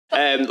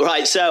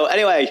Right, so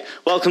anyway,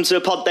 welcome to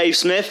the pod, Dave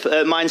Smith,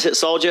 Mindset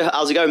Soldier.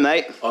 How's it going,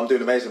 mate? I'm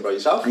doing amazing, bro.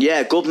 Yourself?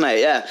 Yeah, good,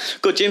 mate, yeah.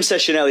 Good gym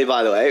session earlier,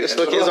 by the way. It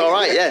was all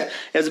right, yeah.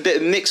 It was a bit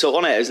of a mix-up,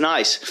 wasn't it? It was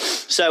nice.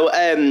 So,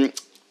 I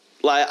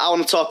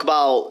want to talk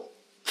about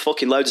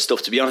fucking loads of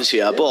stuff, to be honest with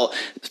you. Yeah. But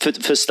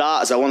for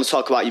starters, I want to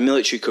talk about your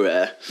military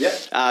career. Yeah.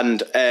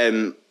 And,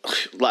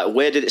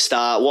 where did it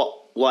start?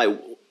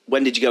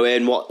 When did you go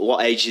in?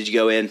 What age did you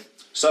go in?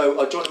 So,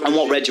 I joined the military. And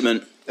what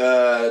regiment?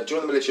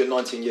 Joined the military at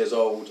 19 years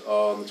old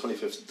on the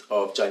 25th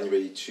of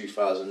January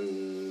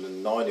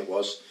 2009 it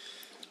was.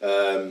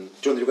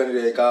 Joined the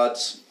Grenadier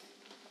Guards,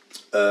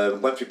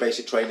 went through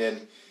basic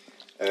training,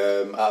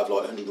 out of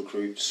like 100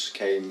 recruits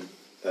came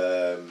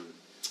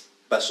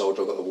best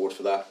soldier. I got the award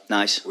for that.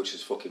 Nice. Which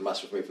is fucking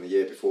massive for me from the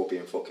year before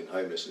being fucking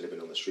homeless and living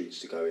on the streets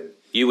to go in.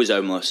 You was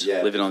homeless,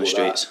 living on the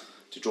streets.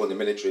 To join the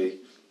military.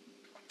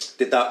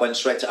 Did that, went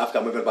straight to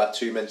Afghan within about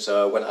 2 minutes.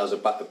 Went as a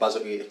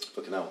Bazooki,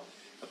 fucking hell,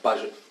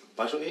 Bazooki?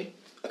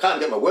 I can't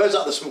get my words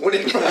out this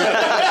morning.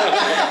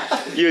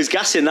 You was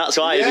gassing, that's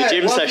why, in the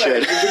gym session. It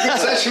was a good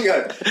session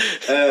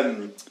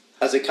going.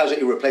 As a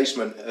casualty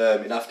replacement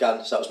in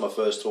Afghan, so that was my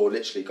first tour.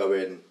 Literally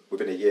going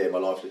within a year, my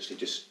life literally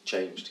just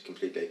changed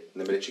completely.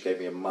 And the military gave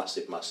me a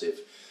massive, massive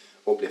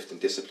uplift in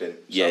discipline,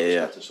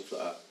 and stuff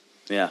like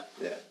that.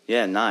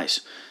 Yeah, nice.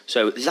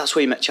 So that's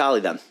where you met Charlie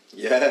then?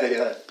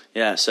 Yeah.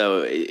 Yeah,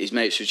 so he's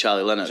mates with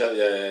Charlie Leonard.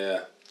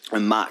 Yeah.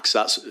 And Max,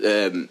 that's...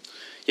 you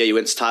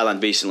went to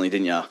Thailand recently,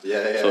 didn't you?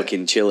 Yeah.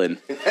 Fucking chilling.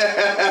 we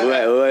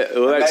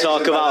won't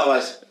talk about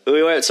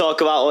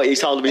what you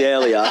told me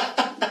earlier.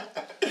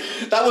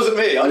 That wasn't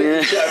me. I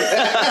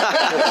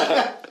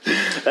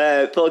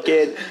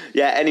didn't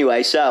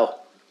Anyway, so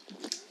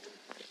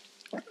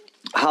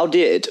how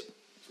did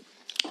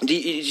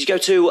you go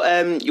to?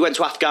 You went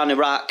to Afghan,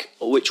 Iraq.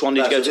 Or which one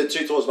did you go to? I did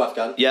 2 tours of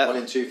Afghan. Yeah. One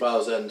in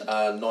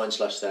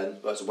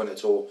 2009/10. That's a winter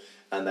tour,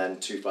 and then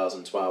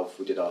 2012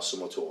 we did our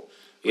summer tour.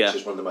 Which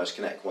is one of the most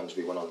connect ones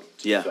we went on. To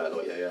be fair,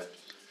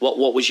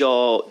 What was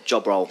your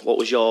job role?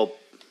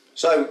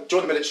 So,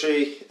 joined the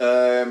military.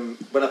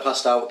 When I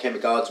passed out, became a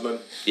guardsman.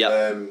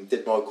 Yeah.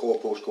 Did my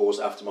corporal's course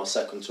after my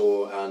second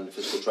tour and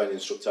physical training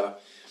instructor.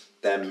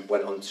 Then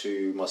went on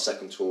to my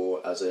second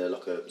tour as a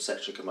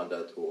section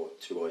commander or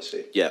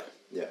 2IC. Yeah.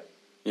 Yeah.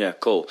 Yeah.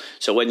 Cool.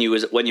 So when you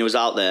was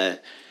out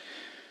there.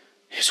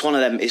 It's one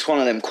of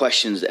them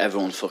questions that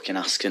everyone fucking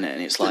asks, innit?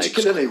 And it's like, did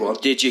you kill anyone?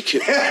 Did you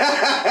kill?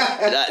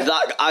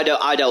 I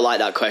don't like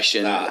that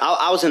question. Nah.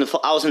 I was in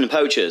the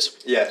poachers.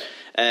 Yeah.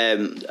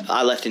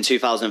 I left in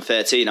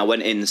 2013. I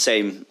went in the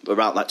same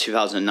around like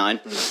 2009,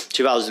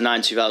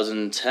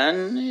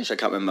 2010ish. I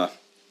can't remember.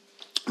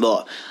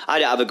 But I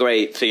didn't have a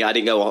great thing. I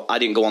didn't go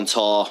on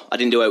tour. I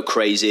didn't do out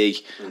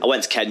crazy. I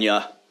went to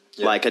Kenya.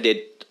 Yeah. I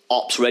did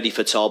ops ready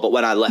for tour, but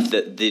when I left,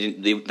 then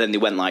they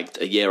went like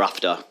a year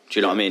after. Do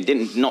you know what I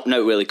mean? Not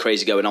really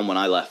crazy going on when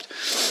I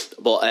left.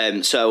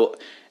 But so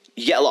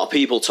you get a lot of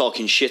people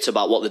talking shit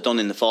about what they've done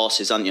in the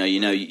forces, aren't you? You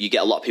know, you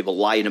get a lot of people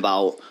lying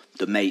about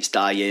the mates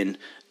dying,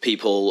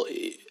 people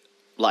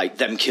like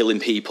them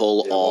killing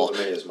people,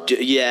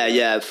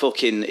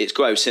 fucking, it's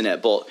gross, isn't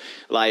it? But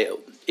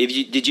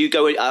did you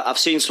go? I've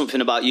seen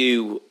something about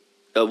you.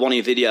 One of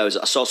your videos,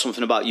 I saw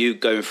something about you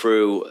going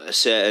through a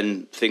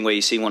certain thing where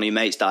you seen one of your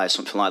mates die or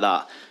something like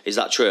that. Is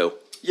that true?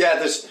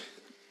 Yeah,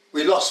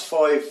 we lost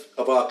 5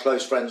 of our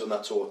close friends on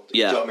that tour. Yeah. Do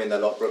you know what I mean? They're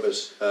not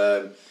brothers.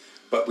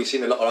 But we've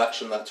seen a lot of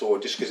action on that tour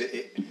just because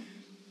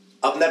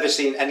I've never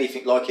seen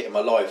anything like it in my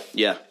life.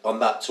 Yeah.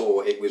 On that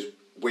tour, it was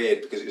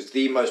weird because it was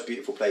the most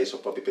beautiful place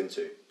I've probably been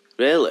to.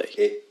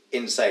 Really?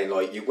 Insane.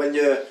 When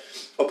you're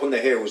up on the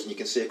hills and you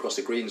can see across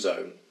the green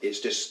zone, it's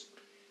just...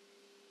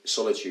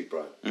 solitude,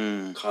 bro.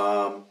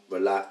 Calm,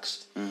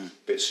 relaxed.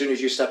 But as soon as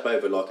you step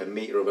over a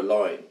metre of a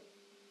line,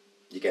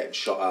 you're getting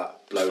shot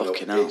at, blown up.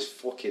 Hell. It's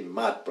fucking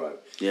mad, bro.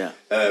 Yeah.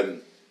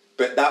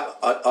 But that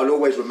I'll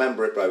always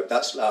remember it, bro.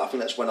 I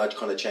think that's when I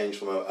kind of changed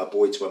from a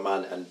boy to a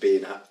man and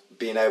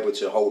being able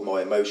to hold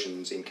my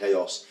emotions in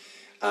chaos.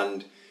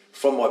 And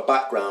from my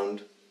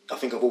background, I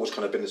think I've always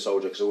kind of been a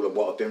soldier because all of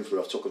what I've been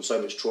through, I've taken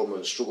so much trauma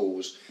and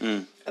struggles,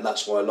 and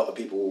that's why a lot of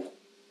people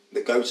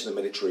that go to the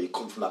military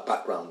come from that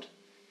background.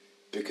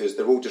 Because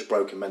they're all just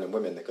broken men and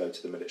women that go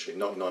to the military.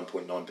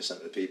 99.9%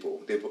 of the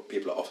people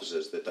are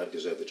officers that don't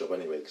deserve the job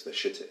anyway because they're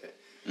shit at it,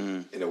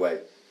 in a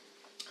way.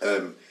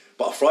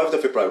 But I thrived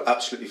off it, bro.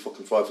 Absolutely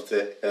fucking thrived with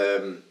it.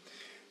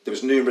 There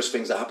was numerous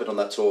things that happened on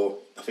that tour.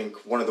 I think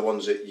one of the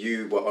ones that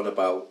you were on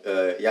about,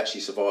 he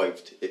actually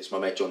survived. It's my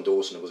mate John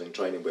Dawson I was in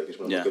training with. He's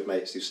one of my good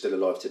mates who's still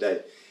alive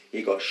today.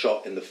 He got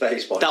shot in the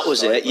face by... That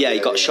was it, he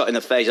got shot in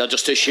the face. I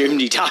just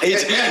assumed he died.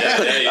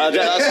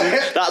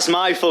 That's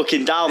my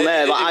fucking down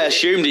there, but I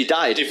assumed he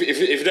died. If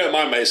you don't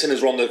mind, mate, seeing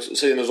as we're on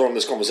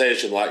this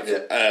conversation,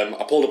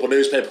 I pulled up a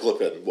newspaper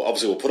clipping.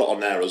 Obviously, we'll put it on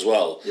there as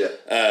well. Yeah.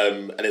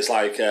 And it's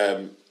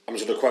I'm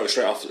just going to quote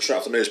straight off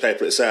the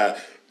newspaper. It's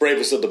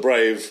bravest of the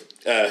brave,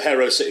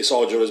 hero city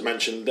soldier is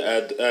mentioned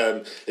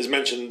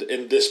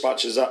in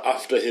dispatches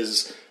after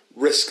his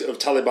risk of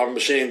Taliban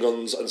machine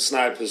guns and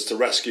snipers to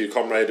rescue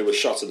comrade who was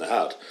shot in the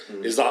head.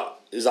 Is that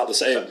Is that the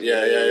same?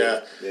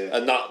 Yeah.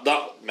 And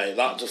that mate,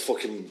 that just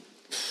fucking,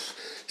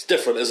 it's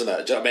different, isn't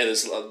it? Do you know what I mean?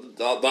 It's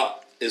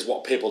that is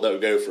what people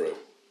don't go through.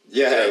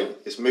 Yeah,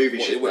 it's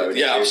movie shit, bro.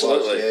 Yeah,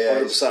 absolutely,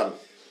 100%.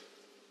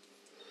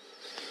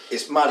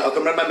 It's mad. I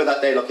can remember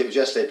that day like it was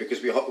yesterday,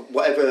 because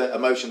whatever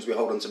emotions we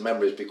hold on to,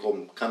 memories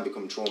can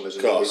become traumas,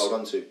 and we hold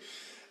on to.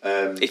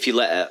 If you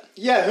let it.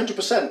 Yeah,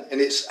 100%. And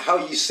it's how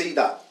you see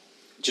that.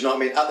 Do you know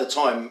what I mean? At the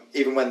time,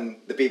 even when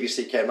the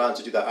BBC came around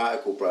to do that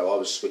article, bro, I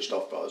was switched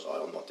off, bro. I was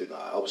like, I'm not doing that.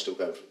 I was still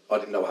going I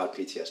didn't know I had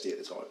PTSD at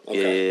the time.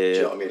 Okay. Do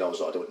you know what I mean? I was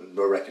like, I don't want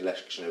no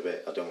recollection of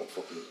it. I don't want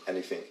fucking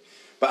anything.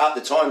 But at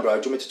the time,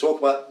 bro, do you want me to talk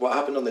about what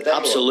happened on the day?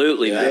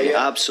 Absolutely, man.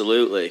 Yeah.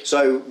 Absolutely.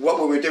 So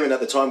what we were doing at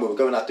the time, we were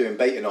going out doing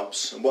baiting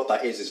ops. And what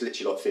that is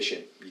literally like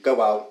fishing. You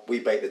go out, we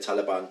bait the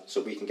Taliban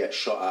so we can get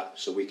shot at,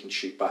 so we can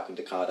shoot back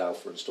into Card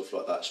Alpha and stuff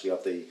like that. So we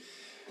have the,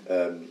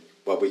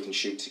 we can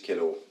shoot to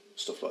kill or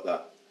stuff like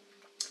that.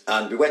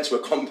 And we went to a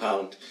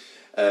compound,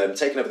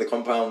 taking over the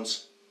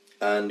compounds,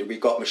 and we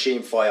got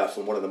machine fire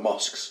from one of the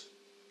mosques.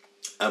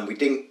 And we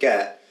didn't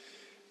get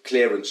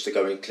clearance to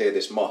go and clear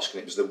this mosque,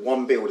 and it was the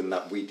one building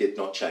that we did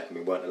not check and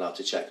we weren't allowed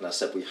to check. And I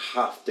said, we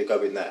have to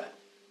go in there.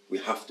 We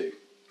have to.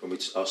 And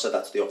I said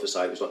that to the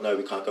officer. He was like, no,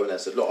 we can't go in there. I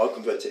said, look, I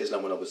converted to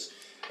Islam when I was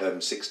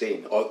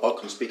 16. I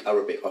can speak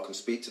Arabic. I can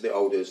speak to the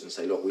elders and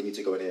say, look, we need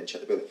to go in here and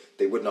check the building.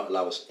 They would not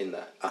allow us in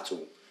there at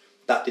all.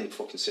 That didn't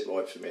fucking sit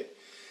right for me.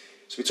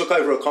 So we took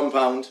over a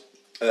compound.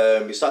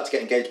 We started to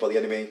get engaged by the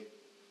enemy.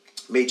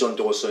 Me, John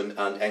Dawson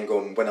and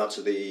Engum went out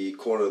to the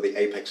corner of the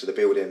apex of the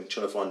building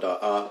trying to find our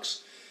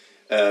arcs.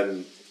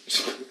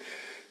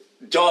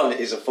 John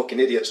is a fucking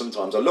idiot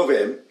sometimes. I love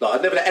him. Like,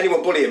 I'd never let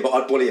anyone bully him, but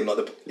I'd bully him like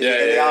in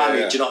the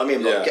army. Do you know what I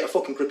mean? Like, get a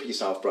fucking grip of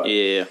yourself, bro.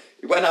 Yeah.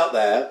 He went out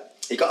there.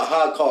 He got a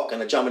hard cock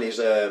and a jam in his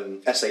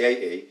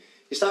SA-80.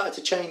 He started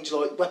to change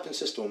like weapon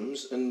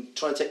systems and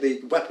try and take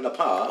the weapon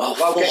apart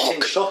while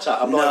getting shot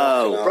at. I'm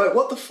like, bro,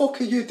 what the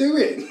fuck are you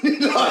doing?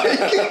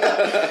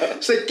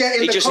 Like, so get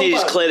in he the just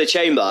needed to clear the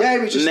chamber. Yeah, he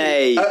was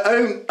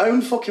just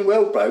own fucking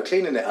world, bro,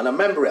 cleaning it. And I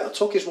remember it. I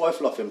took his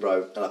rifle off him,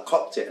 bro, and I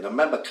cocked it. And I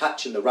remember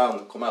catching the round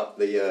that come out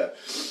the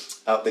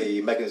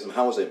mechanism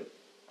housing.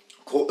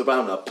 Caught the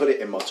round and I put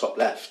it in my top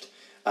left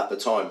at the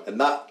time. And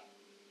that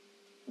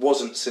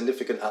wasn't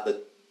significant at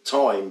the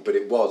time, but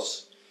it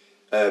was.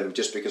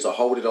 Just because I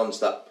holded on to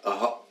that,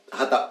 I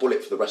had that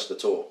bullet for the rest of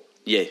the tour.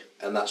 Yeah.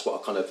 And that's what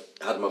I kind of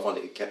had in my mind.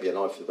 It kept me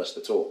alive for the rest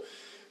of the tour.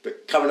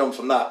 But carrying on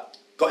from that,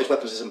 got his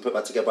weapon system put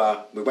back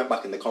together. We went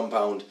back in the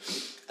compound,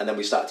 and then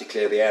we started to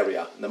clear the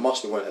area. And the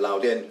mosque we weren't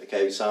allowed in.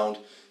 Okay, sound.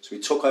 So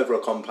we took over a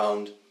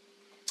compound,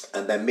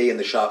 and then me and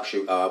the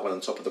sharpshooter went on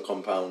top of the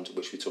compound,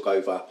 which we took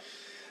over.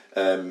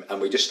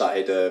 And we just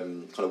started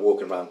kind of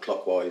walking around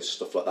clockwise,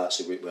 stuff like that.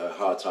 So we were a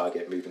hard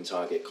target, moving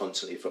target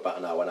constantly for about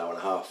an hour and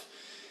a half.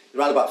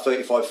 Around about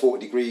 35,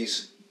 40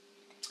 degrees.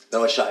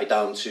 Then I shut it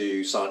down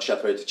to Sergeant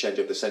Shepherd to change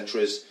over the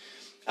sentries.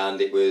 And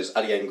it was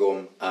Adi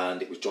Engum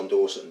and it was John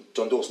Dawson.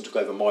 John Dawson took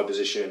over my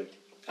position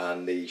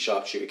and the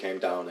sharpshooter came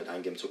down and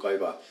Angim took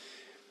over.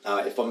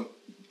 If I'm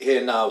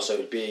here now, so it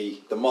would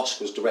be, the mosque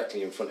was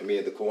directly in front of me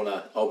in the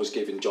corner. I was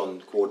giving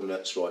John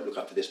coordinates, right, look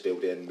out for this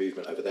building,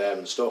 movement over there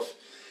and stuff.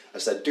 I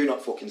said, do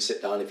not fucking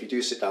sit down. If you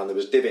do sit down, there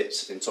was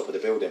divots in top of the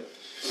building.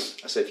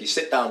 I said, if you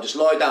sit down, just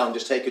lie down,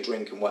 just take a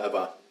drink and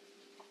whatever.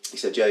 He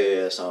said,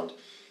 yeah, sound.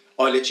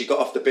 I literally got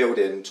off the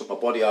building, took my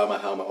body armour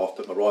helmet off,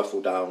 put my rifle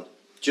down,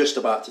 just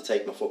about to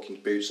take my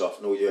fucking boots off,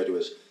 and all you heard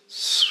was,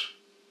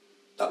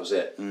 that was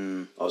it.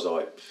 I was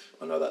like,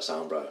 I know that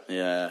sound, bro.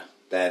 Yeah.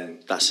 Then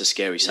that's a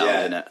scary sound,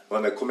 isn't it?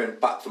 When they're coming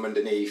back from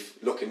underneath,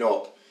 looking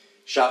up,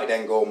 shouted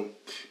Engum,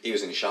 he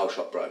was in a shell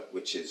shock, bro,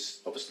 which is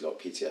obviously like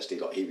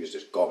PTSD, like he was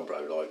just gone,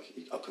 bro, like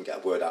I couldn't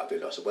get a word out of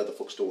it. I said, where the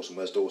fuck's Dawson,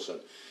 where's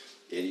Dawson?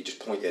 He just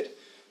pointed.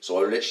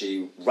 So I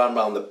literally ran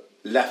round the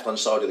left-hand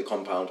side of the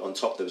compound. On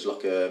top there was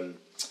like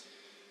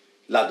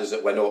ladders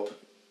that went up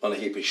on a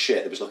heap of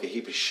shit. There was like a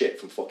heap of shit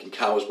from fucking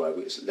cows, bro.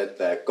 We just led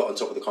there, got on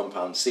top of the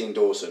compound, seen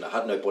Dawson. I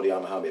had no body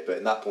armour helmet, but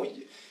at that point,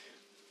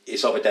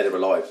 it's either dead or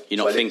alive.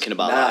 You're not thinking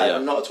about that, yeah?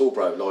 Nah, not at all,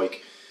 bro.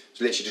 Like,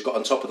 so literally just got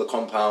on top of the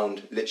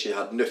compound, literally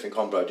had nothing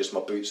on, bro, just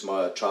my boots,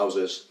 my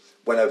trousers.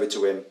 Went over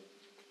to him.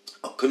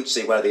 I couldn't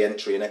see where the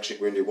entry and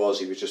exit window was.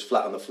 He was just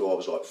flat on the floor. I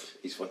was like,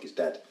 he's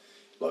dead.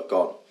 Like,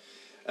 gone.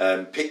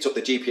 Picked up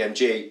the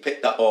GPMG,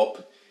 picked that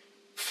up,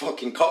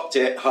 fucking cocked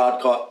it,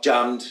 hard cock,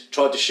 jammed,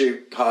 tried to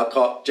shoot, hard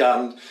cock,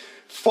 jammed,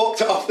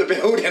 fucked it off the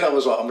building. I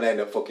was like, I'm going to end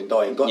up fucking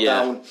dying. Got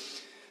down,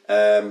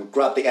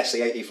 grabbed the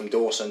SA-80 from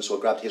Dawson, so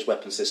I grabbed his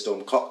weapon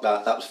system, cocked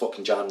that was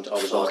fucking jammed. I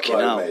was like,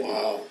 bro, mate.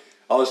 Wow.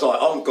 I was like,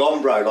 I'm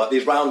gone, bro. Like,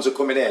 these rounds are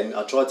coming in.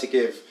 I tried to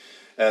give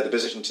the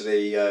position to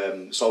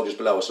the soldiers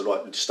below. So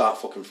like, start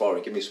fucking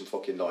firing, give me some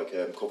fucking like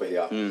cover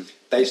here.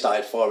 They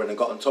started firing and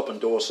got on top of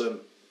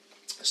Dawson.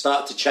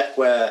 Started to check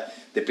where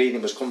the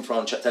bleeding was coming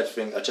from, checked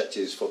everything. I checked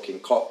his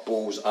fucking cock,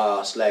 balls,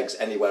 arse, legs,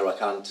 anywhere I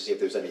can to see if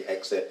there was any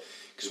exit.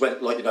 Because when,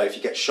 like, you know, if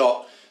you get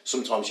shot,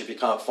 sometimes if you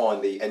can't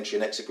find the entry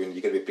and exit wound,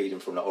 you're going to be bleeding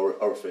from the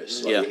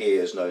orifice, like your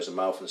ears, nose and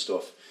mouth and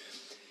stuff.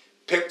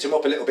 picked him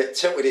up a little bit,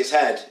 tilted his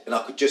head, and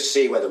I could just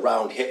see where the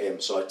round hit him.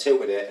 So I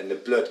tilted it, and the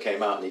blood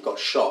came out, and he got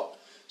shot.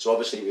 So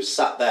obviously he was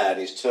sat there, and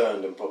he's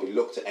turned and probably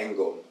looked at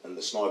Engum, and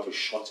the sniper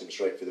shot him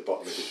straight through the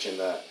bottom of his chin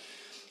there,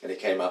 and it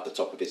came out the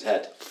top of his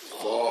head.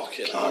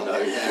 Fucking I know.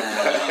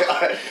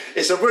 Yeah.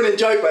 It's a running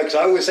joke, mate, because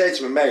I always say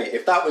to my mate,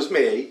 if that was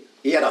me,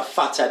 he had a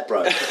fat head,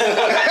 bro.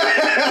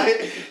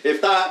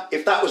 if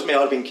that was me,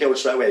 I'd have been killed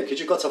straight away. Because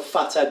you've got a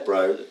fat head,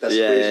 bro. That's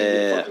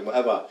crazy, fucking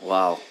whatever.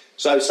 Wow.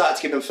 So I started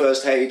to give him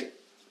first aid.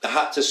 I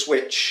had to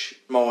switch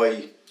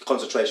my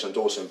concentration on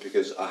Dawson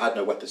because I had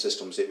no weapon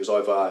systems. It was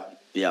either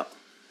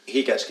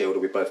he gets killed or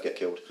we both get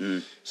killed.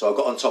 So I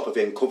got on top of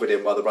him, covered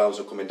him while the rounds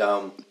were coming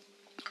down.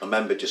 I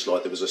remember just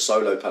like there was a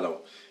solo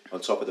panel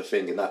on top of the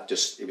thing, and that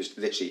just, it was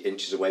literally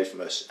inches away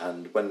from us.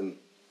 And when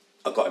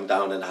I got him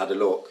down and had a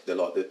look,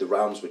 the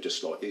rounds were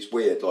just like, it's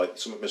weird, like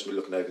something must be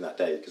looking over that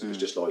day, because it was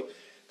just like,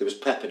 there was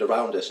peppered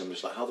around us, and it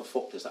was like, how the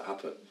fuck does that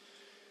happen?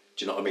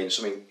 Do you know what I mean?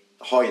 Something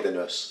higher than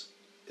us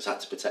has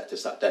had to protect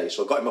us that day.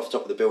 So I got him off the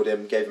top of the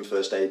building, gave him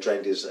first aid,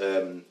 drained his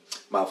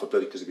mouth of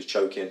blood because he was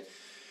choking,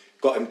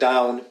 got him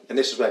down, and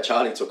this is where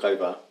Charlie took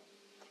over.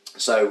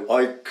 So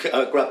I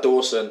grabbed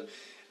Dawson,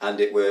 and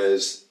it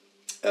was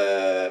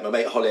my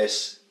mate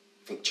Hollis,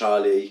 I think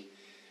Charlie.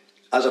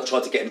 As I've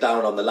tried to get him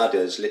down on the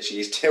ladders, literally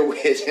he's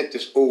tilted and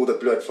just all the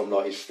blood from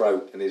like his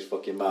throat and his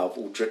fucking mouth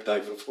all dripped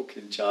over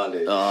fucking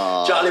Charlie.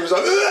 Oh. Charlie was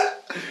like, ugh!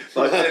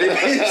 Like,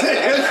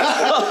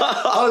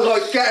 I was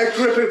like, get a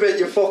grip of it,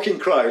 you fucking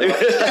crow. Like,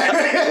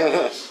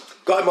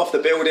 got him off the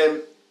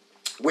building.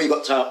 We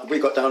got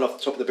down off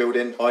the top of the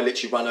building. I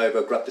literally ran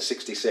over, grabbed the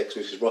 66,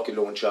 which is rocket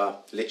launcher,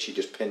 literally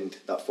just pinned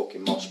that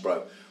fucking moss,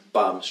 bro.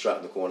 Bam, straight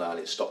in the corner, and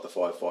it stopped the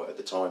firefight at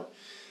the time.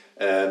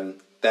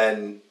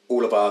 Then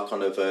all of our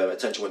kind of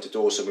attention went to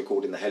Dawson. We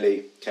called in the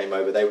heli, came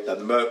over.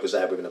 The Merc was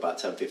there within about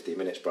 10-15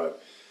 minutes, bro.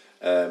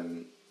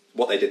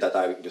 What they did that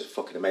day was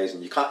fucking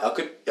amazing. I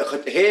could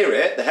hear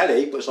it, the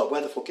heli, but it's like,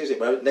 where the fuck is it,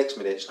 bro? Next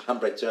minute, it's a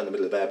handbrake turn in the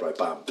middle of the air, bro.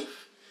 Bam,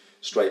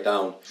 straight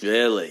down.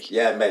 Really?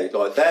 Yeah, mate.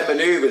 Like their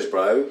manoeuvres,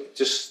 bro.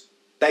 Just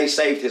they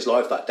saved his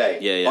life that day.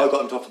 Yeah. I got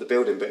him top of the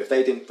building, but if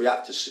they didn't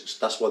react,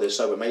 that's why they're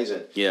so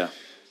amazing. Yeah.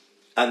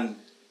 And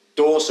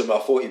Dawson, I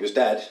thought he was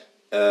dead.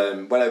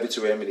 Went over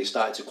to him and he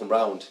started to come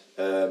round,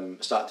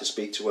 started to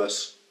speak to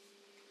us,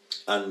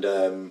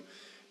 and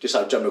just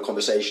had a general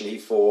conversation. He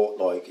thought,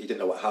 like, he didn't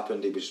know what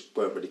happened. He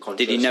weren't really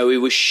conscious. Did he know he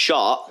was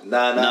shot?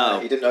 No,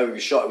 he didn't know he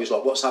was shot. He was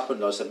like, what's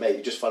happened? And I said, mate,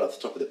 he just fell off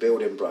the top of the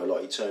building, bro.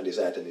 Like, he turned his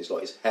head and his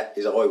eye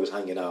was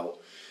hanging out.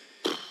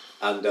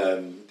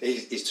 And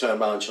he's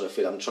turned around trying to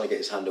feel. I'm trying to get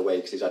his hand away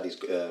because he's had his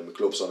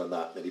gloves on and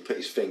that. And he put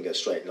his finger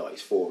straight in like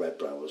his forehead,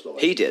 bro. I was like,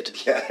 he did.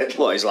 Yeah.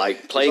 What? He's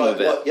like playing with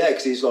it. What? Yeah,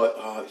 because he's like,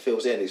 oh, it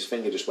feels in. His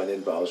finger just went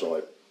in, bro. I was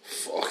like,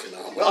 fucking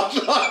hell.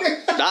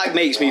 That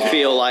makes me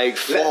feel like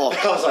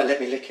fuck. I was like, let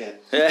me lick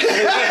it. But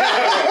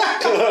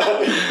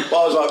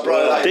I was like,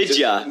 bro, like, did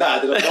ya? Nah,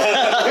 did I?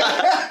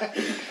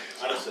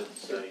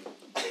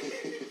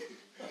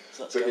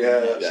 But yeah,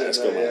 that's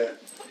good, man.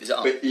 Is it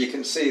on? But you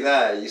can see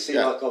there,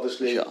 like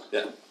obviously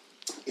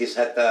his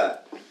head there.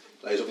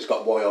 Like, he's obviously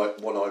got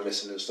one eye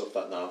missing and stuff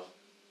like that now.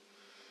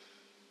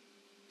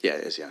 Yeah,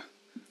 it is, yeah.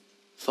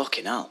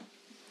 Fucking hell.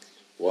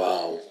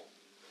 Wow.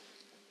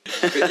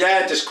 But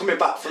yeah, just coming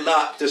back from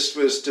that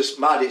was just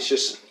mad. It's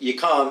just you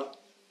can't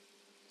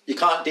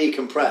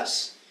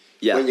decompress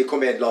when you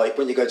come in. Like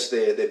when you go to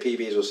the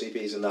PBs or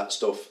CPs and that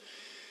stuff,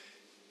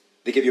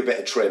 they give you a bit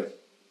of trim,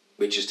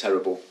 which is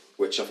terrible.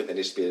 Which I think there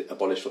needs to be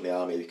abolished from the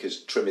army, because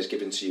trim is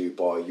given to you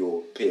by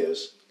your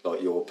peers,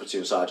 like your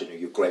platoon sergeant who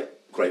you're great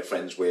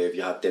friends with,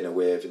 you have dinner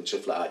with and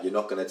stuff like that. You're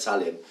not going to tell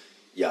him,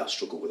 yeah, I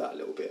struggle with that a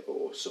little bit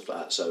or stuff like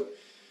that. So,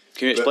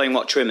 can you explain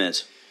what trim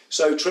is?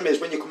 So trim is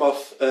when you come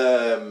off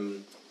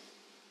kind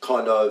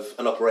of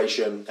an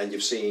operation and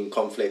you've seen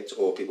conflict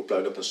or people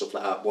blown up and stuff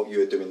like that. What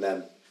you're doing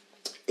then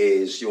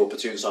is your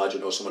platoon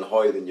sergeant or someone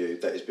higher than you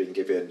that has been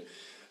given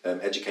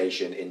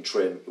education in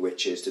trim,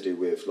 which is to do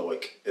with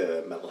like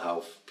mental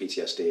health,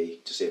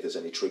 PTSD, to see if there's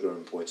any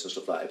triggering points and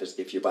stuff like that.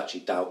 If you've actually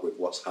dealt with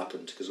what's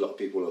happened, because a lot of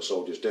people or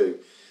soldiers do,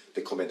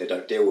 they come in, they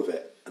don't deal with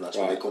it, and that's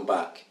when they come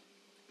back,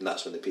 and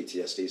that's when the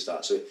PTSD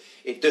starts. So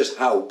it does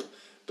help,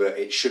 but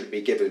it shouldn't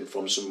be given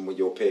from someone with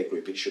your peer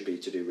group. It should be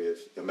to do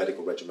with a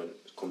medical regimen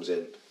comes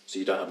in, so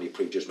you don't have any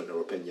prejudgment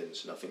or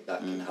opinions, and I think that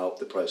can help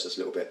the process a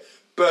little bit.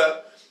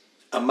 But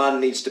a man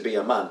needs to be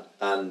a man,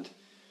 and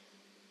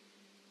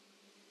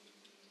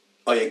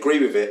I agree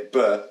with it,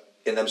 but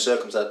in them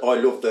circumstances, I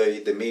love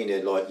the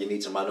meaning, like, you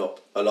need to man up.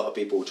 A lot of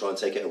people try and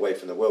take it away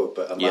from the world,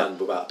 but a man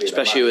without being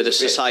especially a man with the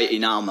society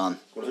now, man.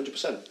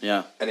 100%.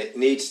 Yeah. And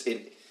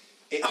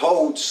it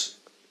holds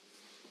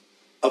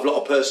a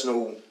lot of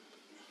personal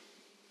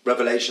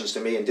revelations to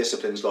me and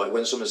disciplines. Like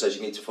when someone says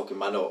you need to fucking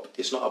man up,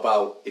 it's not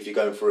about if you're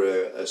going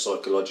through a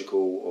psychological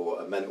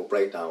or a mental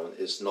breakdown,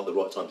 it's not the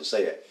right time to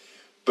say it.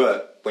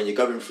 But when you're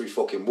going through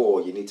fucking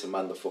war, you need to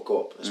man the fuck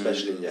up,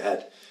 especially in your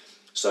head.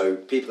 So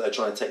people that are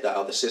trying to take that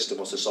out of the system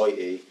or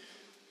society,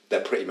 they're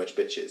pretty much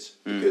bitches,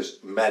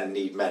 because men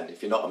need men.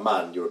 If you're not a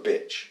man, you're a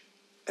bitch.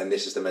 and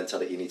this is the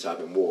mentality you need to have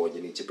in war.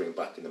 You need to bring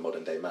back in the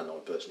modern day man. I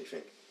personally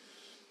think.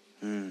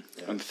 Yeah.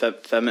 And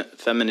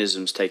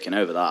feminism's taken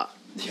over that.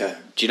 Yeah.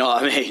 Do you know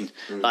what I mean?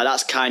 Like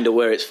that's kind of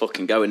where it's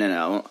fucking going in.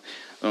 I'm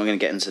not going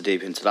to get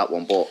deep into that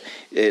one, but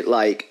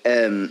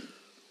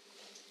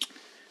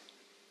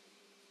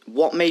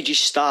what made you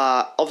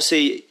start?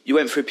 Obviously, you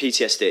went through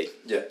PTSD.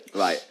 Yeah.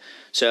 Right.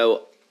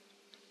 So,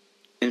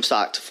 in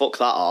fact, fuck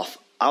that off.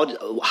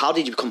 How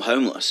did you become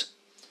homeless?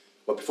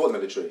 Well, before the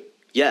military.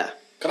 Yeah.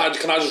 Can I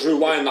just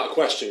rewind that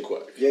question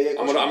quick? Yeah.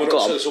 I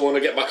want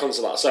to get back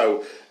onto that.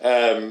 So,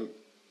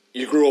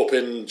 you grew up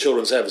in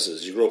children's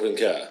services. You grew up in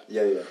care.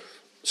 Yeah.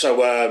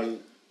 So,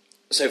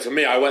 so for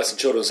me, I worked in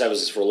children's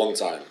services for a long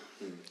time.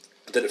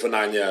 I did it for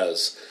 9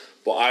 years,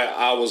 but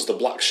I was the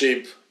black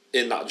sheep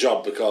in that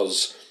job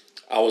because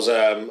I've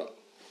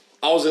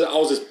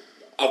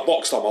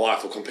boxed all my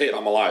life, I've competed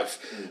all my life,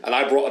 and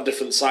I brought a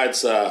different side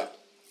to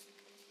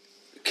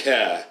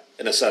care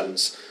in a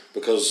sense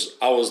because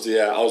I was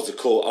the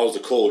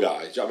cool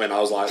guy. Do you know what I mean? I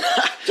was like,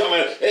 do you know what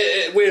I mean?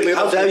 It weirdly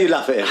How enough, dare you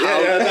laugh at him?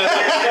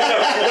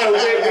 No,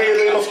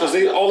 weirdly enough, because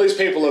all these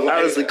people have.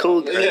 That was the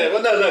cool guy. Yeah,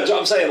 but no. Do you know what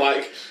I'm saying?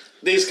 Like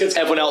these kids.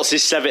 Everyone else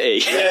is 70.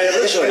 Yeah,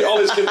 literally. All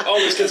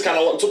these kids kind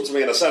of looked up to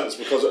me in a sense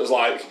because it was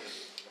like.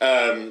 Do you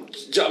know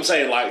what I'm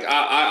saying? Like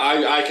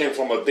I came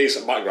from a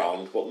decent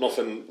background, but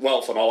nothing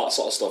wealth and all that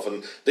sort of stuff.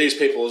 And these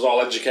people was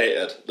all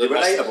educated.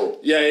 Relatable.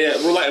 Yeah,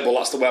 relatable.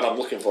 That's the word I'm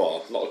looking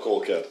for. Not a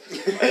cool kid.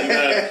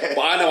 And,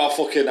 but I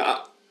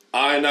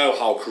know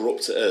how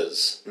corrupt it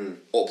is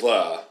up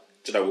there.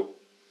 Do you know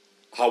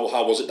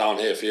how was it down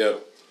here for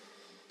you?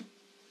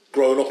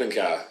 Growing up in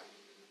care.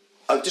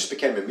 I just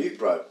became a mute,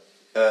 bro.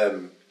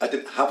 I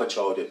didn't have a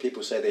childhood.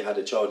 People say they had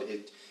a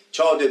childhood.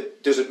 Childhood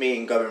doesn't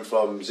mean going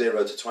from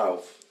 0 to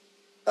 12.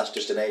 That's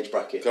just an age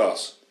bracket. Of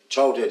course.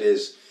 Childhood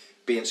is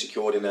being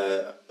secured in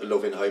a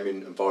loving home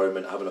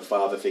environment, having a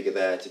father figure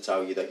there to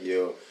tell you that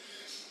you're...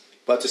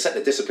 But to set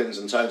the disciplines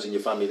and tones in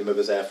your family, the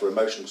mother's there for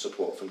emotional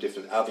support from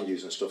different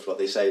avenues and stuff. Like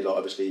they say, like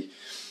obviously,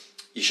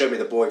 you show me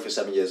the boy for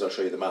 7 years, I'll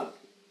show you the man.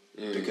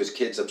 Because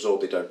kids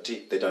absorb, they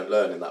don't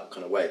learn in that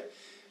kind of way.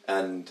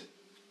 And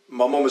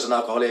my mum was an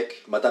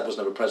alcoholic, my dad was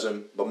never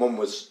present. My mum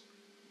was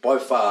by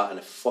far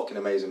a fucking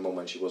amazing mum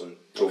when she wasn't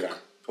drunk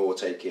or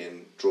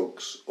taking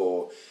drugs,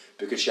 or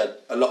because she had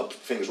a lot of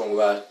things wrong with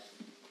her,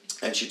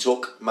 and she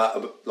took she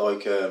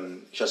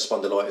had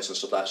spondylitis and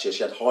stuff like that.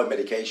 She had high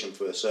medication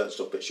for certain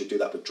stuff, but she'd do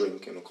that with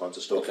drink and all kinds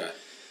of stuff. Okay.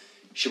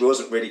 She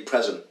wasn't really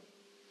present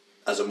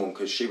as a mum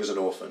because she was an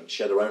orphan.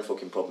 She had her own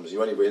fucking problems.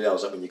 You only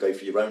realise that when you go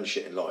for your own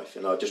shit in life.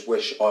 And I just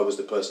wish I was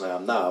the person I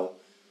am now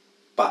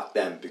back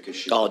then, because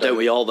she... Oh, don't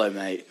we all though,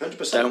 mate?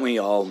 100%. Don't we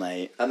all,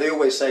 mate? And they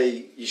always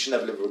say you should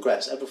never live with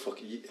regrets.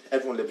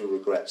 Everyone lives with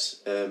regrets.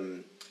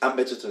 Ant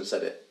Middleton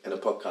said it in a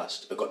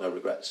podcast. I've got no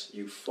regrets.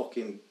 You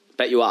fucking...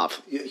 Bet you have.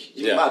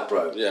 You're mad,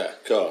 bro. Yeah,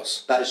 of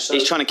course. That is so...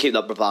 He's trying to keep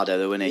that bravado,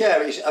 though, isn't he?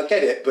 Yeah, I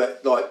get it,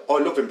 but like I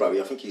love him, bro.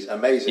 I think he's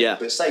amazing. Yeah.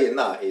 But saying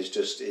that is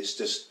just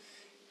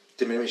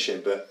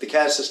diminishing. But the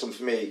care system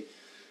for me,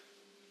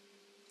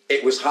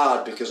 it was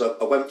hard because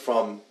I went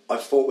from, I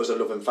thought was a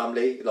loving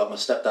family. Like my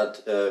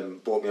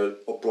stepdad brought me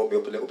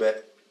up a little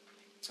bit.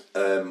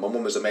 My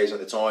mum was amazing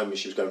at the time.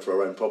 She was going through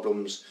her own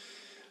problems.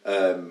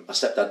 My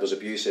stepdad was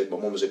abusive. My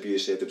mum was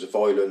abusive. There was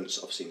violence.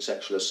 I've seen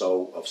sexual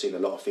assault. I've seen a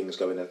lot of things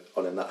going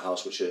on in that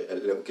house which a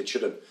little kid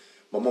shouldn't.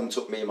 My mum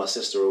took me and my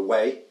sister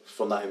away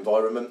from that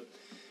environment,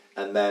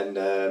 and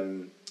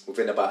then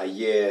within about a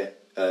year,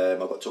 I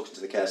got took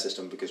into the care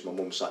system because my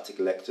mum started to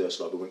collect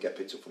us. Like we wouldn't get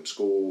picked up from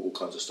school, all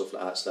kinds of stuff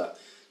like that. It's that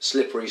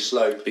slippery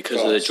slope.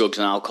 Because of the drugs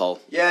and alcohol.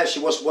 Yeah, she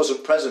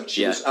wasn't present.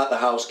 She was at the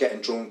house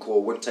getting drunk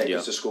or wouldn't take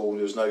us to school.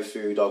 There was no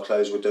food. Our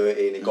clothes were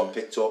dirty, and it got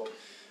picked up.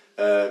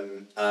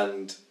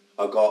 And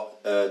I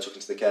got took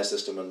into the care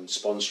system on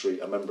Spon Street.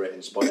 I remember it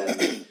in Spon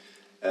End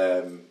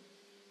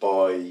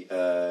by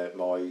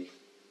my,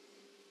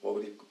 what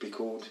would he be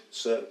called?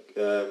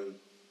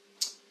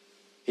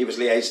 He was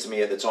liaised to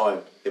me at the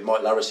time.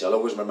 Mike Larissy. I'll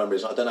always remember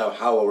his. I don't know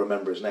how I'll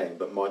remember his name,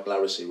 but Mike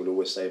Larissy will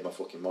always stay in my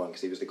fucking mind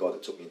because he was the guy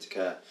that took me into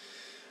care.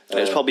 It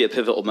was probably a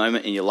pivotal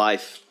moment in your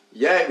life.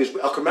 Yeah, it was.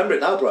 I can remember it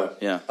now, bro.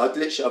 Yeah. I've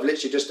literally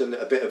just done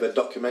a bit of a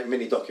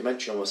mini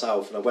documentary on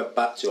myself, and I went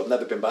back to. I've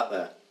never been back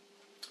there,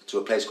 to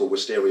a place called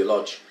Wisteria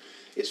Lodge.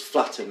 It's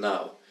flattened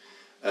now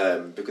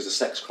because of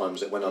sex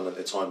crimes that went on at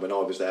the time when I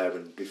was there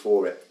and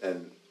before it.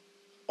 And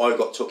I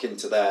got took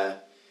into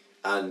there,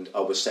 and I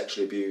was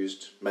sexually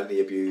abused,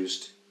 mentally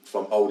abused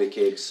from older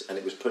kids, and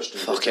it was pushed.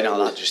 Fucking hell,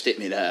 that just hit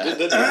me there.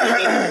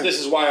 This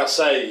is why I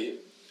say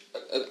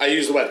I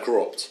used the word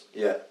corrupt.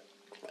 Yeah.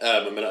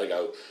 A minute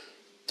ago.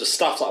 The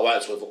staff that I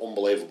worked with were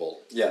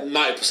unbelievable. Yeah.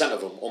 90%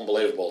 of them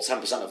unbelievable.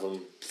 10% of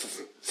them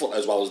fuck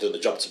as well as doing the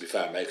job, to be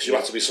fair, mate. Because you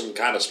have to be some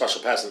kind of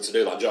special person to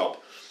do that job.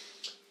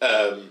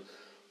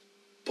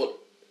 But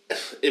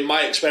in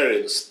my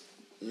experience,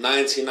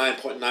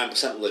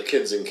 99.9% of the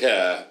kids in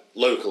care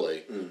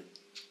locally,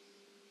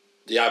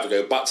 they either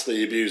go back to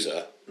the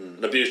abuser.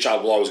 An abused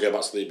child will always go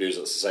back to the abuser,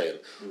 that's the saying.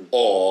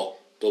 Or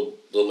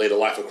they'll lead a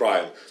life of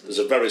crime. There's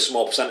a very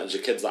small percentage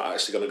of kids that are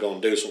actually going to go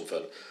and do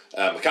something.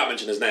 I can't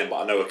mention his name,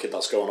 but I know a kid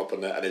that's going up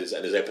and he's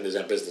opened his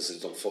own business.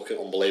 He's done fucking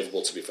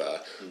unbelievable, to be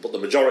fair. But the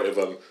majority of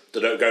them, they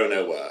don't go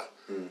nowhere.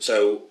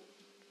 So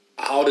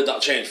how did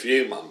that change for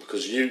you, man?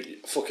 Because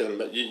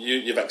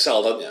you've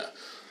excelled, haven't you?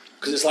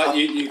 Because it's like Do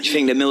you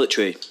think the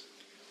military?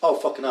 Oh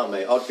fucking hell,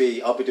 mate! I'd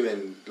be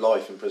doing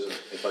life in prison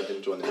if I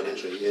didn't join the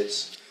military.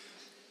 It's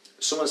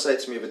someone said it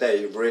to me the other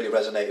day. It really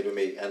resonated with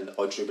me, and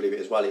I truly believe it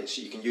as well. It's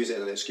you can use it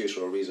as an excuse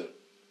for a reason,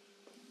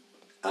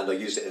 and I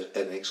used it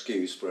as an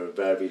excuse for a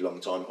very long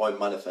time. I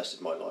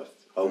manifested my life.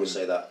 I always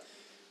say that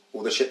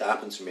all the shit that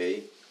happened to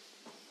me,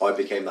 I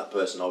became that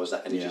person. I was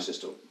that energy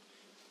system.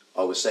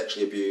 I was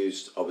sexually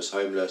abused. I was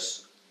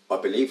homeless. I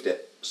believed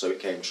it, so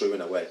it came true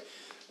in a way.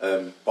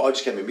 But I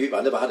just came immune.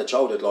 I never had a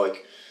childhood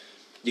like.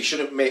 You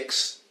shouldn't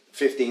mix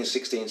 15,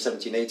 16,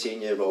 17,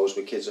 18-year-olds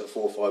with kids at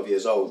 4 or 5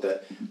 years old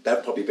that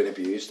they've probably been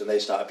abused and they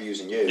start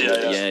abusing you.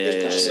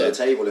 There's to the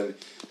table and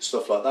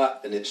stuff like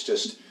that. And it's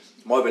just,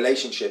 my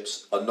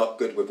relationships are not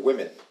good with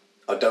women.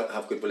 I don't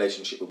have good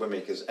relationship with women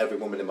because every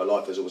woman in my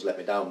life has always let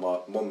me down. My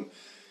mum,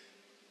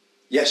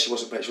 yes, she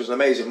was an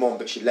amazing mum,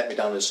 but she let me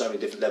down on so many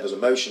different levels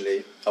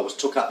emotionally. I was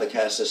took out of the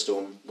care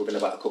system within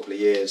about a couple of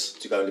years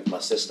to go and live with my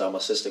sister. My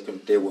sister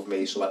couldn't deal with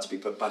me, so I had to be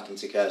put back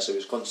into care. So it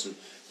was constant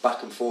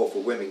back and forth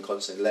with women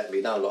constantly letting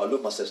me down. Like, I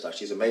love my sister,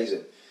 she's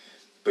amazing,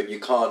 but you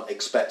can't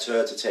expect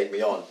her to take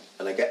me on,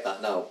 and I get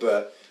that now,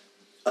 but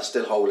I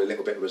still hold a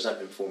little bit of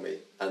resentment for me.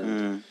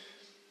 And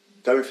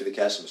going through the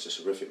care system was just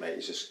horrific, mate.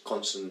 It's just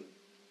constant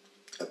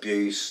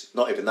abuse.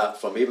 Not even that,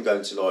 from even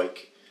going to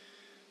like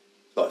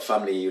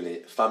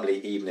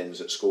family evenings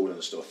at school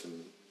and stuff,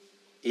 and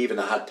even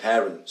I had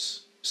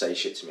parents say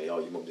shit to me. Oh,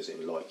 your mum doesn't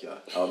even like you.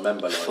 I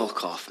remember like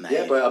fuck off, mate.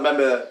 Yeah, but I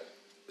remember.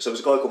 So there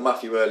was a guy called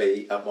Matthew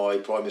Early at my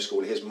primary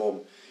school. His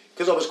mum,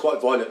 because I was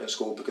quite violent at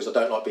school because I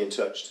don't like being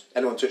touched.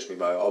 Anyone touched me,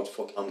 bro,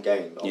 I'm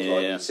game.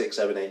 I was 6,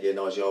 7, 8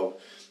 years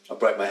old. I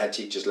broke my head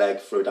teacher's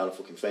leg, threw down a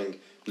fucking thing.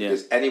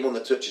 Because anyone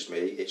that touches me,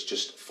 it's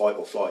just fight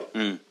or flight.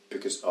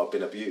 Because I've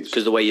been abused.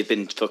 Because the way you've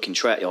been fucking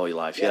treated all your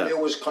life. Yeah, he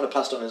always kind of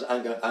passed on his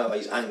anger.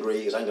 He's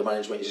angry, his anger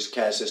management, his just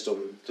care system.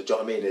 Do you know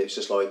what I mean? It's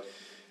just like,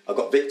 I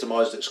got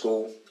victimised at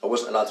school. I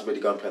wasn't allowed to really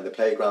go and play on the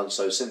playground.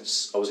 So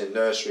since I was in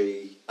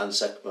nursery and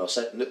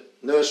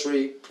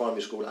nursery,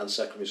 primary school and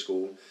secondary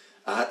school,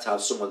 I had to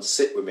have someone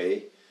sit with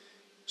me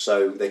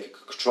so they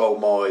could control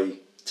my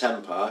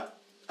temper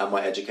and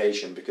my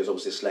education, because I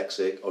was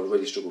dyslexic. I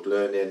really struggled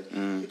learning.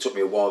 It took me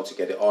a while to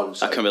get it on.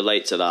 So I can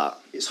relate to that.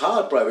 It's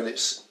hard, bro, and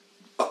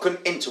I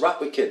couldn't interact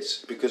with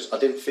kids because I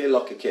didn't feel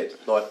like a kid.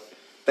 Like,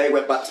 they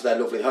went back to their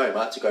lovely home.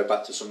 I had to go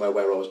back to somewhere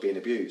where I was being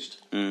abused.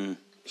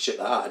 Shit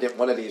like that. I didn't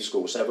want to leave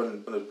school. So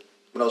when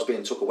I was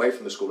being took away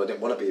from the school, I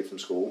didn't want to be from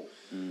school.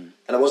 And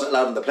I wasn't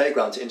allowed on the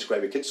playground to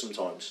integrate with kids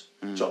sometimes.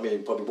 Do you know what I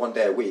mean? Probably one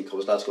day a week I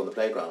was allowed to go on the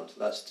playground.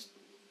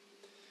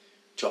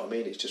 Do you know what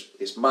I mean?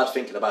 It's mad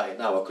thinking about it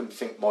now. I couldn't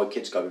think my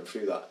kids going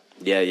through that.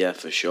 Yeah,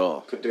 for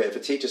sure. Couldn't do it. If a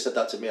teacher said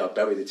that to me, I'd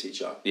bury the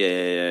teacher.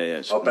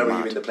 Yeah. I'll bury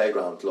you in the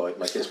playground, like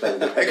my kids playing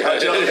in the playground.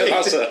 Do you know what I mean?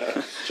 That's it.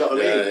 Do you know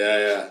what I mean?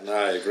 Yeah. No,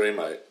 I agree,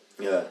 mate.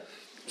 Yeah.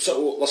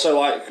 So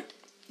like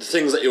the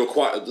things that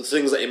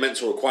you meant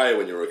to acquire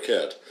when you were a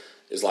kid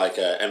is like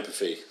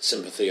empathy,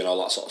 sympathy, and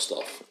all that sort of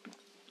stuff.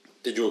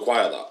 Did you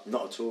acquire that?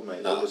 Not at all,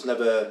 mate. No. It was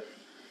never.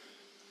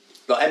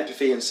 Like,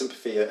 empathy and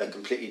sympathy are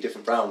completely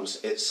different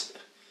realms.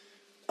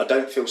 I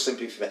don't feel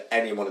sympathy for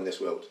anyone in this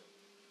world.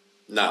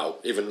 Now,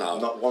 even now.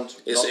 Not once.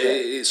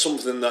 It's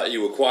something that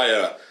you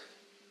acquire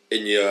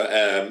in your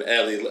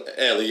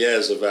early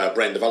years of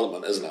brain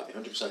development, isn't it?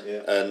 100%,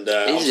 yeah. And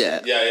is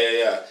it?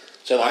 Yeah.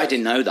 So like, I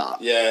didn't know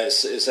that. Yeah,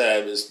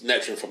 it's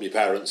nurturing from your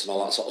parents and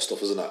all that sort of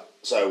stuff, isn't it?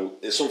 So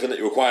it's something that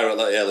you acquire at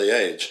that early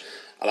age.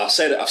 And I've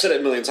said it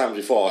a million times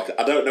before.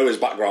 I don't know his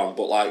background,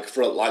 but like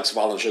for likes of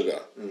Alan Sugar,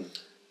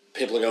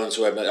 people are going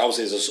to him.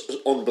 Obviously, he's an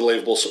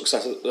unbelievable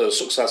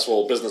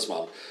successful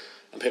businessman,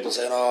 and people are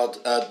saying, "Oh,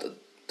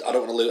 I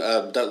don't want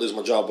to don't lose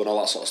my job and all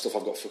that sort of stuff.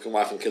 I've got fucking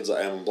wife and kids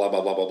at home and blah blah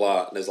blah blah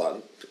blah." And he's like,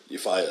 "You're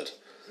fired."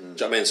 Do you know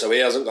what I mean? So he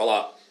hasn't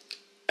got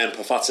that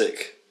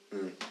empathetic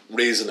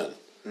reasoning.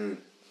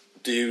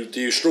 Do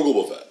you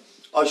struggle with it?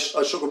 I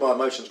struggle with my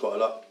emotions quite a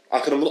lot.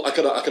 I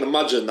can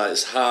imagine that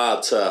it's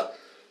hard to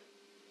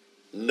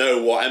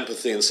know what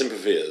empathy and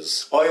sympathy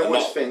is. I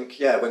always think,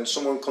 when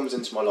someone comes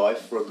into my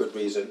life for a good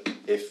reason,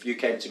 if you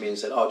came to me and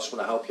said, "Oh, I just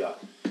want to help you,"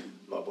 I'm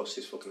like, what's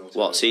this fucking alternative?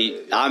 What?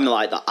 See, I'm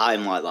like that.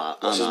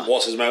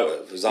 What's his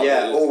motive? Is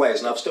that always,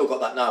 and I've still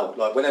got that now.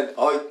 Like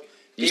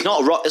it's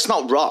not wrong. It's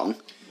not wrong.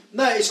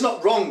 No, it's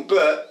not wrong,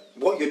 but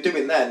what you're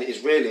doing then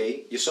is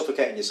really you're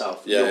suffocating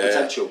yourself. Your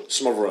potential.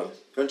 Smothering.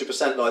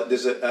 100%. Like,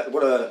 there's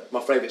one of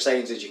my favourite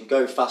sayings is, you can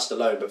go fast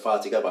alone but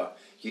far together.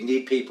 You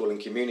need people and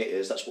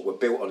communities. That's what we're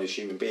built on as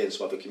human beings,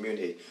 to have a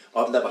community.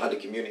 I've never had a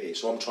community,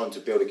 so I'm trying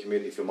to build a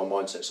community through my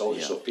mindset.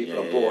 So people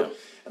on board.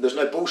 And there's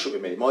no bullshit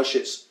with me. My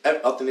shit's,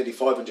 I've done nearly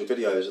 500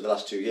 videos in the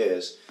last 2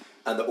 years,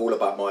 and they're all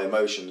about my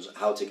emotions,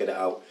 how to get it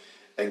out,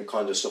 and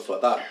kind of stuff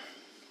like that.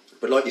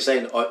 But like you're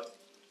saying,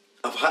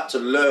 I've had to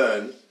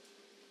learn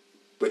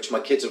which my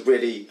kids have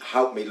really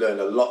helped me learn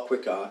a lot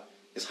quicker,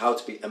 is how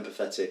to be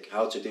empathetic,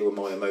 how to deal with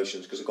my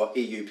emotions, because I've got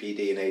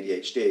EUPD and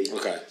ADHD.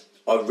 Okay.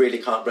 I really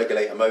can't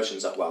regulate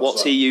emotions that well.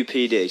 What's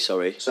EUPD,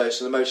 sorry? So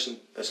it's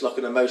it's like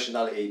an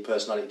emotionality,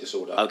 personality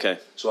disorder. Okay.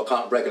 So I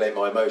can't regulate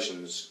my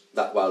emotions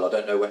that well. I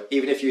don't know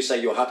even if you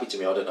say you're happy to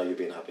me, I don't know you're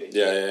being happy.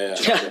 Yeah.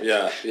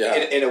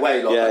 In a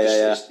way, like,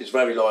 yeah. It's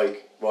very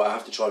like, right, I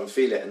have to try and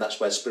feel it, and that's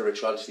where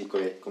spirituality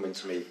come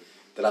into me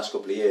the last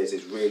couple of years,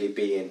 is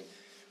really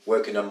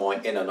working on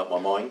my inner, not my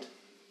mind.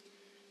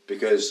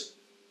 Because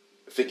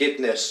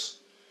forgiveness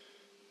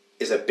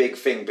is a big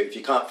thing, but if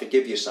you can't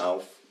forgive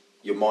yourself,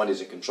 your mind is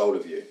in control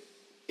of you.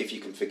 If you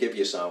can forgive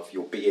yourself,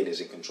 your being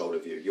is in control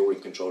of you. You're in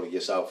control of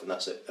yourself, and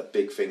that's a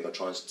big thing I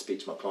try and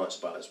speak to my clients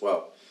about as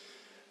well.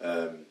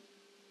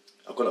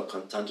 I've gone off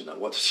tangent now.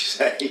 What did you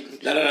say?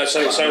 No. So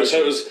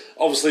it was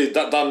obviously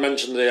that Dan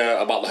mentioned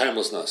about the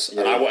homelessness, and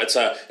I wanted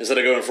to, instead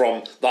of going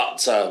from that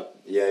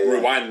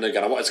rewinding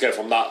again, I wanted to go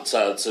from that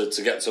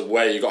to get to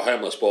where you got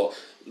homeless. But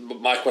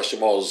my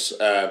question was,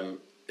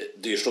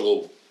 do you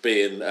struggle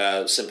being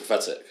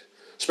sympathetic?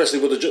 Especially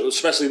with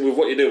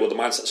what you do with the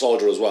Mindset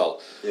Soldier as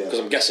well. Because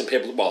I'm guessing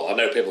people, well, I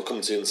know people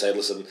come to you and say,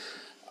 listen,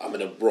 I'm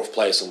in a rough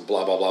place and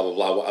blah, blah, blah, blah,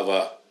 blah,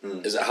 whatever.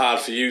 Is it hard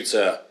for you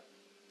to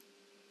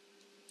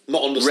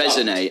not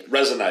understand?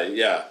 Resonate,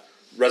 yeah.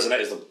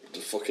 Resonate is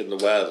the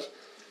word.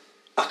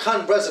 I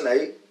can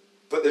resonate,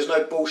 but there's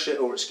no bullshit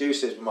or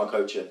excuses with my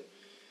coaching.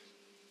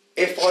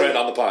 Straight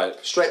down the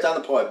pipe. Straight down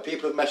the pipe.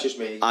 People have messaged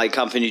me. I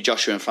camping you,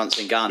 Joshua and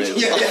Francine Garner.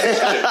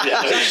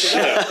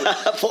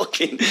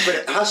 Fucking. But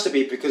it has to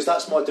be, because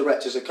that's my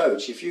direct as a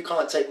coach. If you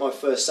can't take my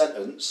first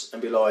sentence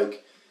and be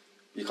like,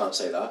 you can't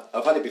say that.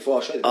 I've had it before.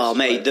 I'll show you this. Oh,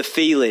 mate, the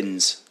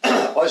feelings. You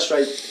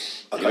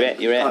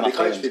can't be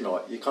coached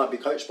you can't be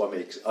coached by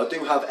me. 'Cause I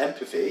do have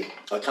empathy.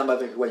 I can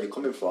have empathy where you're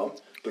coming from,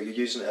 but you're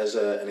using it as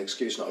an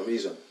excuse, not a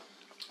reason.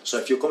 So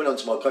if you're coming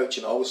onto my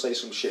coaching, I will say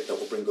some shit that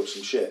will bring up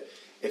some shit.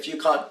 If you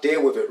can't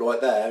deal with it right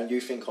there and you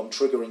think I'm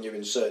triggering you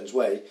in a certain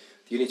way,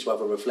 you need to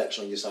have a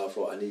reflection on yourself,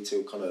 right, I need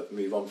to kind of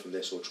move on from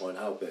this or try and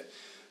help it.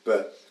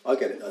 But I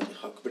get it, I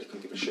really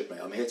couldn't give a shit,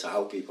 mate. I'm here to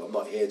help people. I'm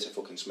not here to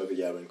fucking smother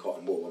you in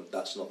cotton wool.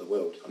 That's not the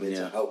world. I'm here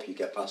to help you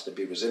get past and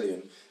be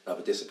resilient and have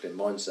a disciplined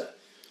mindset.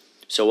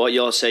 So what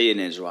you're saying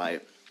is,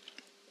 right,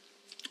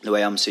 the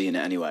way I'm seeing it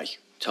anyway,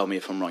 tell me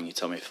if I'm wrong, you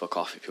tell me fuck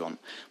off if you want,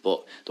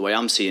 but the way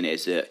I'm seeing it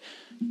is that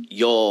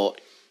you're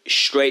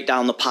straight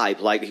down the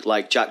pipe,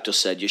 like Jack just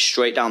said, you're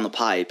straight down the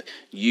pipe,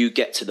 you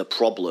get to the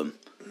problem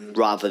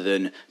rather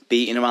than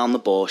beating around the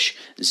bush,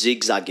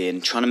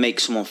 zigzagging, trying to make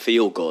someone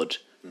feel good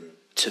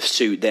to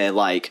suit their,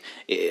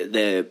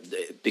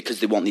 because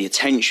they want the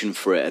attention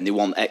for it and they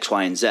want X,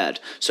 Y and Z.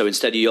 So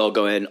instead of you're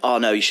going, oh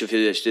no, you should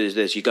feel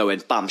this, you're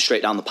going, bam,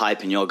 straight down the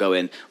pipe, and you're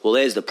going, well,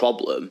 here's the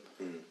problem,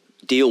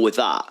 deal with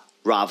that,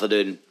 rather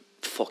than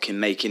fucking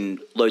making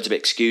loads of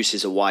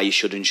excuses of why you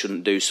should and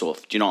shouldn't do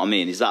stuff. Do you know what I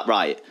mean? Is that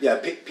right? Yeah,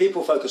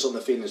 people focus on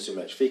the feelings too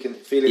much.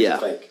 Feelings are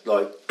fake.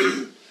 Like,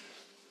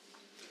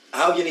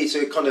 how you need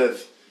to kind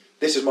of,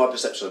 this is my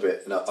perception of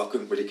it, and I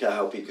couldn't really care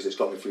how people, because it's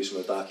got me through some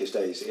of the darkest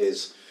days,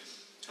 is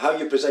how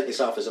you present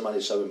yourself as a man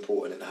is so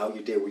important, and how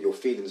you deal with your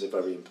feelings are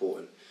very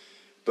important.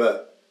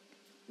 But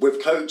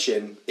with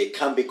coaching, it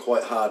can be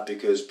quite hard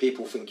because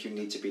people think you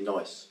need to be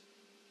nice.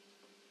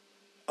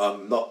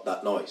 I'm not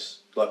that nice.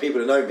 Like, people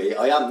who know me,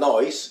 I am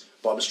nice,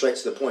 but I'm straight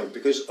to the point,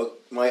 because I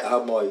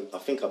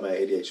think I'm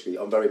ADHD.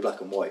 I'm very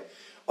black and white.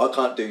 I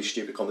can't do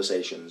stupid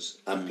conversations,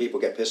 and people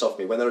get pissed off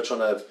me when they're trying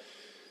to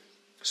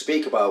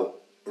speak about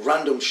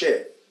random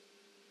shit.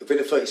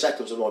 Within 30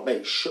 seconds, I'm like,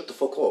 mate, shut the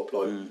fuck up.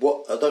 Like,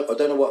 what? I don't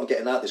know what I'm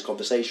getting out of this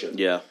conversation.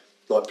 Yeah.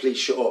 Like, please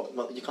shut up.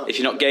 Like, you can't. If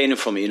you're not gaining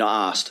from it, you're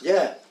not asked.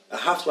 Yeah. I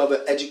have to have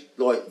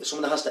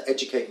someone that has to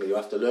educate me. You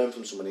have to learn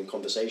from someone in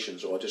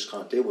conversations, or I just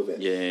can't deal with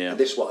it. Yeah. And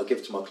this is what I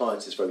give to my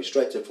clients. It's very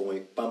straight to the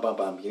point. Bam, bam,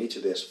 bam. You need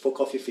to do this.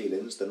 Fuck off your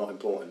feelings. They're not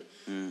important,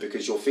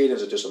 because your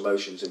feelings are just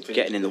emotions and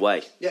getting in the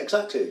way. Yeah,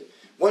 exactly.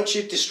 Once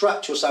you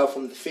distract yourself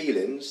from the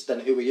feelings,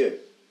 then who are you?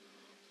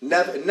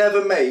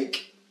 Never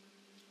make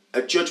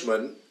a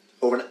judgment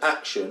or an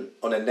action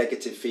on a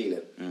negative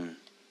feeling.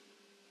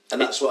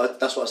 And that's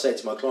what I say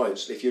to my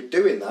clients. If you're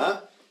doing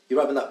that,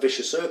 you're having that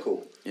vicious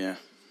circle. Yeah.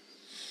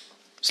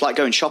 It's like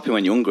going shopping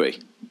when you're hungry.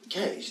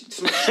 Yeah.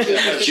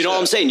 Do you know what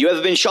I'm saying? You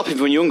ever been shopping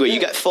when you're hungry? Yeah. You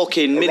get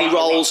fucking mini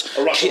rolls,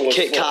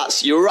 Kit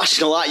Kats. You're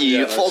irrational, aren't you? Yeah,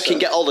 you fucking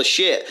get all the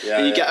shit. Yeah,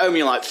 and you get home and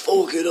you're like,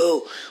 fuck it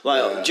all.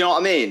 Like, do you know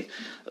what I mean?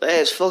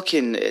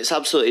 It's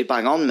absolutely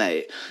bang on,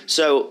 mate.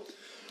 So,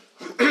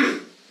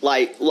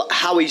 like,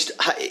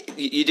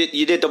 you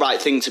did the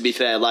right thing, to be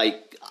fair.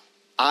 Like,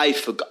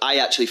 I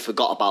actually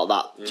forgot about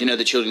that. Do you know,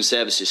 the children's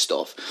services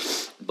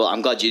stuff? But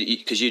I'm glad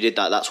because you did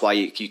that. That's why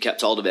you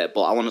kept hold of it.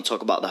 But I want to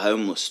talk about the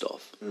homeless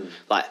stuff.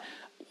 Like,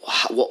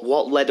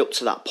 what led up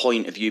to that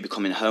point of you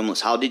becoming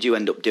homeless? How did you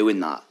end up doing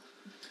that?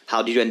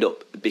 How did you end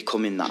up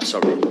becoming that?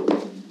 Sorry.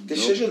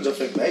 Decisions, I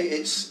think, mate.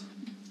 It's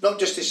not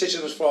just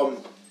decisions from.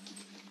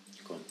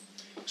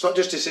 It's not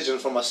just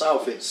decisions from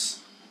myself. It's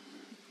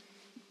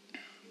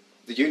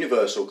the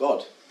universe or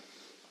God.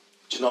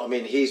 Do you know what I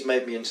mean? He's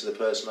made me into the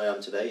person I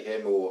am today.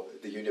 Him or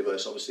the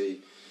universe.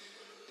 Obviously,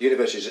 the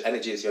universe is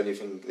energy. Is the only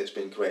thing that's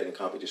been created and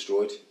can't be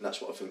destroyed, and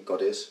that's what I think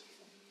God is.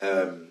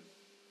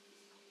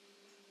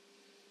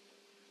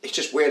 It's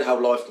just weird how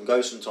life can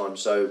go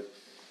sometimes. So,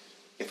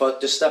 if I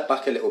just step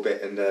back a little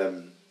bit and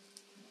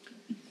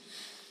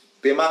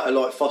the amount of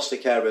like foster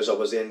carers I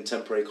was in,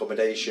 temporary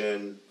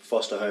accommodation,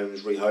 foster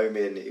homes,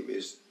 rehoming, it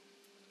was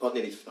not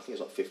nearly. I think it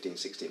was like 15,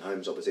 16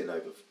 homes I was in over.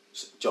 Do you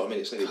know what I mean?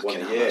 It's nearly one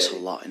a year. That's a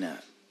lot,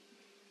 innit?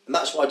 And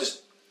that's why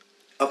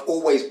I've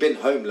always been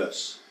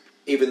homeless,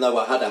 even though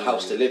I had a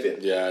house to live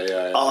in.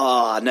 Yeah.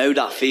 Oh, I know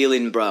that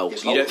feeling, bro.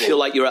 It's You don't horrible. feel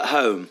like you're at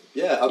home.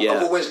 Yeah,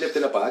 I've always lived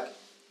in a bag.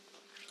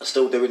 I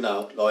still do it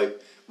now. Like,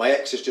 my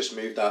ex has just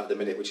moved out at the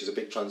minute, which is a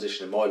big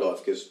transition in my life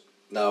because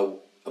now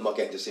I'm not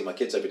getting to see my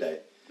kids every day.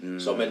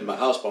 So I'm in my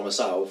house by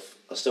myself.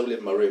 I still live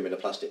in my room in a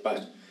plastic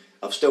bag.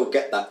 I've still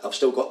got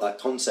that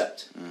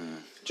concept. Do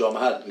you know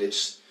what I had? And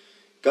it's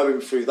going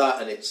through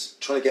that, and it's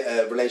trying to get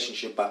a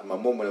relationship back with my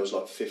mum when I was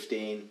like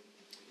 15.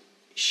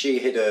 She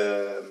hid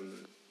her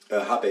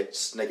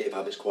negative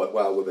habits quite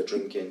well with her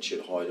drinking.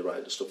 She'd hide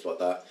around and stuff like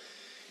that.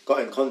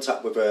 Got in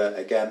contact with her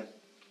again,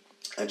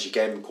 and she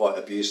became quite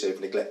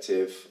abusive,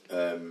 neglective,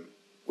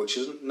 which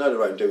is not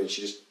her own doing. She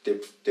just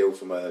did deal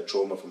from her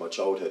trauma from her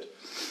childhood.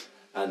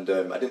 And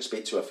I didn't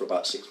speak to her for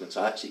about 6 months.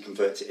 I actually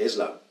converted to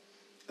Islam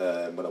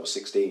when I was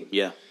 16.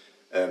 Yeah.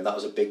 That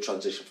was a big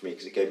transition for me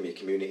because it gave me a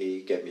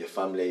community, gave me a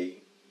family.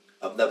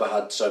 I've never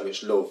had so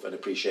much love and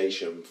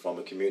appreciation from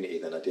a community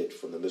than I did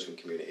from the Muslim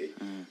community.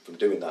 From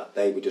doing that,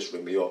 they would just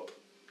ring me up,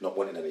 not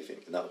wanting anything,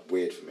 and that was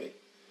weird for me.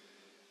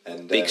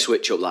 And Big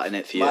switch up, that,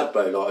 innit, for you? mad,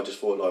 bro. Like, I just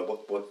thought, like,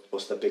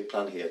 what's the big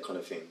plan here, kind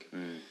of thing.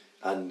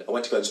 And I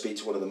went to go and speak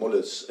to one of the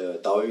mullahs,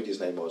 Dawood, his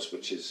name was,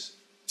 which is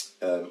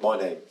my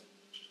name,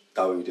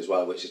 Dawood as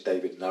well, which is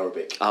David in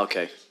Arabic. Ah,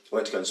 okay. I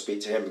went to go and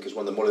speak to him because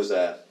one of the mullahs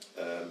there,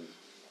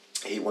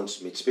 he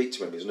wanted me to speak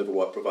to him. He's another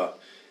white brother.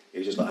 He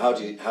was just like,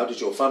 how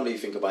did your family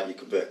think about you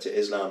convert to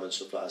Islam and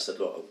stuff like that? I said,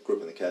 look, I grew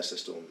up in the care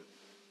system.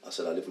 I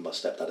said, I live with my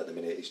stepdad at the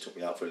minute. He's took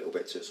me out for a little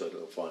bit to sort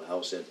of find a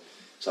house in.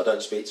 So I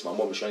don't speak to my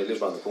mum. She only lives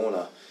around the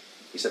corner.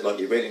 He said, like,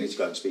 you really need to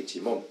go and speak to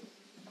your mum.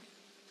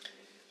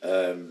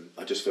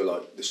 I just feel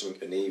like there's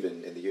something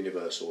uneven in the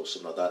universe or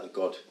something like that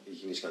God,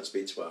 you need to go and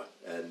speak to her.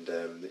 And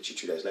literally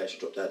 2 days later, she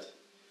dropped dead.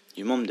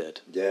 Your mum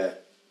did? Yeah.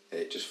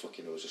 It just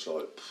fucking was just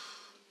like...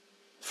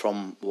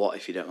 From what,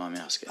 if you don't mind me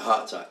asking? A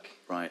heart attack.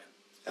 Right.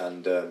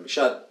 And she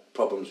had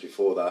problems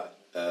before that.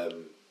 But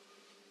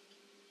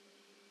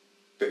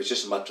it was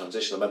just a mad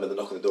transition. I remember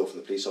the knock on the door from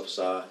the police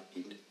officer.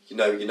 You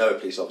know a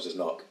police officer's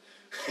knock.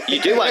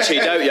 You do actually,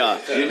 don't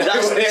you?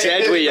 That's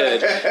dead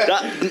weird.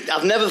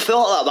 I've never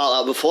thought about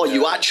that before. Yeah.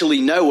 You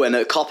actually know when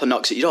a copper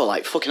knocks at your door,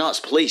 like, fucking hell,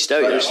 it's police,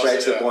 don't you? Straight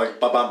to the point,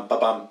 ba-bam,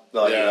 ba-bam.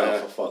 Like,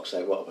 for fuck's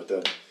sake, what have I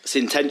done? It's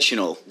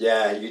intentional.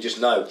 Yeah, you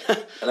just know.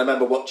 And I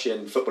remember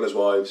watching Footballers'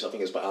 Wives, I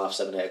think it was about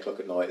 7:30, 8 o'clock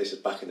at night. This is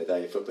back in the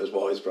day, Footballers'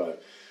 Wives, bro.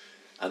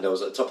 And I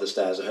was at the top of the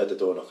stairs, I heard the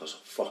door knock, I was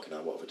like, fucking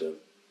hell, what have I done?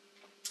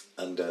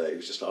 And he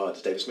was just like, oh,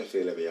 does David Smith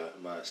feel over here?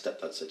 And my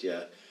stepdad said,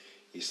 yeah.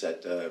 He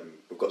said,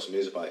 we've got some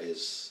news about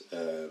his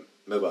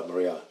mother,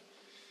 Maria.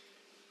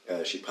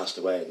 She passed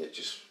away, and it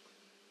just...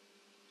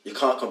 You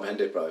can't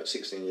comprehend it, bro. At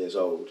 16 years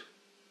old,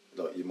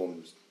 like, your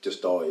mum's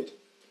just died.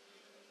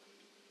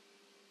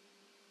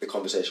 The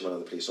conversation went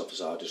on the police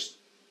officer, I just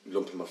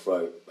lump in my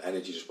throat,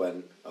 energy just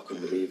went, I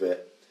couldn't believe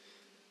it.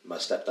 My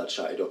stepdad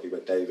shouted up, he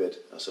went, David.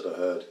 I said, I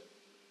heard.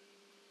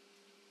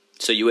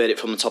 So you heard it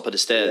from the top of the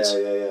stairs?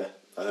 Yeah.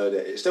 I heard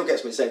it. It still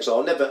gets me sick, so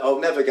I'll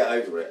never get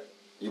over it.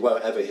 You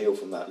won't ever heal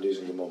from that,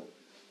 losing your mum.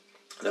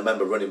 And I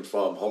remember running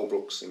from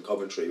Holbrooks in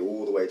Coventry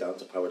all the way down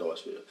to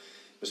Paradise. It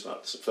was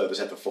the furthest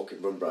ever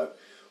fucking run, bro.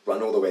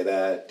 Ran all the way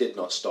there, did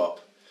not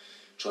stop.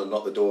 Trying to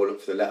knock the door,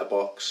 look for the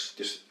letterbox.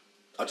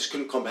 I just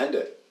couldn't comprehend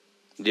it.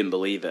 You didn't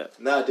believe it?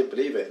 No, I didn't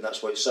believe it. And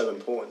that's why it's so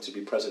important to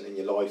be present in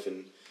your life.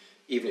 And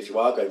even if you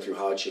are going through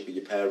hardship with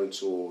your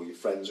parents or your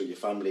friends or your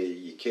family,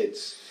 your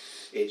kids,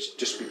 it's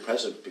just be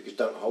present, because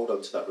don't hold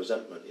on to that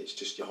resentment. It's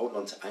just you're holding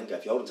on to anger.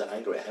 If you hold on to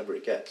anger, the heavier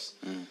it gets.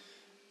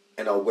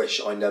 And I wish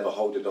I never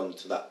holded on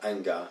to that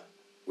anger,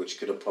 which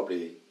could have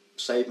probably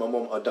saved my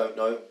mum. I don't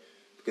know,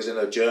 because in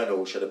her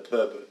journal, she had a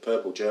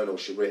purple journal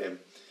she'd written,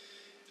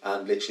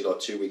 and literally like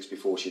 2 weeks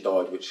before she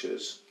died, which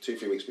was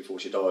 2-3 weeks before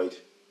she died,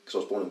 because I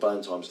was born on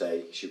Valentine's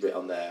Day, she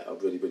written on there, I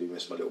really, really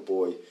miss my little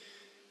boy.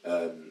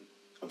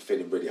 I'm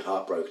feeling really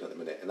heartbroken at the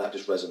minute, and that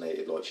just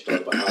resonated. Like, she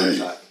died by heart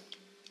attack.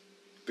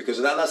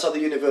 Because that's how the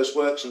universe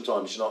works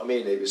sometimes, you know what I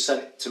mean? It was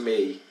sent to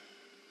me.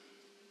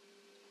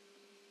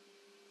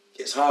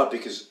 It's hard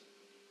because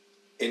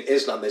in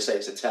Islam they say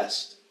it's a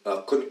test. And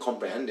I couldn't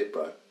comprehend it,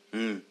 bro.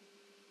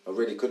 I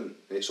really couldn't.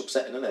 And it's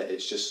upsetting, isn't it?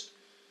 It's just,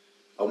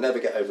 I'll never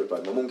get over it,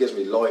 bro. My mum gives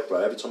me light,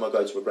 bro. Every time I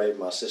go to a grave of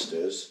my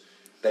sisters,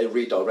 they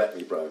redirect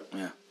me, bro.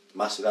 Yeah.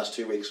 Massive. That's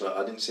 2 weeks. I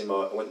went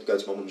to go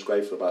to my mum's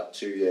grave for about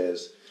 2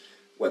 years.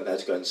 Went there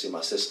to go and see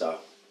my sister.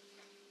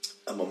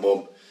 And my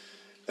mum,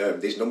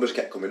 these numbers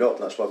kept coming up,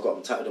 and that's why I've got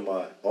them tattooed on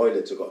my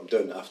eyelids. I got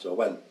them done after I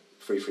went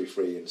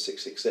 333 and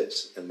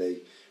 666, and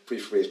the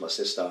 333 is my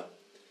sister,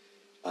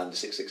 and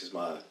 66 is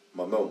my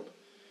mum.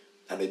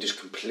 And they just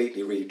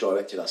completely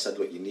redirected. I said,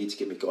 look, you need to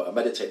give me guidance. I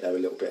meditate there a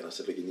little bit, and I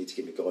said, look, you need to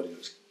give me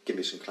guidance, give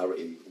me some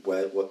clarity,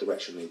 what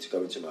direction I need to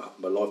go into.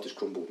 My life just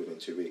crumbled within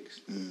 2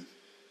 weeks.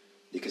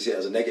 You can see it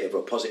as a negative or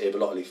a positive. A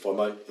lot of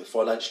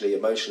financially,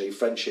 emotionally,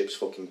 friendships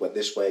fucking went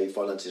this way,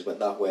 finances went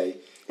that way.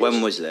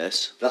 When was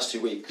this? Last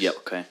 2 weeks. Yep,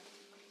 okay.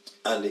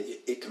 And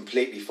it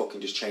completely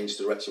fucking just changed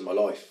the direction of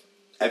my life.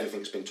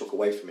 Everything's been took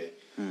away from me.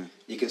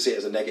 You can see it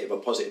as a negative or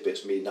positive, but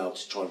it's me now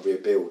to try and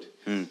rebuild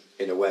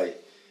in a way.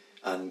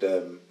 And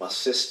my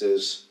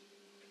sister's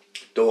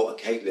daughter,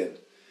 Caitlin,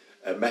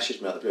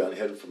 messaged me out of the blue. I hadn't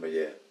heard from her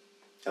yet.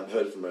 I haven't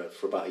heard from her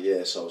for about a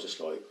year, so I was just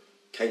like,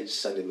 Kate's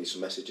sending me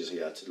some messages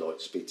here to like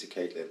speak to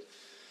Caitlin.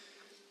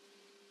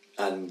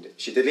 And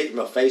she deleted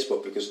me off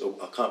Facebook because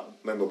I can't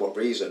remember what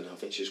reason. I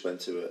think she just went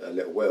to a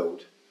little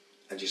world.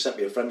 And she sent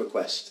me a friend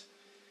request.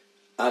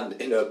 And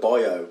in her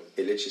bio,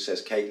 it literally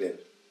says, Caitlin,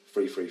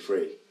 free, free,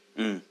 free.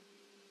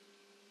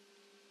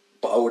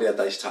 But I already had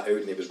this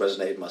tattooed and it was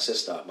resonating with my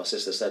sister. My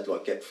sister said,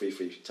 like, get free,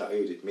 free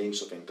tattooed. It means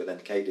something. But then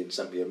Caitlin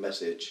sent me a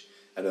message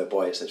and her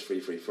bio says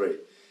free, free, free.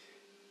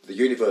 The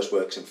universe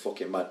works in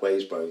fucking mad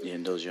ways, bro. Yeah,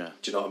 it does, yeah.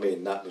 Do you know what I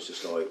mean? That was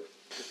just like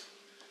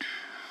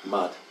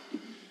mad.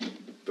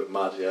 But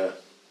mad, yeah.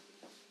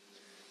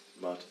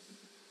 Mad.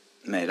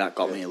 Mate, that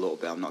got me a little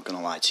bit, I'm not going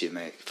to lie to you,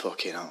 mate.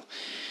 Fucking hell.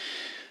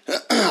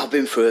 I've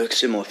been through a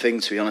similar thing,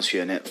 to be honest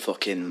with you, and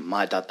fucking,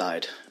 my dad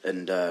died,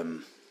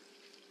 and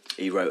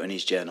he wrote in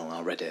his journal, and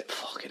I read it,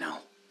 fucking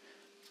hell.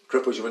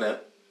 Cripples you, innit?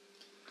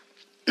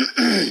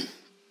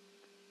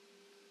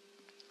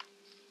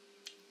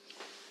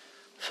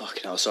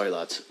 Fucking hell, sorry,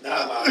 lads.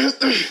 Nah, man.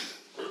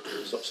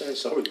 Stop saying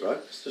sorry, bro.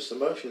 It's just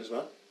emotions,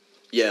 man.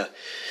 Yeah.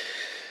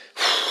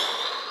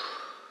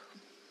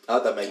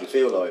 How'd that make you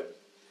feel like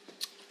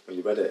when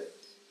you read it?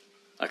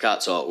 I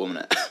can't talk, 1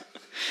 minute.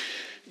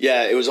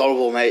 Yeah, it was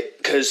horrible, mate,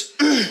 because...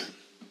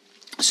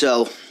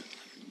 So,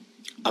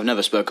 I've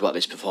never spoke about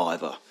this before,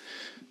 ever.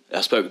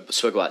 I spoke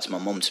about it to my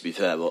mum, to be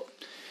fair, but...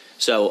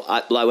 So,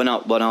 when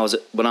I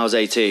was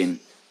 18,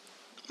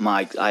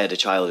 I had a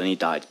child and he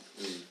died.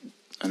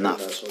 And that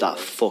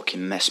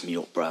fucking messed me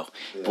up, bro.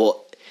 Yeah.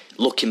 But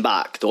looking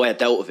back, the way I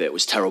dealt with it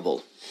was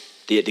terrible.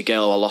 The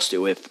girl I lost it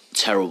with,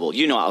 terrible.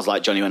 You know what I was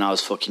like, Johnny, when I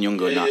was fucking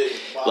younger and that.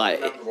 I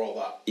remember all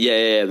that.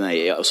 Yeah,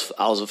 mate. I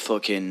was a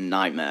fucking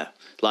nightmare.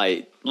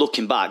 Like,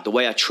 looking back, the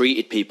way I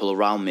treated people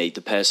around me,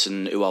 the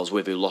person who I was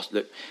with who lost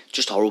it,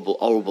 just horrible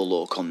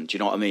little cunt. Do you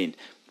know what I mean?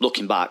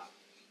 Looking back,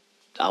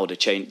 I would have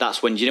changed.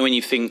 That's when, you know, when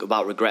you think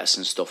about regrets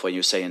and stuff, when you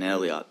were saying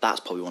earlier,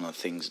 that's probably one of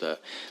the things that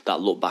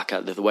look back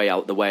at the way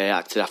I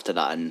acted after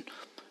that. And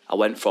I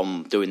went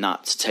from doing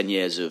that to 10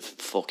 years of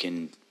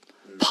fucking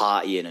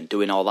partying and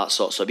doing all that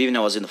sort of stuff. Even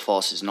though I was in the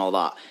forces and all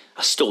that,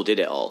 I still did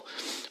it all.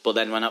 But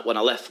then when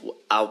I left,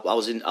 I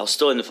was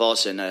still in the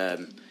forces, and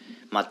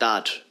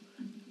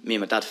me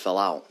and my dad fell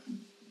out.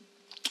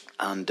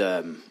 And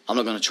I'm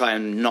not going to try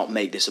and not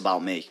make this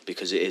about me,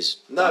 because it is.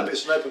 No, but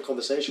it's an open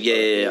conversation.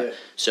 Yeah.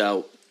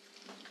 So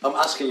I'm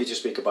asking you to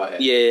speak about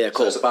it. Yeah,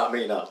 cool. So it's about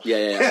me now.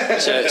 Yeah.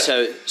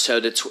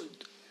 So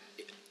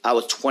I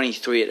was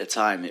 23 at the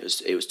time. It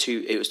was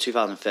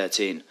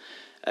 2013,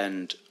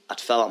 and I'd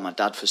fell out with my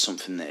dad for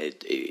something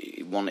that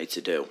he wanted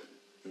to do.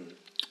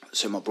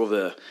 So my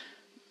brother,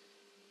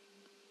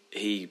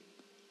 he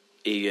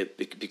had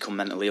become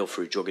mentally ill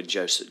through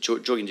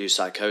drug-induced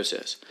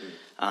psychosis,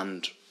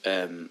 and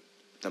then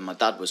my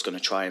dad was going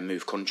to try and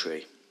move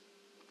country,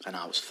 and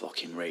I was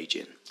fucking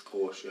raging. Of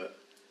course, yeah.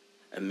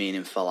 And me and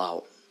him fell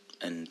out,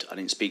 and I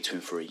didn't speak to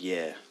him for a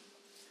year,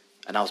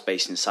 and I was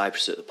based in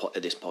Cyprus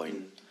at this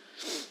point.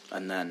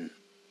 And then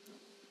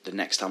the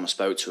next time I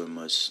spoke to him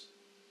was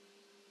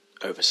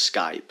over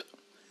Skype,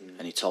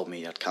 and he told me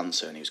he had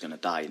cancer and he was going to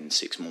die in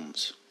 6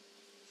 months.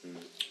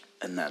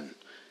 And then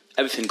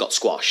everything got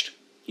squashed,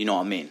 you know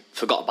what I mean?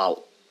 Forgot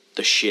about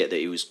the shit that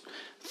he was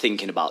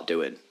thinking about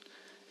doing.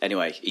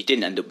 Anyway, he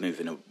didn't end up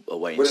moving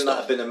away. Wouldn't that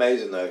have been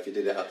amazing though if you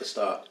did it at the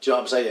start? Do you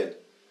know what I'm saying?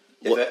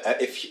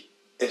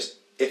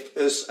 If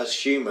us as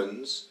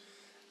humans,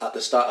 at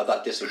the start of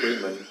that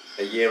disagreement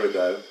a year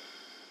ago,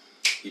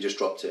 you just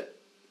dropped it.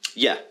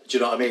 Yeah. Do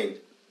you know what I mean?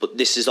 But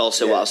this is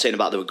also what I was saying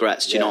about the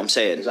regrets. Do you know what I'm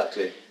saying?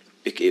 Exactly.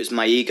 It was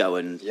my ego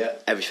and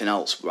everything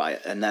else, right?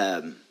 And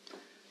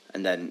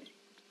then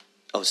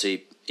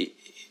obviously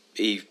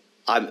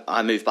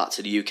I moved back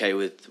to the UK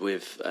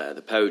with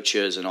the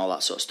poachers and all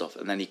that sort of stuff.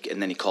 And then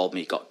he called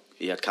me.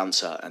 He had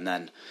cancer, and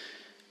then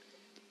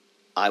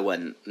I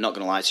went. Not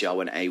gonna lie to you, I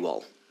went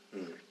AWOL.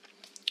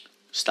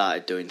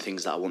 Started doing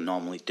things that I wouldn't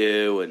normally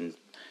do, and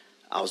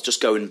I was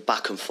just going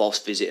back and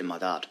forth visiting my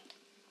dad.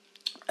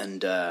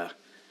 And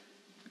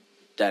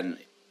then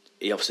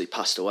he obviously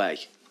passed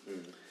away,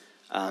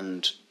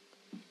 and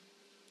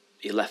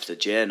he left a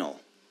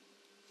journal,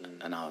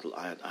 and I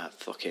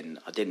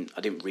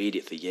didn't read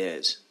it for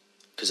years,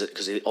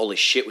 because all this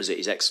shit was at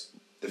his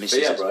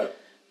ex-missus. Fear, bro.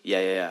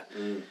 Yeah.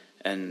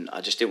 And I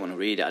just didn't want to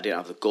read it. I didn't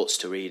have the guts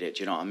to read it.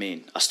 Do you know what I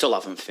mean? I still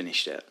haven't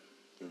finished it,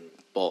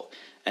 but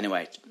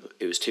anyway,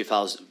 it was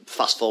 2000.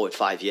 Fast forward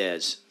 5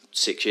 years,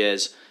 6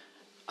 years.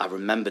 I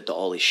remembered that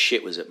all his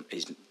shit was at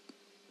his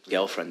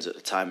girlfriend's at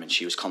the time, and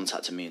she was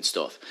contacting me and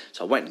stuff.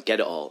 So I went to get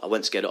it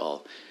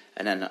all.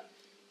 And then,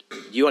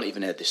 you haven't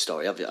even heard this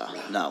story, have you?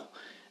 No.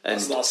 And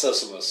That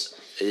says something.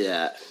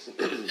 yeah,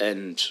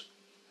 and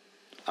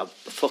I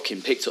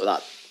fucking picked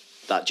up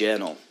that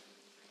journal,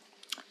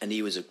 and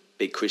he was a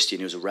big Christian.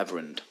 He was a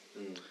reverend.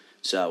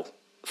 So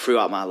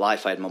throughout my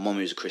life, I had my mum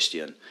who was a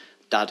Christian,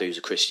 dad who was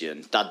a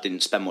Christian. Dad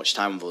didn't spend much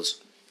time with us,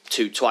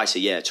 twice a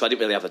year. So I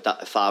didn't really have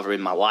a father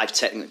in my life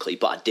technically,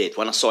 but I did.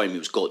 When I saw him, he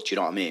was good. Do you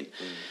know what I mean?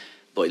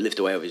 But he lived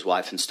away with his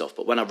wife and stuff.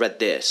 But when I read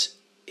this,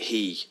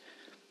 he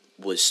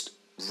was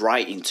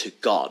writing to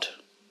God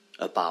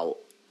about,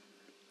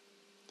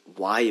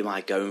 why am I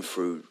going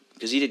through...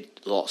 Because he did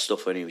a lot of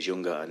stuff when he was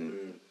younger,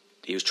 and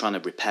he was trying to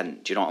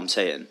repent. Do you know what I'm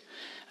saying?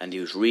 And he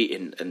was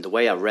reading, and the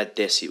way I read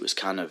this, it was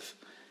kind of...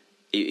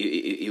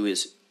 He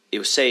was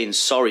saying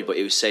sorry, but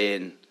he was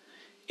saying...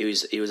 He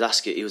was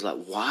asking... He was like,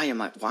 why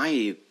are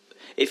you...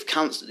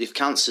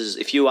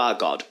 If you are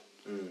God...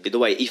 The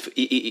way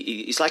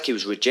it's like he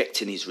was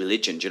rejecting his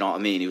religion. Do you know what I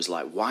mean? He was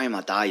like, "Why am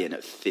I dying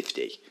at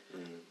 50?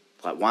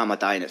 Like, why am I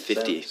dying at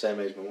 50?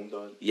 Same age my mum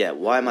died. Yeah.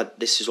 Why am I?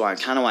 This is why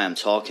I'm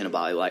talking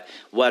about it. Like,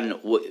 why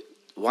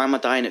am I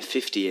dying at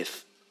 50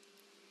 if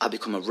I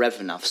become a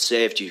reverend? I've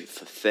saved you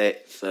for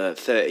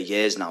 30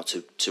 years now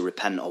to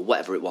repent, or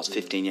whatever it was,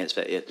 15 years,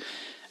 30 years,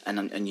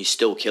 and you're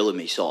still killing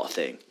me, sort of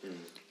thing.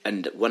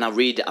 And when I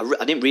read it,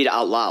 I didn't read it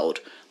out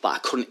loud, but I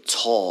couldn't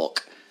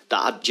talk. Do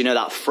you know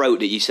that throat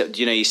that you said?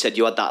 You said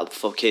you had that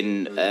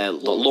fucking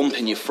lump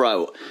in your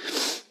throat,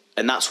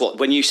 and that's what,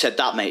 when you said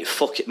that, mate.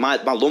 Fuck it, my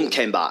lump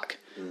came back,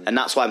 and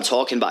that's why I'm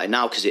talking about it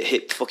now, because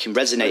it fucking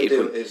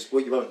resonated.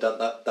 What you haven't done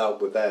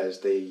that with there is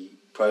the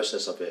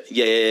process of it.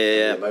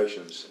 Yeah. The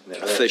emotions.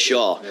 For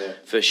sure.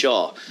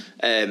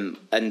 And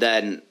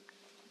then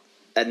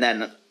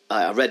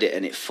I read it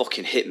and it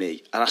fucking hit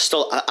me, and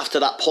after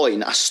that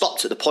point, I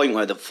stopped at the point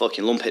where the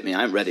fucking lump hit me.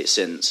 I haven't read it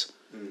since.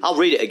 I'll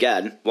read it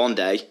again one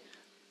day,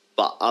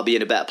 but I'll be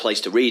in a better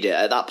place to read it.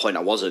 At that point, I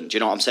wasn't. Do you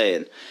know what I'm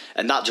saying?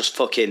 And that just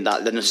fucking,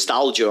 the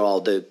nostalgia,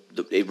 or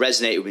it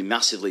resonated with me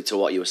massively to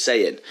what you were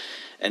saying.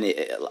 And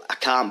I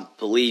can't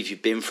believe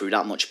you've been through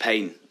that much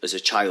pain as a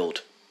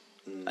child,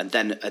 and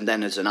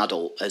then as an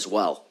adult as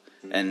well.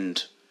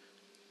 And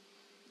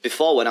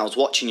before, when I was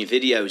watching your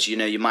videos,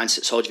 your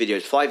Mindset Soldier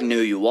videos, before I even knew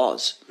who you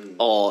was,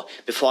 or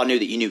before I knew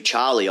that you knew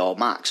Charlie or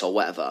Max or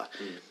whatever,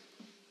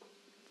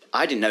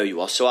 I didn't know who you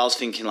was, so I was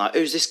thinking, like,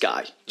 who's this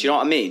guy? Do you know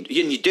what I mean?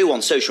 You do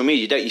on social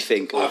media, don't you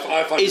think? I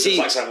find it the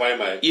exact same way,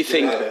 mate. You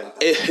think,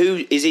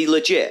 who is he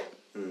legit?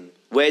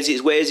 Where's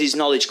his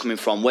knowledge coming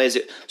from? Where's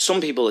it?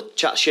 Some people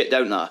chat shit,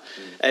 don't they?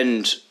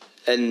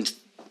 And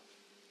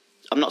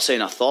I'm not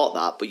saying I thought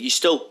that, but you're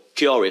still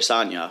curious,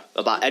 aren't you,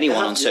 about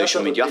anyone on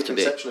social media? You have to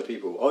be. Conception of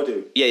people, I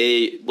do.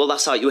 Yeah. Well,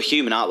 that's how you're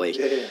human, aren't we?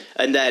 Yeah.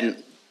 And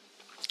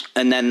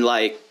then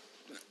like,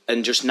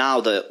 and just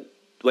now that,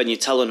 when you're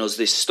telling us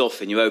this stuff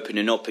and you're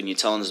opening up and you're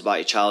telling us about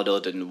your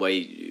childhood and where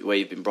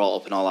you've been brought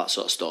up and all that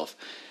sort of stuff,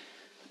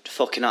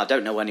 fucking hell, I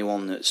don't know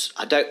anyone that's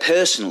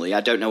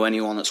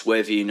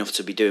worthy enough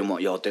to be doing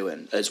what you're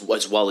doing as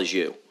well as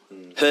you.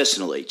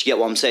 Personally, do you get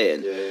what I'm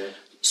saying? Yeah.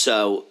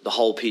 So the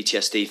whole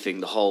PTSD thing,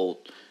 the whole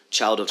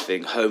childhood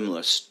thing,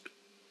 homeless,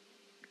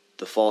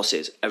 the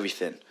forces,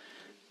 everything,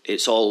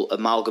 it's all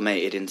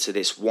amalgamated into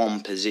this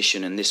one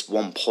position and this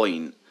one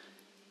point.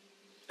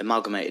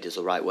 Amalgamated is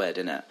the right word,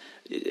 isn't it?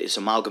 It's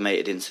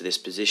amalgamated into this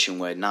position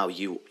where now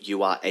you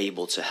are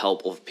able to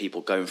help other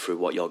people going through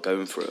what you're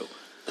going through.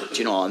 Do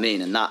you know what I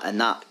mean? And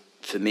that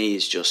for me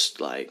is just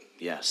like,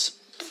 yes,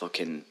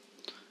 fucking.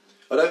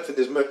 I don't think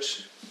there's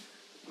much,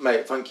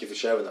 mate. Thank you for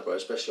sharing that, bro.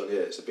 Especially on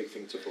here, it's a big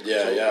thing to.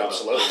 Yeah,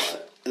 absolutely,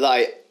 mate.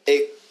 Like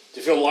it. Do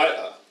you feel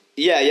lighter?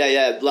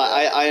 Yeah.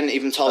 Like I hadn't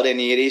even told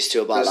any of these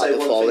two about that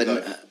before.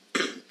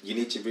 You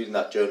need to read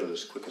that journal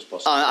as quick as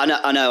possible.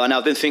 I know.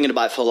 I've been thinking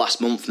about it for the last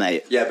month,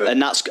 mate. Yeah, but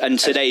and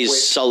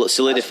today's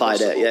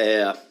solidified it.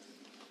 Yeah.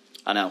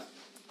 I know.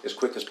 As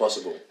quick as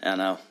possible. I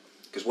know.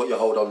 Because what you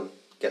hold on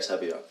gets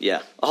heavier.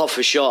 Yeah. Oh,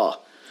 for sure.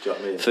 Do you know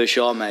what I mean? For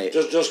sure, mate.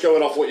 Just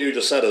going off what you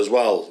just said as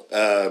well,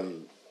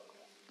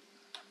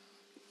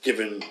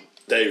 giving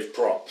Dave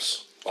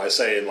props by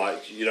saying,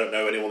 like, you don't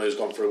know anyone who's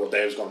gone through what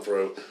Dave's gone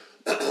through.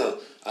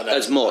 And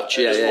as much,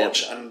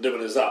 and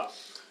doing as that.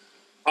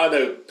 I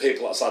know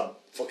people that's had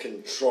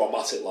fucking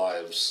traumatic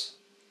lives,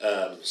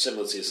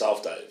 similar to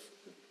yourself, Dave.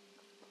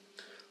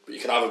 But you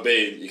can either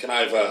be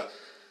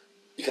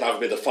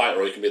the fighter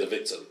or you can be the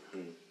victim.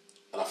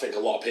 And I think a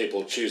lot of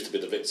people choose to be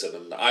the victim.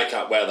 And I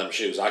can't wear them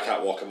shoes. I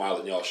can't walk a mile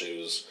in your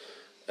shoes.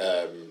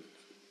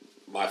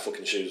 My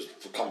fucking shoes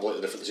are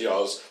completely different to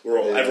yours.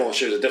 Everyone's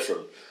shoes are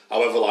different.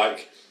 However,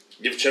 like,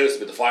 you've chosen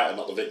to be the fighter,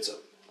 not the victim.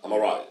 Am I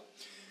right?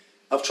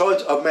 I've tried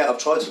to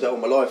do that all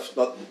my life.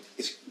 Like,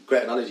 it's a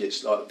great analogy.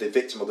 It's like the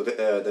victim or the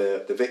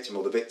victim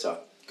or the victor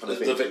kind of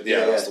thing.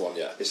 That's the one.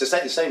 Yeah, it's the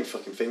same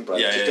fucking thing, bro.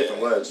 It's just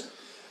different words.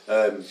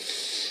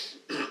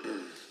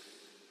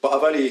 But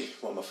I've only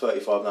I'm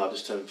 35 now. I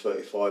just turned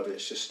 35, and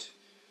it's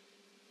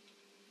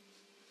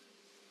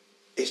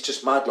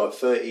just mad. Like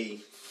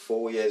 30,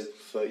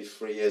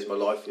 33 years of my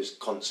life was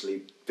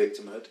constantly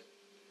victimhood.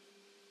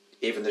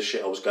 Even the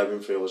shit I was going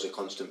through, I was a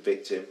constant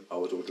victim. I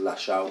would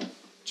lash out, do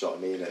you know what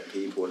I mean, at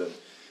people, and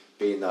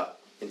being that,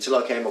 until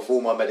I came off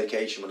all my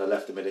medication when I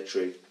left the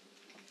military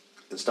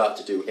and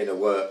started to do inner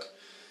work,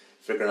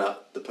 figuring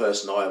out the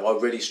person I am. I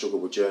really struggle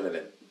with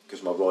journaling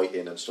because my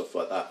writing and stuff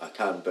like that, I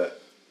can,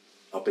 but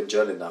I've been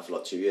journaling now for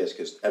like 2 years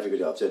because every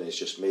video I've done is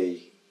just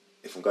me.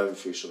 If I'm going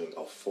through something,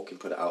 I'll fucking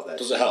put it out there.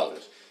 Does it help?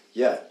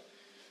 Yeah.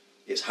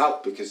 It's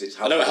helped because it's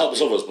helped. I know it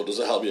helps others, but does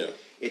it help you?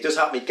 It does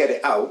help me get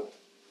it out,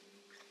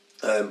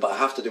 but I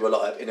have to do a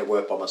lot of inner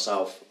work by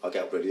myself. I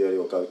get up really early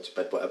or go to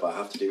bed, whatever. I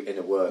have to do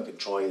inner work and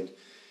try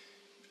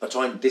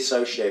and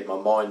dissociate my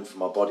mind from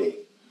my body,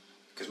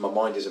 because my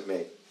mind isn't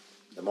me.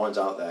 The mind's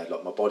out there.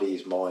 Like, my body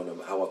is mine,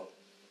 and how I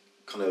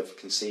kind of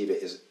conceive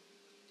it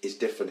is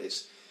different.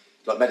 It's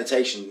like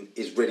meditation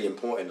is really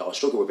important. I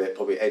struggle with it,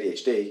 probably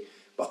ADHD,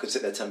 but I could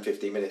sit there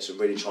 10-15 minutes and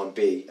really try and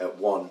be at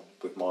one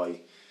with my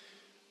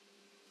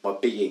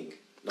being.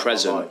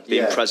 Present,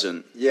 being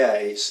present. Yeah,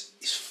 it's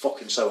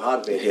fucking so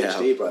hard with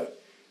ADHD, bro.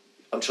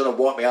 I'm trying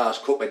to wipe my ass,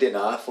 cook my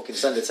dinner, fucking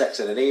send a text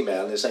and an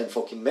email in the same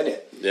fucking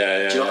minute.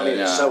 Yeah. Do you know what I mean?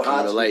 It's so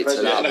hard to be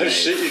present. Yeah, no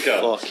shit, you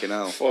can. Fucking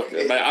hell. Fuck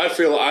it. Mate, I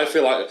feel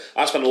like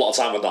I spend a lot of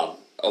time with Dan.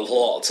 A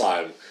lot of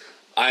time.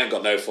 I ain't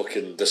got no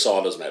fucking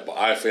disorders, mate, but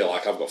I feel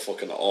like I've got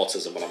fucking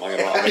autism when I'm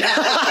hanging out. I mean,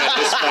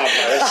 it's mad,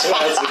 mate. I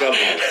swear to God,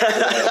 man.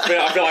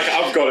 I feel like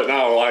I've got it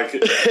now. Like,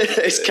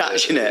 it's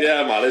catching it.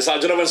 Yeah, man. It's like,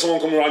 do you know when someone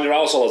comes around your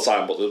house all the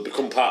time, but they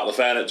become part of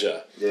the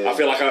furniture? Yeah. I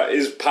feel like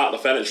it's part of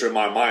the furniture in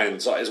my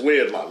mind. So it's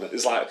weird, man.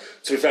 It's like,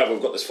 to be fair,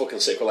 we've got this fucking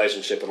sick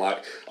relationship, and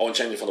like, I want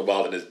changing for the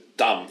world, and his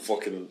damn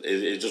fucking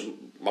is just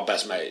my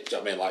best mate. Do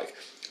you know what I mean? Like,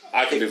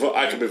 I can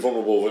be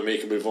vulnerable with him. He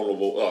can be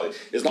vulnerable. Well,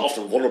 he's not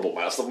often vulnerable,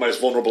 man. That's the most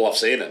vulnerable I've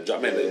seen him. Do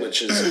you know what I mean?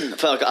 Which is I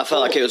felt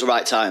like it was the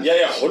right time.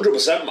 Yeah,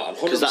 100%, man.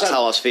 Because that's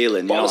how I was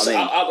feeling. You know what I mean?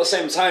 At the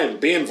same time,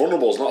 being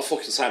vulnerable is not a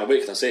fucking sign of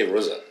weakness either,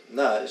 is it?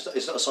 No,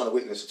 it's not a sign of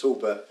weakness at all.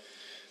 But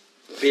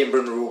being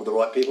vulnerable with the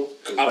right people,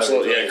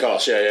 absolutely, of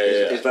course, yeah.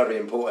 It's very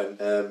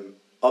important.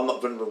 I'm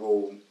not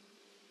vulnerable.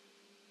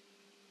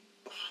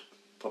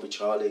 Probably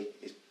Charlie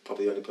is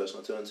probably the only person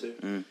I turn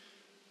to.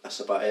 That's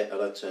about it. I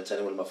don't turn to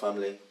anyone in my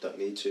family. Don't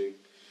need to.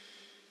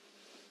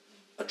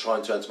 I try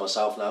and turn to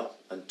myself now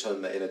and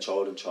turn the inner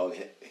child and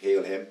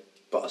heal him.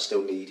 But I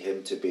still need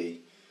him to be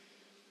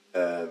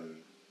the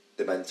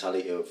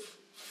mentality of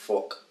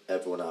fuck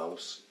everyone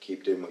else.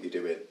 Keep doing what you're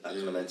doing. That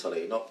kind of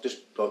mentality. Not just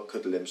like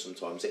cuddle him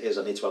sometimes. It is.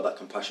 I need to have that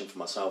compassion for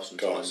myself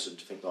sometimes and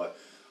to think like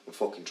I'm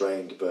fucking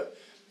drained. But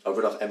I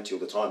run off empty all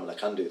the time, and I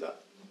can do that.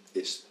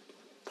 It's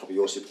probably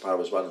your superpower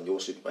as well, and your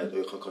superpower.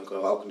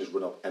 I can just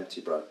run off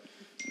empty, bro.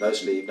 No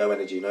sleep, no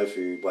energy, no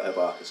food,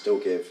 whatever. I can still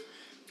give.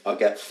 I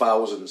get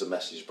thousands of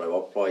messages, bro.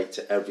 I'll write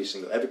to every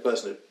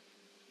person that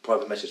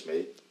private messaged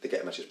me. They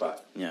get a message back.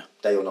 Yeah.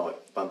 Day or night,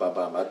 bam, bam,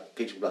 bam. I had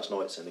people last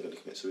night saying they're going to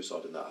commit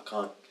suicide and that. I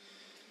can't.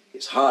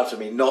 It's hard for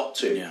me not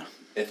to. Yeah.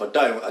 If I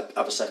don't, I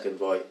have a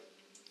second. Right,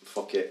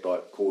 fuck it.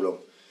 Right, call them.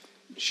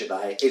 Shit,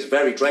 it's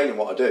very draining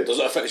what I do. Does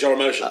it affect your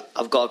emotion?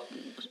 I've got.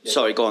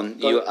 Sorry, go on.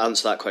 You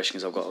answer that question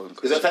because I've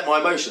got. Does it affect my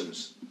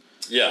emotions?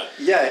 Yeah.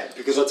 Yeah,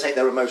 because I take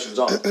their emotions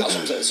on. That's what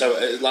I'm saying. So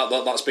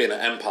that's being an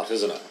empath,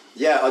 isn't it?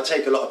 Yeah, I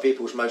take a lot of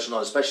people's emotions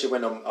on, especially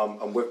when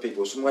I'm with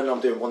people. So when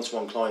I'm doing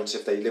one-to-one clients,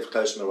 if they live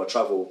close to me or I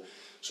travel,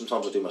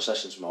 sometimes I do my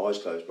sessions with my eyes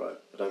closed, bro.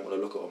 I don't want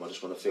to look at them. I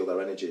just want to feel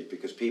their energy,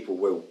 because people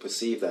will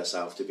perceive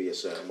themselves to be a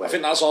certain way. I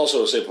think that's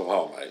also a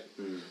superpower, mate.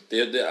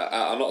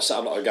 I'm not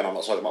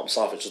talking about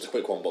myself. It's just a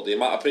quick one, but the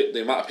amount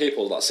of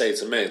people that say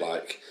to me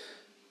like,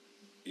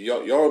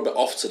 You're a bit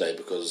off today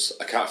because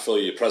I can't feel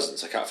your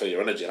presence, I can't feel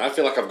your energy, and I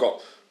feel like I've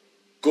got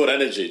good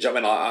energy. Do you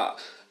know what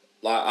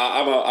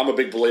I mean? I'm a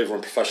big believer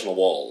in professional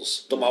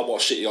walls. Don't matter what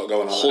shit you got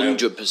going on.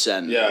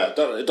 100%. Yeah,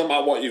 it don't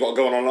matter what you got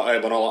going on at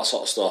home and all that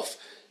sort of stuff.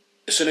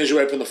 As soon as you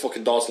open the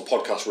fucking doors to the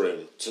podcast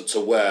room, to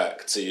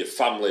work, to your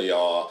family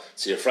or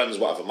to your friends,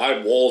 whatever,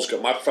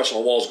 my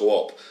professional walls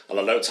go up, and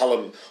I don't tell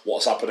them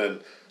what's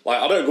happening. Like,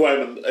 I don't go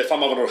home and, if I'm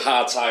having a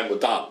hard time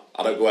with Dan,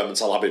 I don't go home and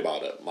tell Abby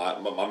about it.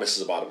 My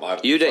missus about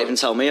it. You don't even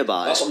tell me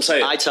about it. That's what I'm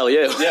saying. I tell you.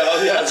 Yeah,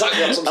 exactly. That's what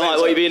I'm saying. I'm like,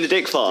 what are you being a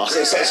dick for?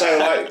 So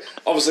like,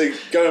 obviously,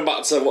 going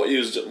back to what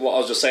I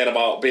was just saying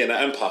about being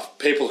an empath,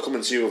 people are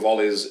coming to you with all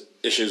these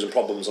issues and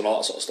problems and all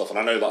that sort of stuff, and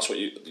I know that's what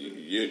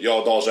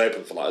your doors are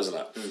open for that, isn't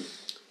it?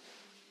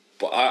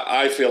 But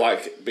I feel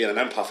like being an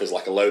empath is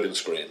like a loading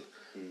screen.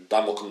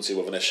 Dan will come to you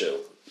with an issue,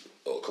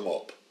 it'll come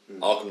up.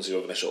 I'll come to you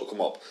with an issue, it'll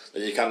come up.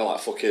 Then you kind of like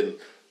fucking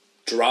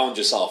drown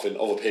yourself in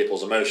other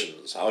people's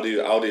emotions. How do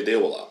you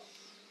deal with that?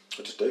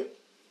 I just do.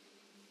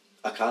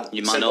 I can.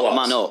 You man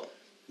up.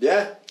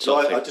 Yeah. So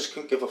I just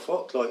couldn't give a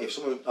fuck. Like, if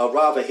I'd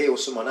rather heal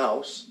someone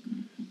else.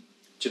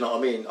 Do you know what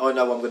I mean? I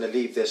know I'm going to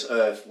leave this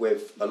earth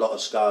with a lot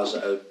of scars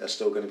that are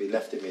still going to be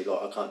left in me.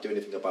 Like, I can't do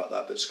anything about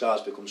that, but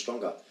scars become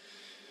stronger.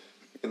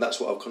 And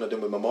that's what I've kind of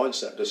done with my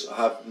mindset. I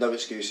have no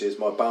excuses.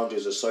 My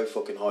boundaries are so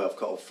fucking high. I've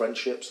cut off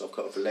friendships. I've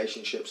cut off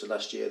relationships the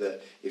last year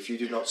that if you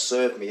do not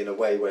serve me in a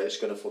way where it's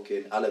going to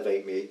fucking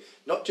elevate me,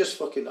 not just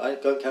fucking, I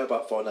don't care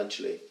about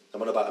financially.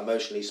 I'm on about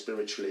emotionally,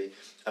 spiritually,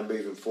 and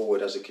moving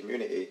forward as a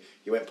community.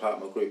 You ain't part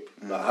of my group.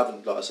 Like, I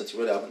haven't, like I said to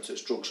you earlier, I haven't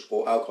touched drugs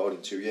or alcohol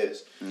in 2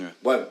 years.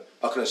 Well,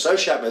 I can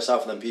associate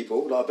myself with them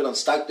people. Like, I've been on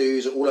stag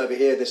do's all over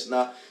here, this and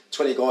that.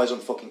 20 guys on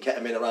fucking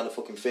ketamine around the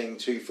fucking thing,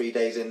 2-3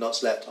 days in, not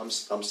slept. I'm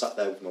sat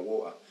there with my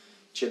water,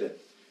 chilling.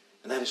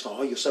 And they're just like,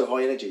 oh, you're so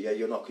high energy. Yeah,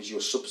 you're not, because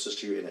you're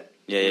substituting it.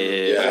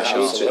 Yeah,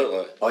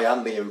 absolutely. I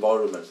am the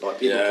environment. Like,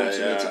 people come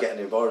to me to get an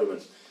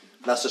environment.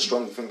 And that's a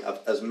strong thing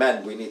as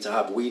men we need to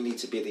have. We need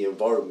to be the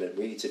environment.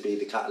 We need to be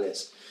the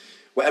catalyst.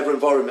 Whatever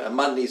environment a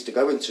man needs to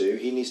go into,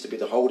 he needs to be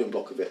the holding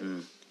block of it.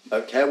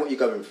 Don't care what you're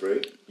going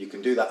through. You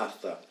can do that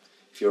after.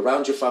 If you're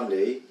around your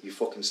family, you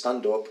fucking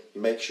stand up.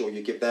 You make sure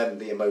you give them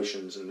the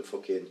emotions and the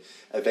fucking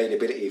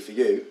availability for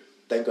you.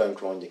 Then go and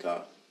cry in your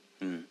car.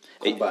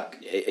 Come back.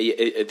 Do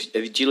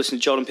you listen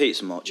to Jordan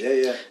Peterson much?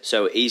 Yeah.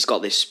 So he's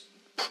got this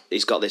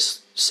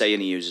saying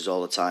he uses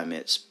all the time.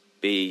 It's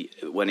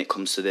when it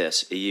comes to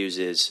this, he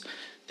uses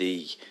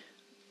be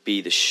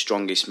the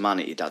strongest man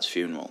at your dad's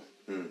funeral.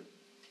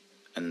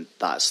 And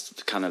that's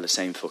kind of the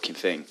same fucking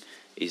thing.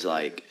 He's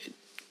like,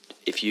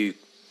 if you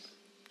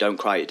don't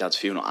cry at your dad's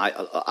funeral,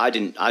 I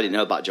didn't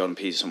know about Jordan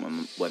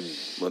Peterson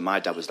when my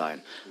dad was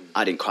dying.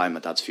 I didn't cry at my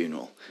dad's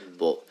funeral,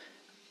 but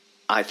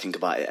I think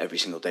about it every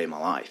single day of my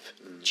life.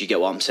 Do you get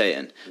what I'm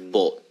saying?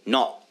 But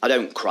I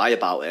don't cry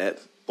about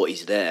it, but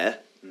he's there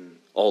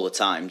all the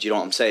time. Do you know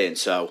what I'm saying?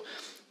 So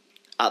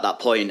at that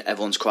point,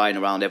 everyone's crying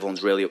around,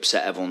 everyone's really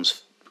upset,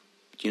 everyone's,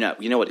 you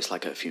know what it's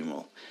like at a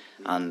funeral.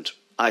 And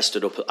I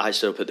stood up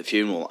at the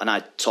funeral and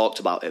I talked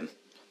about him,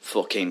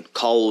 fucking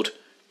cold,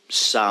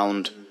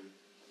 sound,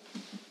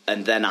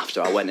 and then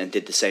after I went and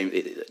did the same.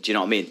 Do you know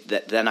what I mean?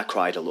 Then I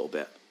cried a little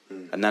bit,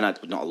 and then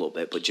not a little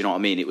bit, but do you know what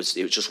I mean? It was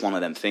just one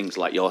of them things,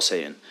 like you're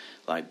saying,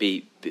 like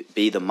be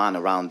the man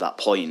around that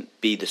point.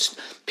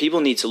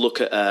 People need to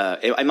look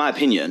at, in my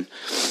opinion,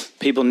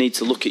 people need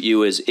to look at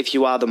you as, if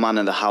you are the man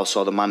of the house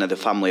or the man of the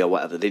family or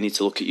whatever, they need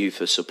to look at you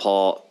for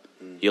support.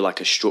 You're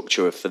like a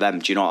structure for them.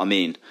 Do you know what I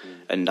mean?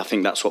 And I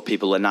think that's what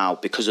people are now,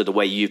 because of the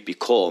way you've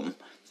become,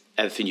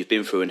 everything you've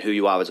been through and who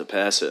you are as a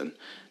person.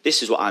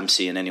 This is what I'm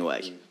seeing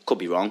anyway. Could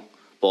be wrong,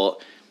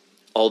 but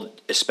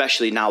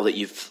especially now that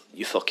your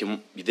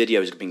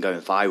videos have been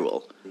going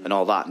viral and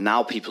all that.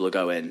 Now people are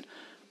going.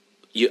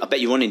 I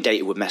bet you're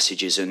inundated with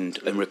messages and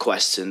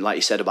requests, and like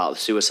you said about the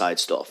suicide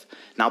stuff.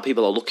 Now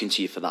people are looking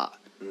to you for that.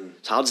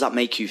 So how does that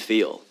make you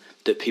feel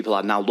that people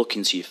are now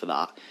looking to you for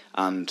that?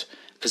 And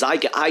because I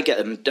get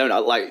them, don't I?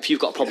 Like, if you've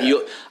got a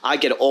problem, I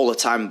get it all the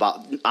time.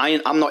 But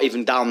I'm not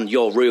even down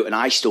your route, and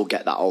I still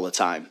get that all the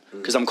time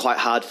because I'm quite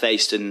hard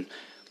faced and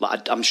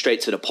like I'm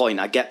straight to the point.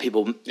 I get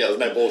people. Yeah, there's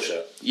no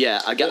bullshit.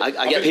 Yeah, I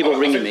get people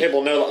ringing me.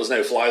 People know that there's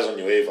no flies on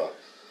you either.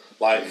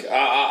 Like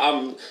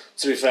I'm,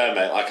 to be fair,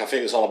 mate. Like I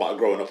think it's all about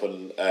growing up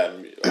and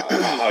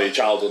how your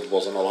childhood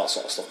was and all that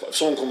sort of stuff. But if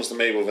someone comes to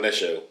me with an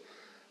issue,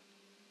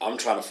 I'm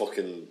trying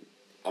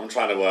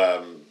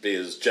to be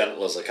as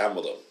gentle as I can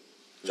with them.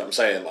 You know what I'm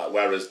saying? Like,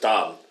 whereas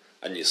Dan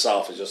and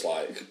yourself is just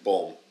like,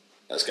 boom,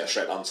 let's get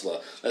straight down to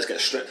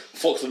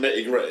fuck the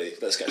nitty gritty,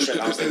 let's get straight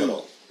down to the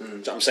middle. Do you know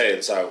what I'm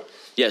saying? So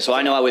yeah, so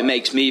I know how it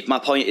makes me. My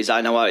point is, I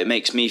know how it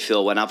makes me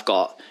feel when I've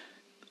got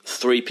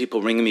 3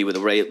 people ringing me with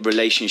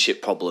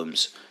relationship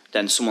problems.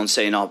 Then someone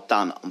saying, "Oh,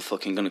 Dan, I'm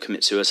fucking going to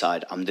commit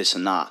suicide. I'm this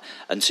and that."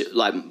 And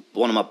like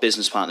one of my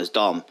business partners,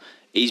 Dom,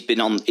 he's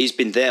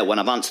been there when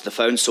I've answered the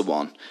phone to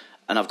someone.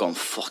 And I've gone,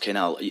 fucking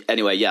hell.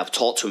 Anyway, yeah, I've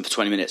talked to him for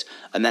 20 minutes.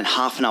 And then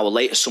half an hour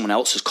later, someone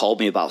else has called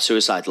me about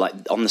suicide, like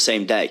on the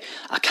same day.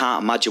 I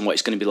can't imagine what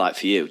it's going to be like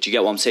for you. Do you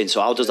get what I'm saying?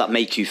 So how does that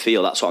make you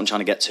feel? That's what I'm trying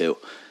to get to.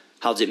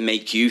 How does it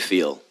make you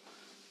feel?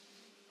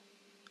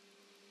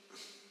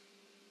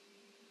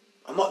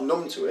 I'm not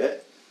numb to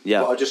it.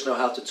 Yeah. But I just know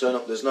how to turn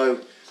up.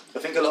 I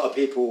think a lot of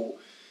people,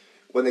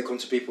 when they come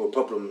to people with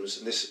problems,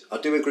 and this, I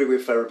do agree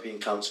with therapy and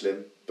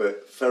counselling,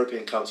 but therapy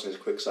and counselling is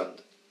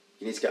quicksand.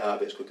 You need to get out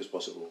of it as quick as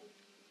possible.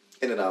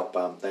 In and out,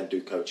 bam, then do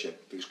coaching.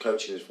 Because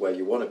coaching is where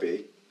you want to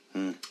be,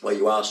 where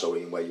you are,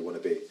 and where you want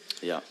to be.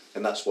 Yeah.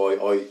 And that's why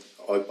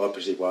I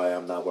perceive where I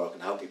am now, where I can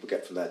help people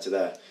get from there to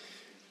there.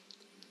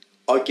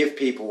 I give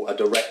people a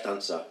direct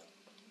answer.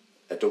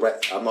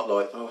 I'm not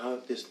like, oh, how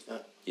this,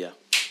 yeah.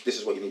 This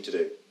is what you need to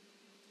do.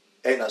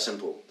 Ain't that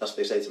simple? That's what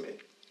they say to me.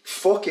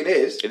 Fucking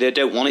is. They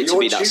don't want it to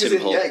be that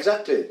simple. Yeah,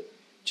 exactly. Do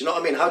you know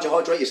what I mean? How do you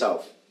hydrate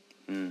yourself?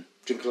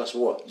 Drink a glass of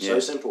water. So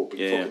simple, but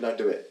you fucking don't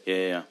do it.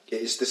 Yeah.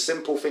 It's the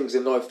simple things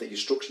in life that you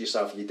structure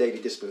yourself in your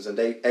daily disciplines and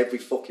every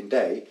fucking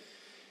day.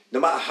 No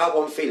matter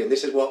how I'm feeling,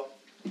 this is what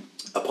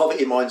a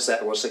poverty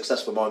mindset or a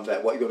successful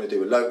mindset, what you're going to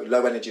do, a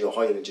low energy or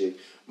high energy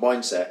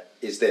mindset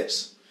is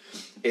this.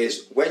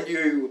 Is when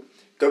you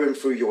going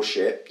through your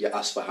shit, you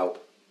ask for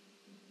help.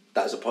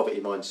 That is a poverty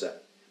mindset.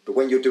 But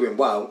when you're doing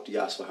well, do you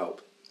ask for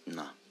help?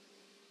 No.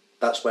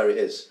 That's where it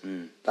is.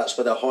 That's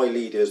where the high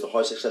leaders, the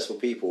high successful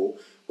people,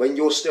 when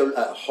you're still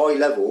at a high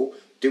level,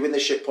 doing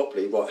this shit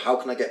properly, right, how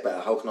can I get better?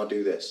 How can I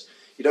do this?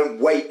 You don't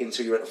wait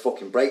until you're at a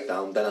fucking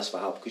breakdown, then ask for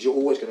help, because you're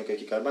always going to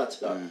keep going back to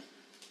that.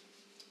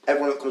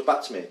 Everyone that comes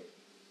back to me,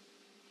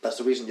 That's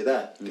the reason you're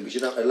there, because you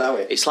don't allow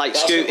it. It's like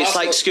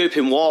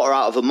scooping water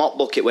out of a mop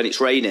bucket when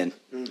it's raining,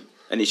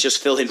 and it's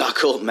just filling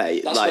back up,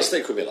 mate. That's like, gonna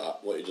stick with me.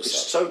 That what you just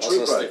it's said. so true,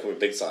 that's bro. Gonna stick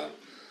with me big time.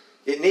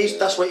 It needs.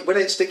 That's what when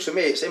it sticks with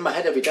me. It's in my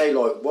head every day.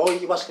 Like, why are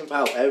you asking for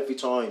help every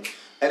time?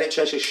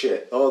 NHS is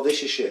shit. Oh,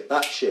 this is shit.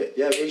 That shit.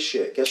 Yeah, it is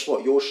shit. Guess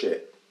what? You're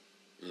shit.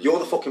 You're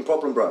the fucking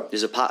problem, bro.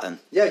 There's a pattern.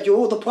 Yeah,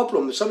 you're the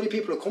problem. So many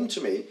people have come to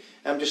me,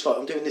 and I'm just like,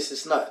 I'm doing this,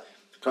 and that.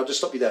 Can I just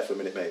stop you there for a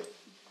minute, mate?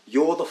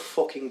 You're the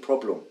fucking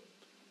problem.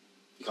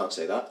 You can't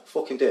say that.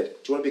 Fucking did. Do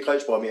you want to be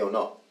coached by me or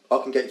not? I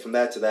can get you from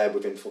there to there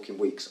within fucking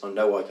weeks. I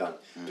know I can.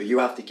 But you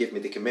have to give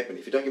me the commitment.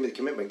 If you don't give me the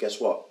commitment, guess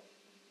what?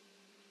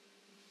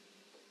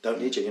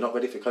 Don't need you. You're not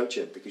ready for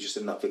coaching because you're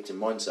still in that victim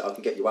mindset. I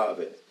can get you out of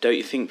it. Don't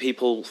you think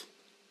people...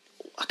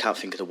 I can't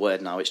think of the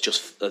word now. It's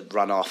just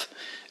ran off.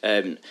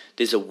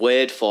 There's a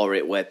word for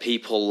it where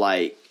people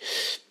like...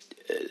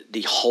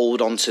 they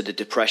hold on to the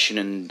depression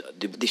and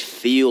they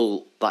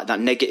feel like that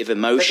negative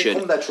emotion. They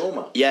become their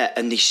trauma. Yeah,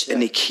 and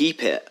they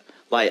keep it.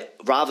 Like,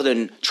 rather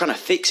than trying to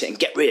fix it and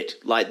get rid,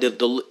 like they're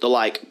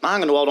like,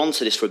 I'm going to hold on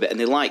to this for a bit, and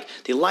they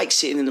like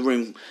sitting in the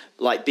room,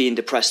 like being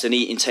depressed and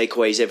eating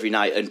takeaways every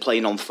night and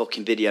playing on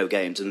fucking video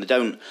games, and they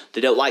don't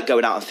like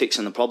going out and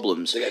fixing the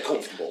problems. They get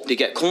comfortable. They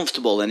get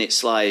comfortable, and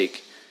it's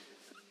like,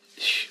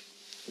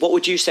 what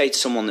would you say to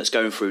someone that's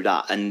going through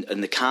that and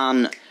they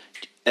can't,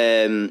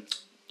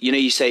 you know,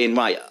 you're saying,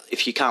 right,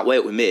 if you can't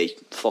work with me,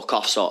 fuck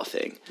off, sort of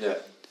thing. Yeah.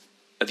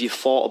 Have you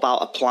thought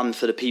about a plan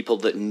for the people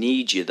that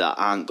need you that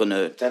aren't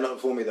gonna? They're not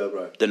for me though,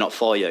 bro. They're not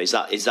for you. Is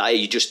that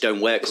you just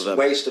don't work with them? It's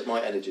a waste of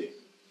my energy.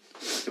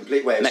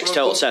 Complete waste. Makes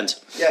total sense.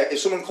 Yeah, if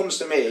someone comes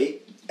to me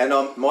and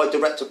my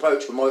direct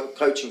approach for my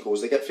coaching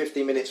calls, they get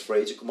 15 minutes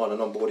free to come on an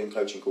onboarding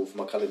coaching call for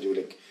my calendar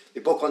link. They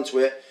book onto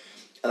it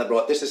and they're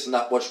like, this and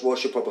that. What's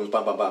your problems?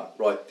 Bam, bam, bam.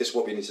 Right, this is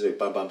what we need to do.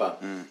 Bam, bam,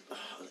 bam.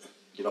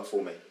 You're not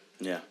for me.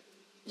 Yeah.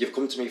 You've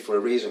come to me for a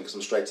reason because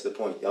I'm straight to the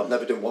point. I've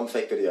never done one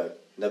fake video.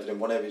 Never done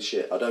one of his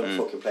shit. I don't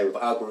fucking play with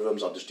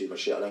algorithms. I just do my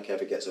shit. I don't care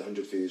if it gets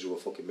 100 views or a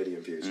fucking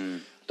million views.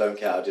 Don't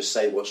care. I just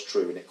say what's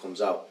true and it comes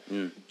out. Do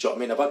you know what I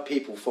mean? I've had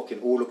people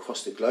fucking all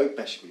across the globe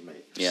message me,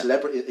 mate. Yeah.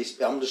 Celebrities.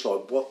 I'm just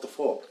like, what the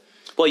fuck?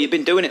 Well, you've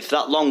been doing it for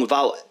that long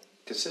without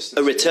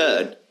Consistency, a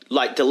return. Yeah.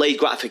 Like delayed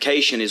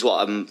gratification is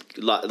what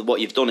what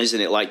you've done, isn't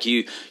it? Like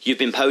you've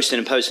been posting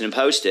and posting and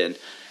posting,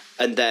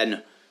 and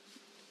then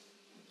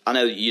I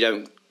know you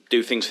don't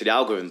do things for the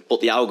algorithm,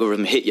 but the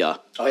algorithm hit you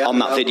on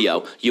that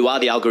video. You are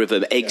the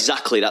algorithm.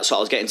 Exactly. That's what I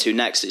was getting to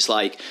next. It's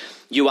like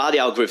you are the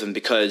algorithm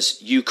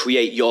because you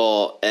create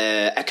your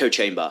echo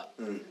chamber,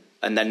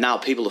 and then now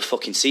people are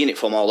fucking seeing it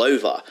from all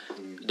over.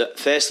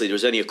 Firstly, there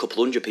was only a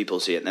couple hundred people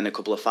see it, and then a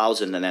couple of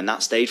thousand, and then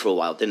that stayed for a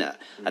while, didn't it?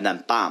 And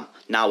then bam,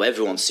 now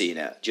everyone's seeing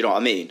it. Do you know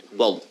what I mean?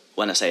 Well,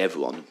 when I say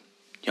everyone,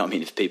 you know what I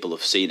mean? If people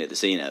have seen it, they've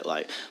seen it.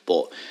 Like,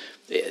 but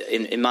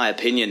in my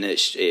opinion,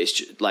 it's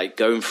just like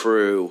going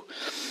through.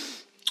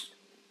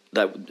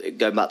 That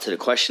going back to the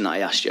question that I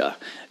asked you,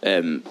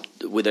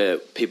 with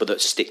the people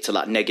that stick to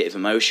that negative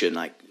emotion,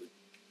 like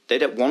they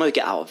don't want to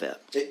get out of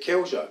it. It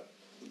kills you.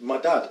 My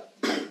dad,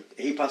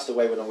 he passed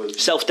away when I was...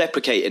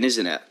 Self-deprecating,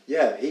 isn't it?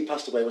 Yeah, he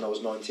passed away when I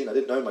was 19. I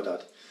didn't know my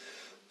dad.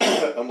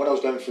 And when I was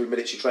going through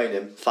military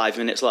training... 5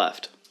 minutes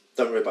left.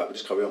 Don't worry about it,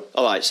 just carry on.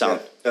 All right, Sam.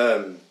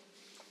 Yeah.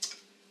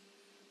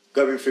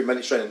 Going through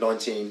military training,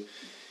 19...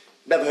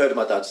 Never heard of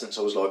my dad since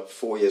I was like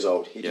 4 years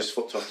old. He just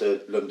fucked off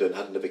to London,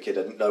 had another kid.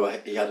 I didn't know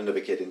he had another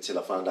kid until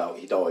I found out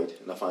he died,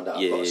 and I found out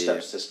I've got a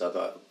stepsister.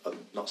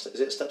 Is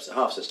it a stepsister?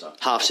 Half sister.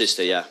 Half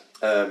sister, yeah.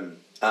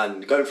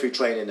 And going through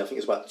training, I think it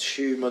was about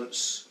 2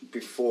 months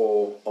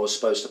before I was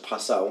supposed to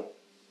pass out.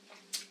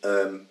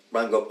 Rang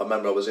up. I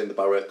remember I was in the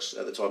barracks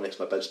at the time next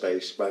to my bed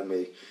space. Rang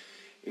me.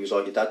 He was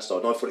like, "Your dad's died,"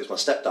 and I thought it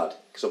was my stepdad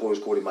because I've always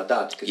called him my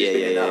dad because he's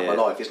been in and out of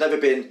my life. He's never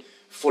been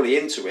fully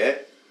into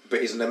it,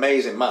 but he's an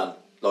amazing man.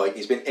 Like,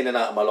 he's been in and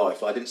out of my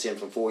life. I didn't see him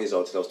from 4 years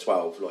old till I was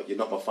 12. Like, you're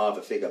not my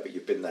father figure, but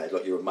you've been there.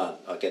 Like, you're a man.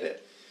 I get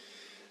it.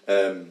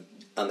 And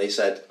they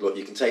said, look,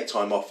 you can take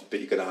time off, but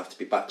you're going to have to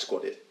be back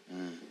squadded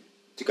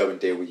to go and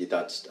deal with your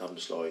dad. I'm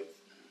just like,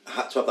 I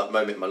had to have that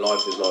moment in my life.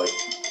 It was like,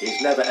 he's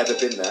never, ever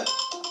been there.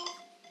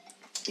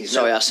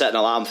 Sorry, I set an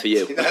alarm for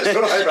you. That's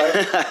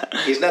right, bro.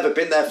 He's never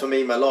been there for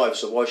me in my life,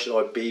 so why should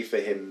I be for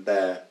him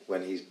there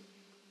when he's...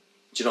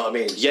 Do you know what I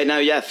mean? Yeah, no,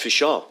 yeah, for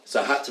sure.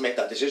 So I had to make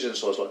that decision.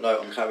 So I was like, no,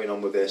 I'm carrying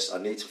on with this.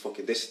 I need to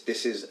fucking this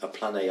is a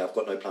plan A. I've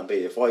got no plan B.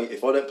 If I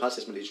don't pass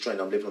this military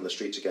training, I'm living on the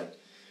streets again.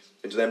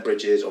 Into them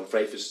bridges, on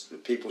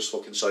people's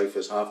fucking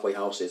sofas, halfway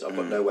houses. I've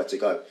got nowhere to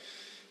go.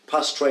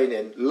 Passed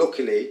training.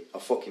 Luckily, I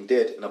fucking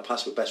did, and I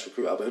passed with best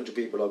recruit. Out of 100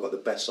 people, I got the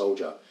best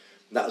soldier.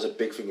 And that was a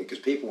big thing because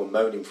people were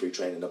moaning through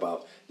training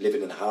about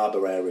living in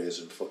harbour areas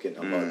and fucking.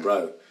 I'm like,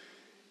 bro,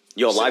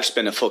 your life's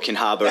been a fucking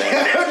harbour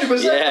area.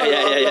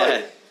 100%.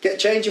 Yeah.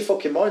 Change your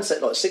fucking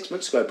mindset. Like 6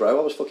 months ago, bro,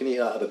 I was fucking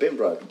eating out of a bin,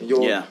 bro. And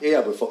you're here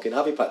with fucking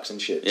Happy Packs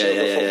and shit. Chill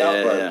the fuck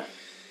out,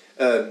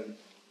 bro.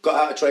 Got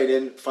out of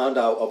training, found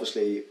out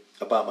obviously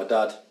about my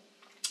dad.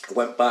 I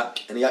went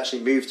back and he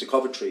actually moved to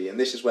Coventry, and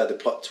this is where the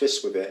plot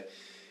twists with it.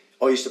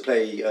 I used to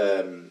play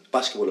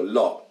basketball a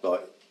lot,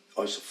 like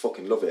I used to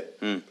fucking love it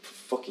for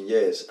fucking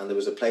years. And there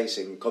was a place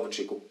in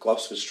Coventry called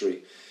Gloucester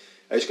Street.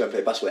 I used to go and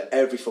play basketball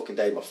every fucking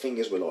day. My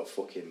fingers were like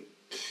fucking...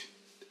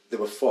 They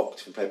were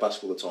fucked from playing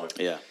basketball all the time.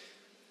 Yeah.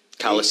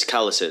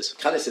 Calluses,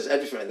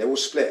 everything, and they all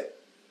split.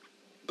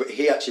 But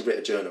he actually wrote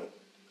a journal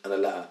and a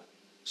letter.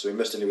 So he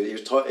must have knew he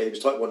was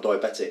type 1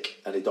 diabetic,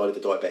 and he died of a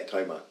diabetic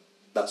coma.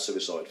 That's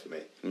suicide for me.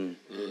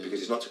 Because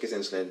he's not took his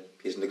insulin,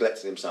 he's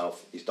neglected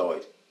himself, he's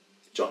died.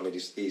 Do you know what I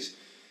mean? He's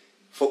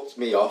fucked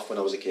me off when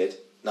I was a kid.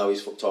 Now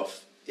he's fucked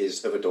off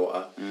his other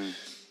daughter.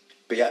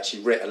 But he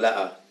actually wrote a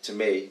letter to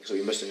me, so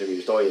he must have knew he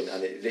was dying,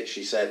 and he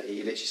literally said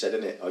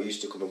in it, I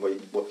used to come and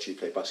watch you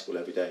play basketball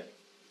every day.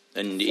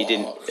 And he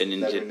didn't. And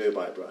never knew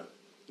about it, Brian.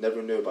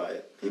 Never knew about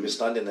it. He was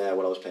standing there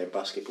while I was playing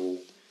basketball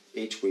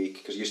each week,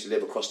 because he used to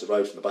live across the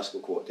road from the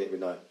basketball court. Didn't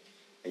even know. And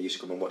he used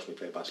to come and watch me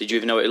play basketball. Did you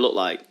even know what it looked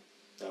like?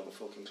 I have a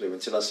fucking clue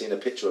until I seen a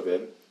picture of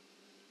him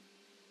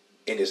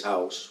in his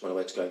house when I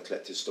went to go and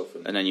collect his stuff.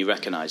 And then you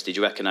recognised? Did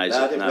you recognise?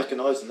 No, I didn't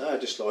recognise him. No,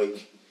 just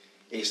like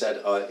he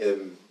said,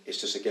 it's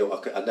just a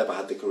guilt. I never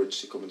had the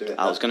courage to come and do it.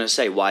 I was going to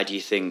say, why do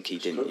you think he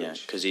didn't? Courage. Yeah,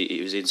 because he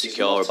was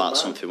insecure about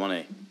something,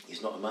 wasn't he?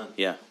 He's not a man.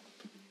 Yeah.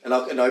 And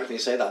I can openly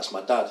say that to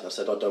my dad. I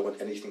said, I don't want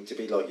anything to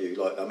be like you.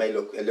 Like, I may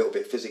look a little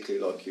bit physically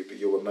like you, but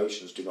your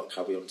emotions do not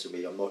carry on to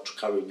me. I'm not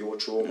carrying your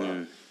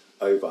trauma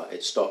over.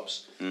 It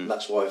stops. And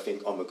that's why I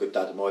think I'm a good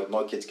dad.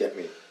 My kids get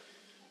me.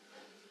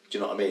 Do you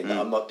know what I mean?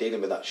 I'm not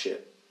dealing with that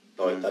shit.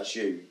 Like, that's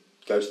you.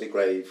 Go to the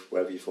grave,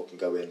 wherever you fucking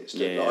go in. It's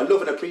like, I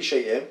love and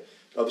appreciate him.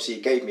 Obviously,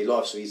 he gave me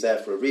life, so he's there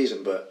for a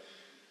reason, but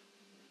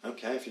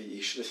okay, if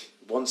you should have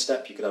one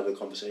step, you could have a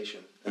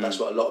conversation. And that's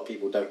what a lot of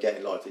people don't get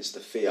in life. It's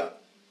the fear.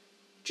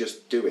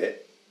 Just do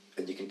it,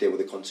 and you can deal with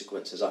the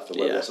consequences after,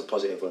 whether it's a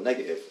positive or a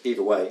negative.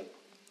 Either way,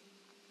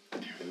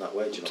 in that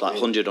way, do you know it's what like I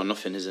mean? 100 or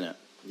nothing, isn't it?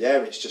 Yeah,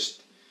 it's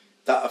just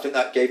that. I think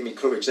that gave me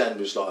courage then.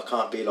 Was like, I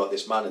can't be like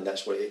this man, and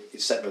that's what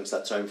it set me into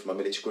that tone for my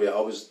military career.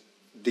 I was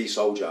the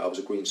soldier. I was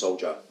a green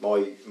soldier.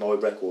 My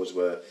records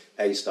were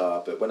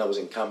A-star, but when I was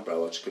in camp,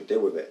 bro, I just couldn't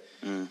deal with it.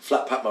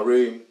 Flat pack my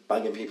room,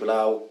 banging people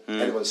out.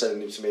 Anyone saying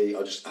anything to me,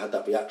 I just had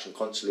that reaction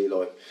constantly.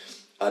 Like,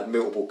 I had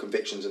multiple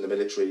convictions in the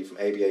military from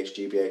ABH,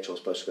 GBH. I was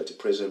supposed to go to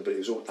prison, but it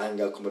was all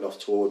anger, coming off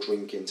tour,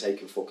 drinking,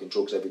 taking fucking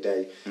drugs every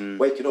day,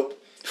 waking up.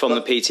 From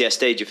the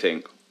PTSD, do you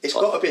think? It's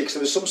got to be, because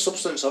there was some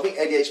substance. I think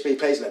ADHD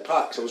plays in their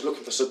part, because I was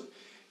looking for some.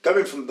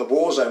 Going from the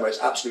war zone where it's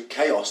absolute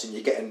chaos and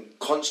you're getting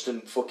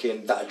constant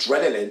fucking that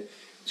adrenaline,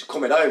 to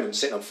coming home and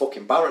sitting on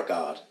fucking barrack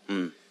guard.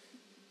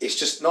 It's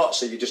just not.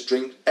 So you just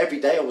drink every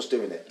day. I was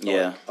doing it.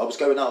 Like, I was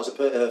going out as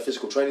a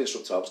physical training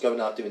instructor. I was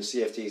going out doing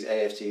CFTs,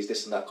 AFTs,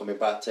 this and that, coming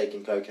back,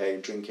 taking cocaine,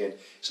 drinking.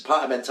 It's a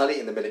part of mentality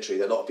in the military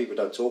that a lot of people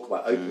don't talk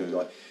about openly.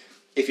 Like,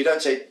 if you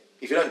don't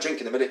drink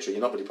in the military,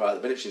 you're not really part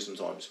of the military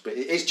sometimes. But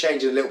it is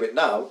changing a little bit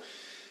now.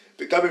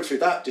 But going through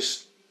that,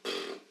 just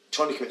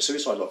trying to commit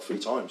suicide like 3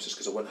 times just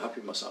because I wasn't happy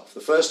with myself. The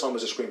first time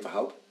was a scream for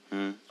help.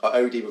 I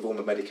OD'd with all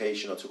my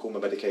medication. I took all my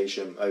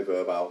medication over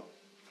about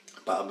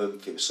a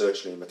month. It was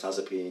sertraline,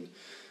 metazapine,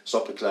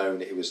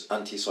 Sopiclone. It was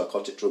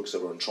antipsychotic drugs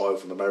that were on trial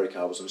from America.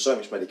 I was on so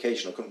much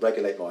medication I couldn't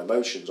regulate my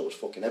emotions. I was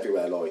fucking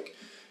everywhere, like,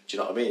 do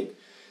you know what I mean?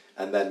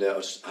 And then I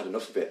just had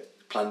enough of it.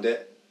 Planned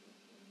it.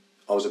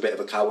 I was a bit of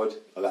a coward.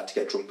 I had to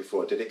get drunk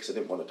before I did it because I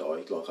didn't want to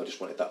die. Like, I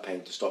just wanted that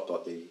pain to stop,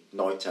 like the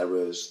night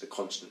terrors, the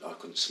constant, I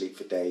couldn't sleep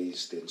for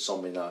days, the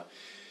insomnia.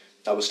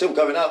 I was still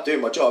going out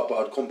doing my job, but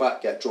I'd come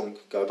back, get drunk,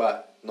 go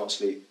back, not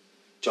sleep.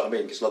 Do you know what I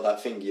mean? Because like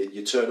that thing,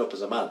 you turn up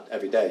as a man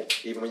every day.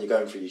 Even when you're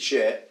going through your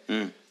shit,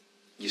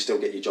 you still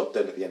get your job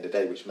done at the end of the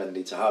day, which men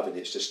need to have. And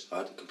it's just, I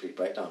had a complete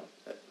breakdown.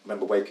 I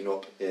remember waking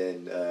up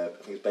in, I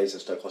think it was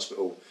Basingstoke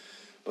Hospital.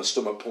 My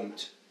stomach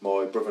pumped.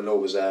 My brother-in-law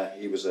was there.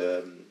 He was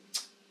a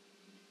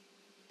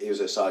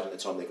sergeant at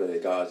the time, the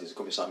Grenadier Guards. He's a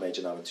company sergeant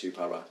major now in 2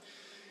 Para.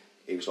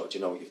 He was like, do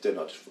you know what you've done?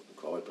 I just fucking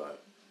cried, bro.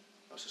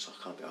 I was just like,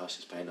 I can't be arsed,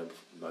 this pain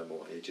no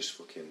more. He just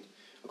fucking,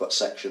 I got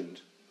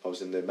sectioned. I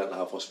was in the mental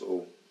health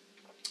hospital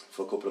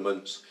for a couple of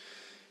months.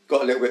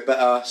 Got a little bit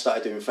better,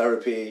 started doing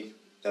therapy.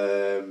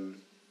 I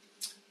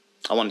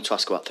wanted to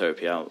ask about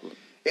therapy.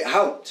 It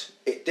helped,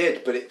 it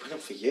did, but it went on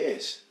for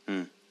years.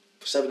 For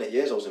 7-8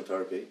 years I was in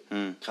therapy,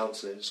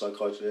 counselling,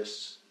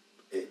 psychiatrists.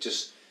 It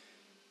just,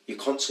 you're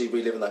constantly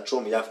reliving that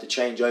trauma. You have to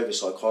change over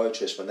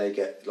psychiatrists when they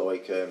get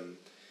like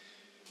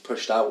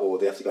pushed out, or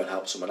they have to go and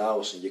help someone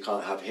else, and you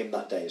can't have him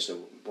that day. So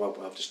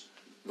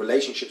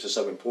relationships are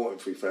so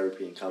important through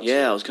therapy and counselling.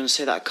 Yeah, I was going to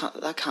say that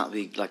can't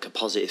be like a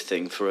positive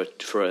thing for a.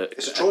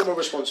 It's a trauma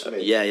response for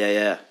me.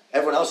 Yeah.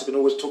 Everyone else has been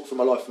always took from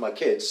my life for my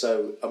kids,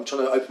 so I'm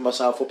trying to open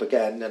myself up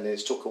again, and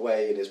it's took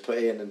away, and it's put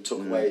in and took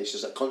away. It's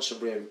just that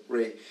constant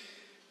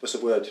what's the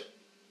word?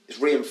 It's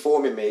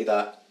reinforming me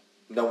that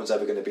no one's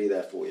ever going to be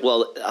there for you.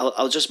 Well,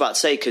 I was just about to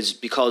say,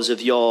 because of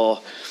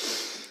your,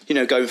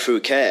 going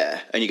through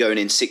care and you're going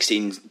in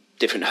 16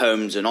 different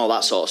homes and all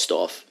that sort of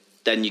stuff,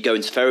 then you go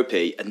into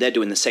therapy and they're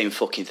doing the same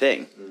fucking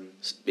thing.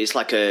 It's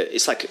like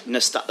isn't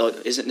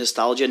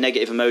nostalgia,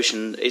 negative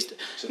emotion? It's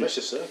a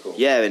vicious circle.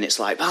 Yeah, and it's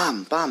like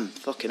bam, bam,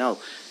 fucking hell.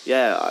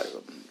 Yeah,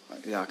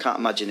 I can't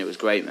imagine it was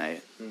great,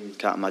 mate.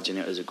 Can't imagine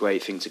it was a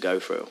great thing to go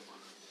through.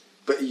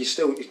 But you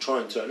try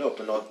and turn up,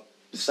 and like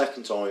the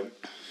second time,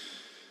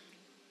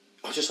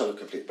 I just had a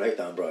complete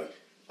breakdown, bro.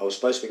 I was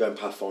supposed to be going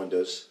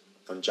Pathfinders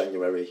in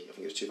January, I think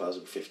it was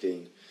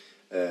 2015,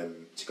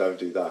 to go and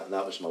do that, and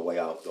that was my way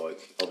out. Like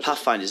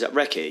Pathfinder, is that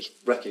Recce?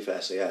 Recce for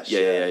SAS.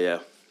 Yeah.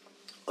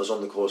 I was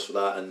on the course for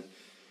that, and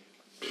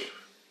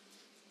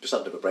just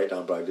had a bit of a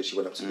breakdown, bro. Literally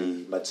went up to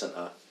the med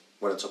centre,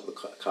 went on top of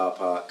the car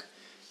park,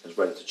 and was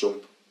ready to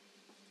jump.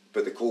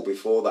 But the call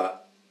before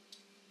that,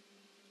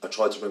 I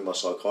tried to ring my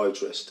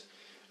psychiatrist.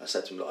 I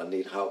said to him, look, I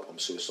need help, I'm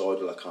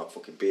suicidal, I can't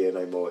fucking be here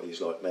no more.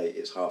 He's like, mate,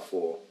 it's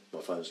 4:30,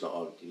 my phone's not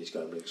on, you need to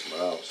go and ring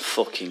somewhere else.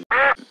 Fucking. Do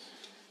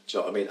you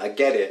know what I mean? I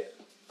get it.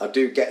 I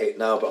do get it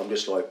now, but I'm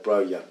just like, bro,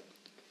 yeah.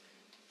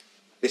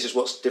 This is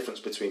what's the difference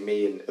between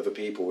me and other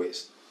people.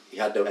 It's he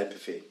had no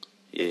empathy.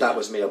 Yeah. If that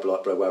was me, I'd be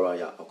like, bro, where are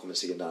you? I'll come and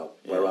see you now.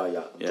 Where are you?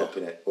 I'm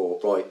dropping it. Or,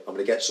 right, I'm going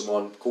to get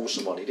someone, call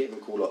someone. He didn't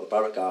even call like the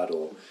barrack guard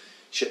or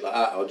shit like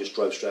that. I just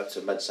drove straight up to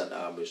the med centre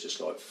and was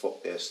just like,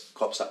 fuck this.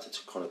 Cops had to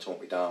kind of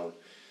talk me down.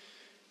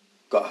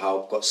 Got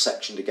help, got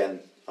sectioned again.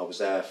 I was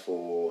there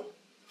for,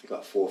 I think,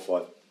 like 4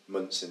 or 5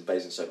 months in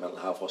Basingstoke Mental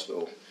Health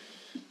Hospital.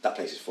 That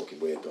place is fucking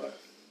weird, bro.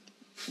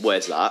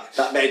 Where's that?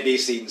 That made me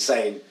see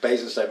insane.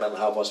 Basingstoke Mental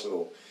Health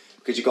Hospital.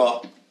 Because you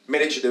got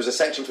military, there was a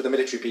section for the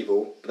military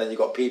people, but then you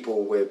got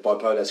people with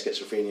bipolar,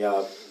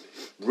 schizophrenia,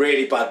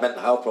 really bad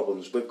mental health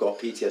problems. We've got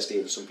PTSD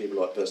and some people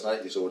like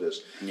personality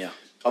disorders. Yeah.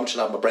 I'm trying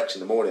to have my breakfast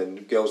in the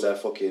morning, girls there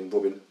fucking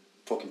rubbing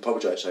fucking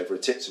porridge over her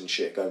tits and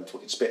shit, going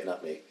fucking spitting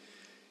at me.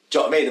 Do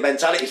you know what I mean? The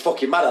mentality's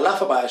fucking mad. I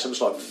laugh about it, so I'm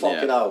just like,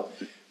 fucking hell.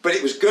 But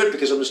it was good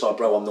because I'm just like,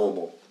 bro, I'm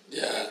normal.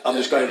 Yeah. I'm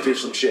just going through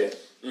some shit.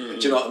 Do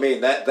you know what I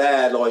mean?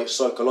 They're like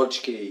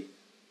psychologically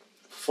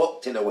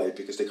fucked in a way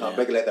because they can't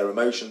regulate their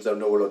emotions, their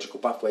neurological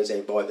pathways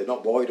ain't right, they're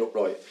not wired up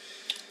right.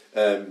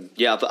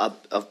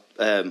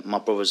 My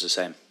brother's the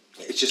same.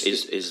 It's just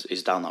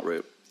he's down that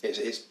route.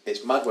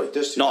 It's mad what it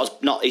does to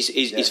you.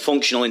 He's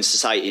functional in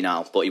society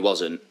now, but he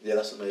wasn't. Yeah,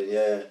 that's what I mean,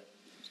 yeah.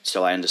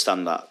 So I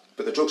understand that.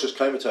 But the drugs just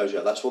comatose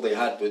you. That's what they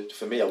had. But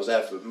for me, I was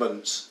there for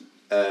months.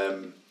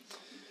 The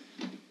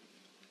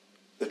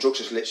drugs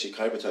just literally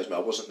comatose me. I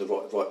wasn't the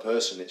right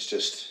person. It's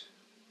just.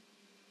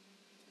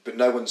 But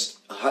no one's.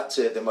 I had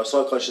to. Then my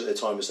psychiatrist at the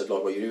time said,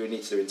 like, well, you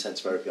need to do intense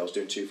therapy. I was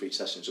doing 2-3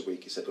 sessions a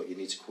week. He said, look, you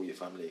need to call your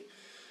family,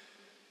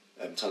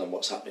 tell them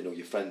what's happening, or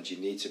your friends. You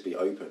need to be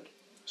open.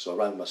 So I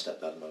rang my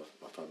stepdad and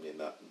my family and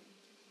that.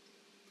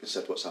 And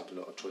said, what's happened?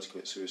 Look, I tried to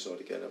commit suicide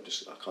again.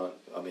 I can't.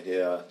 I'm in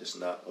here. This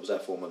and that. I was there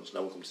 4 months.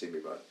 No one come to see me,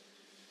 bro.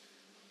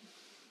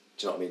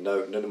 Do you know what I mean?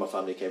 No, none of my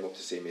family came up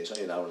to see me. It's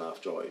only an hour and a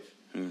half drive.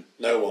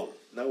 No one?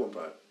 No one,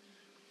 bro.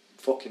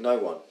 Fucking no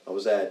one. I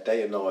was there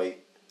day and night,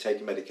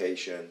 taking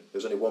medication. There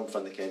was only one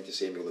friend that came to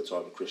see me all the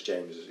time, Chris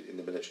James, in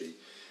the military.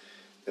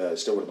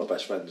 Still one of my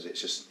best friends.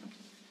 It's just,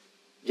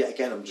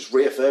 again, I'm just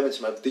reaffirming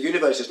to me. The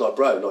universe is like,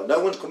 bro, like, no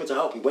one's coming to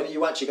help you. When are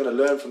you actually going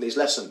to learn from these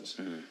lessons?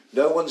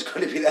 No one's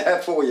going to be there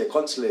for you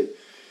constantly.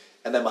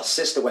 And then my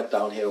sister went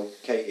downhill,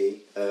 Katie.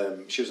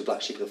 She was a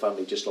black sheep of the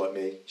family, just like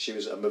me. She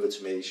was a mother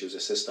to me. She was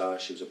a sister.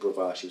 She was a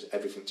brother. She was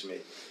everything to me.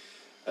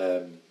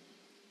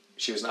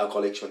 She was an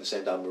alcoholic. She went the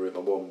same down the route.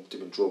 My mum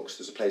doing drugs.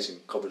 There's a place in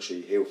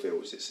Coventry,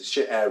 Hillfields. It's a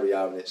shit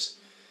area, and it's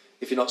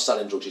if you're not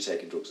selling drugs, you're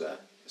taking drugs there.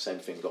 Same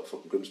thing, got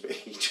fucking Grimsby.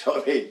 Do you know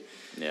what I mean?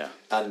 Yeah.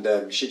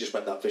 And she just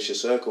went that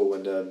vicious circle,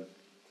 and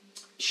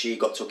she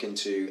got took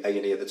into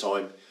A&E at the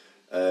time.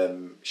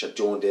 She had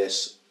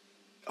jaundice.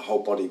 Her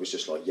whole body was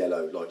just like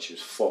yellow, like she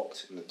was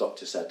fucked. And the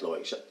doctor said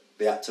like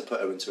they had to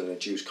put her into an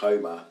induced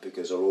coma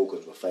because her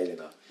organs were failing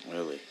her.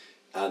 Really?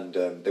 And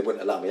they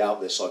wouldn't allow me out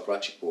of the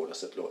psychiatric ward. I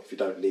said, look, if you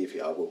don't leave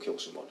here, I will kill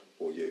someone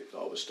or you.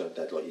 Like, I was stone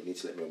dead. Like, you need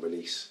to let me on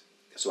release.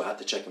 So I had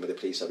to check in with the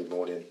police every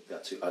morning.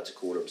 I had to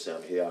call her and say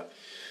I'm here.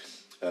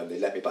 They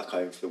let me back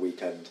home for the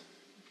weekend.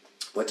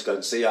 Went to go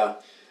and see her.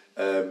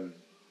 And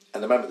I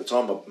remember at the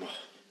time, I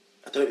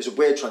don't know, it was a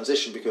weird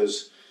transition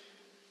because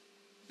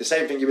the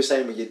same thing you were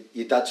saying with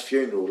your dad's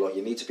funeral, like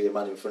you need to be a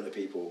man in front of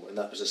people, and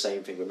that was the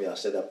same thing with me. I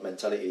said that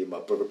mentality. My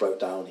brother broke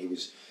down.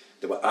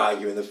 They were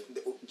arguing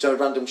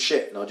random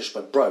shit, and I just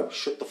went, bro,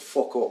 shut the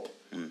fuck up.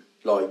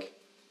 Like,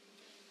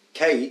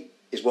 Kate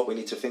is what we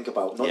need to think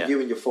about, not you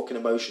and your fucking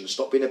emotions.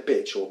 Stop being a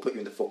bitch, or I'll put you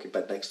in the fucking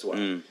bed next to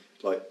her.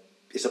 Like,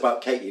 it's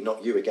about Katie,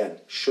 not you again.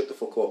 Shut the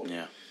fuck up.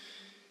 Yeah.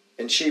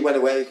 And she went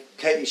away.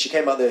 Katie, she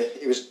came out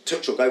it was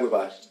touch or go with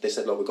her. They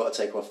said, look, we've got to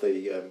take her off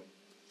the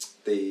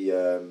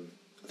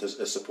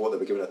support they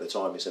were giving at the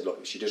time. He said, look,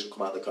 if she doesn't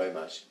come out of the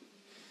coma,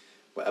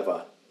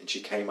 whatever. And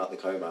she came out of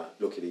the coma,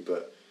 luckily,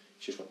 but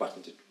she just went back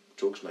into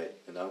drugs, mate,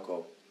 and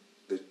alcohol.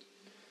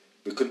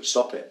 We couldn't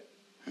stop it.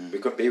 We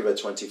couldn't be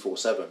with her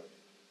 24/7.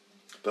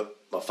 But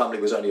my family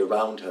was only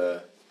around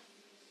her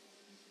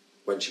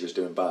when she was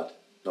doing bad,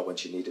 not when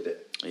she needed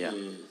it. Yeah.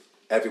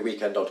 Every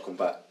weekend I'd come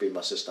back, be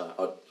my sister.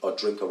 I'd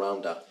drink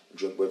around her,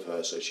 drink with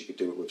her, so she could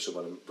do it with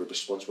someone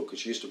responsible. Because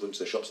she used to run to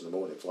the shops in the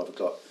morning, 5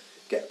 o'clock,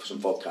 get some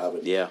vodka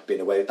and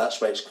being away.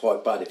 That's where it's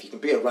quite bad. If you can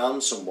be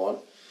around someone,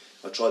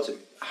 I tried to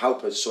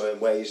help her certain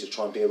ways to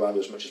try and be around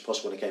her as much as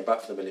possible when I came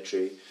back from the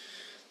military.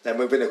 Then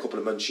within a couple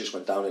of months, she just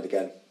went down it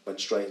again. Went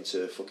straight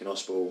into fucking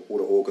hospital. All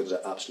the organs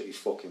are absolutely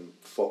fucking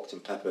fucked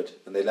and peppered,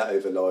 and they let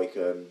over like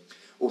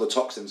all the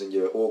toxins in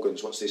your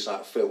organs. Once they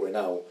start filtering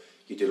out,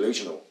 you're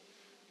delusional.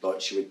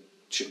 Like she'd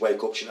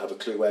wake up, she didn't have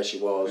a clue where she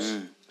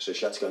was, so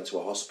she had to go into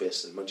a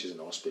hospice. And when she's in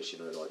the hospice, you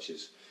know, like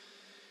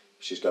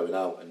she's going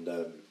out,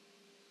 and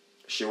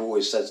she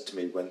always says to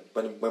me when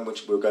we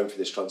were going through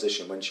this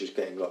transition, when she was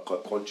getting like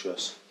quite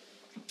conscious,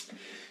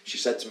 she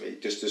said to me,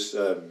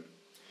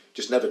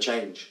 just never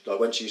change. Like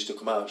when she used to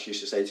come out, she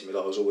used to say to me,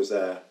 like, I was always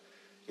there.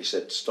 He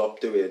said, stop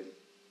doing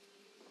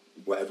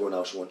what everyone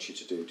else wants you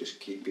to do. Just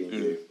keep being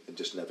you and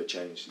just never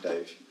change,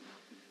 Dave.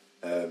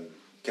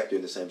 Kept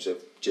doing the same sort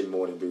of gym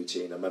morning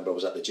routine. I remember I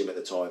was at the gym at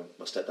the time.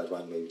 My stepdad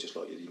rang me, just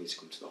like, you need to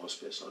come to the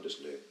hospice. And I just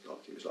knew,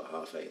 like, it was like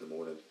 8:30 in the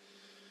morning.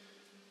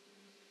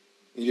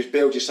 You just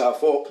build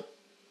yourself up.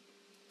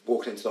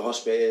 Walking into the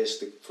hospice,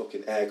 the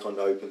fucking aircon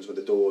opens with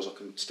the doors. I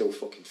can still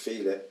fucking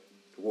feel it.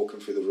 Walking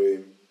through the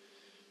room,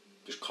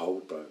 just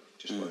cold, bro.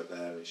 Just right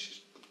there, and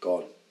she's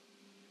gone.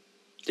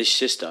 This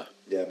sister?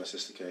 Yeah, my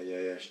sister Kate.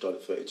 Yeah. She died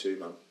at 32,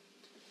 man.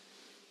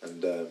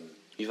 And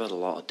you've had a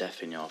lot of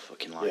death in your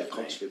fucking life, yeah,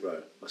 constantly,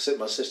 bro.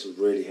 My sister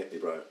really hit me,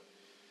 bro.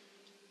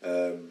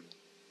 But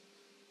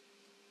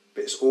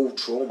it's all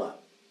trauma,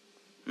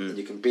 and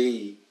you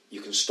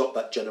can stop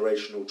that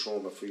generational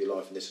trauma through your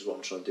life. And this is what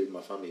I'm trying to do with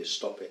my family: is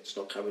stop it. It's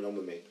not carrying on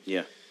with me.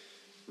 Yeah.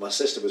 My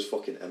sister was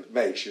fucking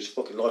mate. She was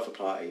fucking life of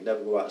party.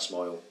 Never go out a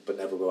smile, but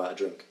never go out a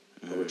drink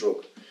or a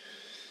drug.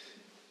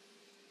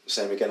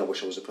 Same again. I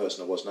wish I was the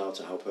person I was now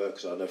to help her,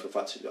 because I know for a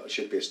fact I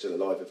should be still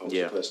alive if I was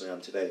the person I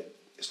am today.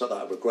 It's not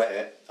that I regret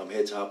it. I'm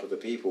here to help other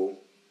people,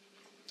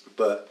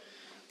 but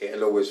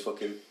it'll always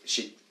fucking.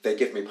 They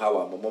give me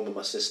power. My mum and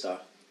my sister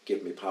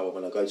give me power.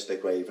 When I go to their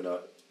grave and I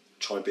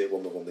try and be at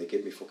one with them, they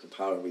give me fucking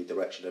power and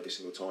redirection every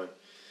single time.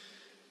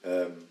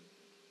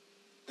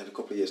 Then a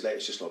couple of years later,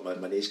 it's just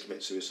like my niece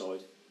committed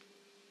suicide.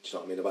 Do you know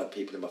what I mean? I've had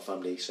people in my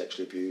family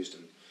sexually abused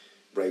and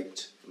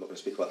raped. I'm not going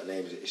to speak about the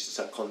names. It's just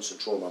that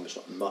constant trauma.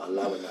 I'm not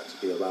allowing that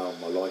to be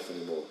around my life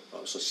anymore.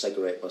 I sort of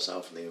segregate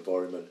myself from the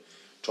environment.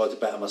 Try to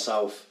better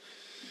myself.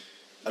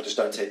 I just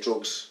don't take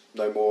drugs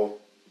no more.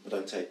 I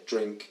don't take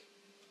drink.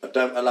 I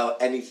don't allow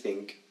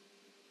anything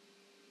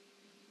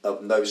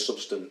of no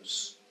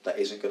substance that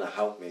isn't going to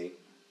help me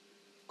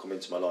come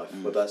into my life.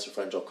 Whether that's a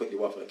friend, I'll cut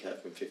you off, I don't care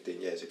for in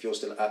 15 years. If you're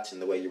still acting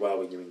the way you are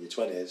when you're in your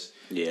 20s,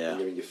 and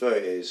you're in your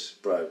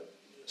 30s, bro,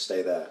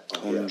 stay there. 100%.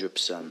 Do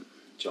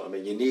you know what I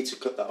mean? You need to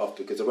cut that off,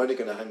 because they're only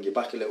going to hang you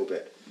back a little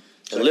bit.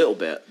 So a little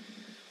bit?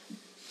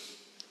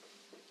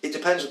 It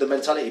depends with the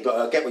mentality, but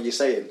I get what you're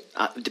saying.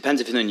 It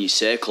depends if you're in your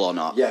circle or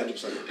not. Yeah,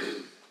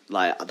 100%.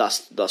 Like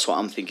that's what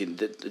I'm thinking.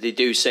 They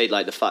do say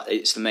like the fact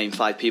it's the main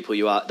 5 people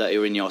that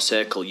are in your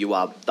circle. You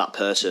are that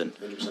person,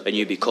 100%. and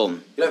you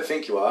become. You don't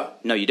think you are.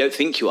 No, you don't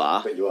think you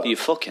are. But you are. You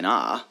fucking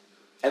are.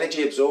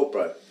 Energy absorbed,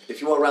 bro.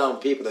 If you're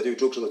around people that do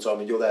drugs all the time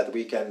and you're there at the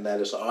weekend and they're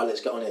just like,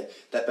 let's get on it.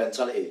 That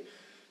mentality,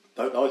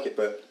 don't like it.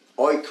 But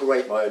I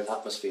create my own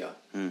atmosphere.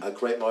 I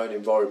create my own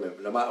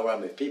environment. No matter where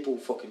I'm, if people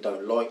fucking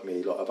don't like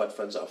me, like I've had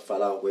friends that I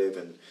fell out with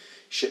and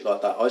shit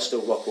like that, I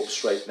still rock up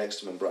straight next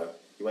to them, bro.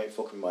 You ain't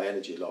fucking my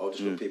energy. Like I'll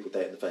just look people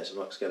dead in the face. I'm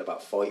not scared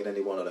about fighting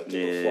anyone. I don't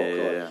give a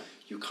fuck. Like,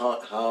 you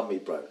can't harm me,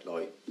 bro.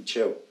 Like,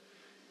 chill.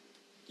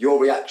 Your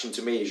reaction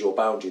to me is your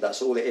boundary. That's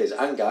all it is.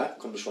 Anger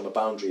comes from a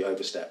boundary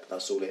overstep.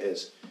 That's all it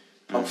is.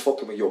 I'm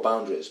fucking with your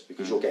boundaries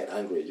because you're getting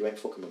angry. You ain't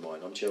fucking with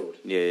mine. I'm chilled.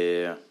 Yeah. Do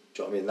you know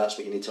what I mean? That's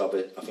what you need to have.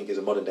 I think as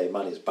a modern day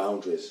man is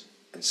boundaries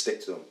and stick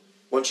to them.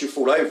 Once you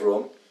fall over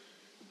them.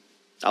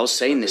 I was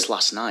saying this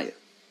last night.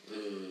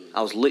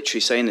 I was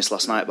literally saying this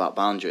last night about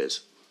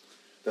boundaries.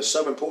 They're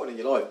so important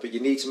in your life, but you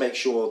need to make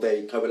sure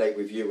they correlate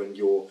with you and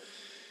your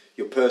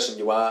person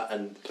you are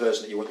and the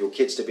person that you want your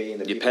kids to be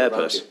and the your people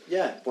purpose. Around you.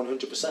 Yeah,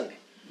 100%.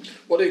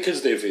 What do your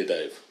kids do for you,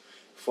 Dave?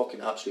 Fucking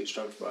absolute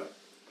strength, bro.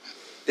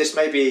 This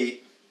may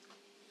be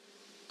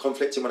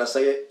conflicting when I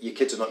say it. Your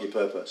kids are not your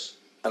purpose,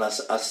 and I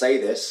say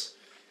this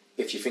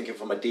if you're thinking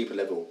from a deeper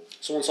level.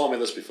 Someone told me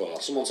this before.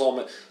 Someone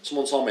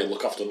told me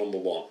look after number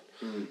one,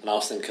 and I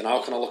was thinking,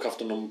 how can I look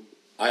after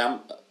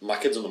my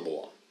kids are number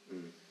one.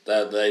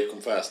 They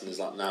come first, and he's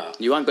like, nah.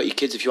 You ain't got your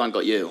kids if you ain't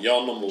got you.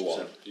 You're number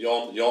one.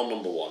 You're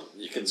number one.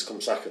 Your kids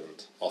come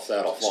second, or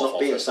third, or fourth. It's not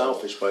being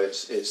selfish, bro.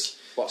 It's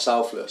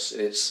selfless.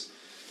 It's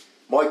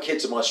my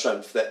kids are my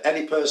strength. That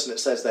any person that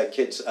says their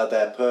kids are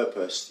their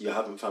purpose, you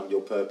haven't found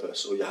your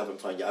purpose, or you haven't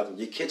found your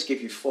avenue. Your kids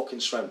give you fucking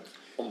strength.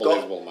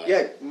 Unbelievable, mate.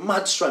 Yeah,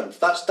 mad strength.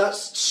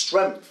 That's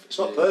strength. It's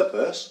not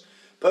purpose.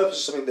 Purpose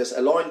is something that's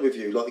aligned with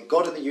you. Like the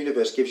God in the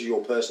universe gives you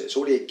your purpose. It's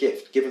already a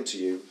gift given to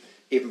you.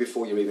 Even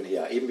before you're even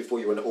here, even before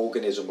you're an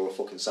organism or a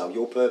fucking cell,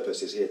 your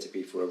purpose is here to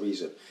be for a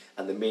reason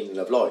and the meaning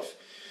of life.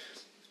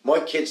 My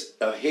kids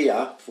are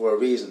here for a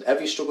reason.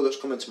 Every struggle that's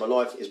come into my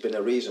life has been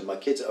a reason. My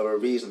kids are a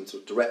reason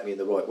to direct me in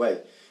the right way.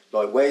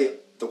 Like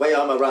the way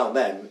I'm around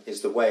them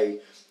is the way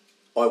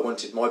I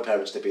wanted my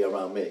parents to be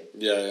around me.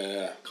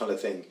 Yeah. Kind of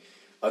thing.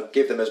 I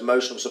give them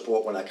emotional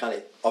support when I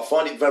can. I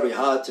find it very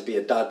hard to be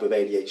a dad with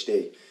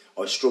ADHD.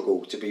 I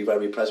struggle to be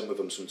very present with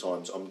them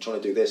sometimes. I'm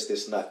trying to do this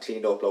and that,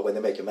 clean up. Like when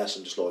they make a mess,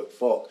 I'm just like,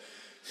 fuck.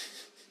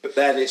 But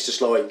then it's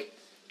just like,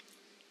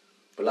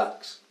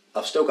 relax.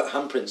 I've still got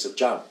handprints of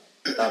jam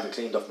that I haven't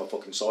cleaned off my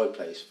fucking side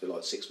place for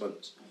like 6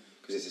 months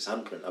because it's this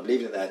handprint. I'm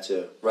leaving it there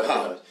to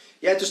recognise.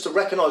 Yeah, just to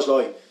recognise,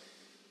 like,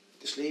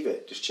 just leave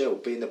it, just chill,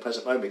 be in the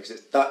present moment.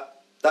 Because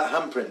that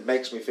handprint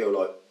makes me feel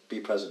like, be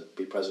present,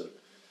 be present.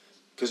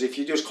 Because if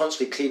you're just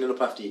constantly cleaning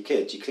up after your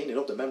kids, you're cleaning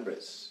up the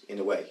memories in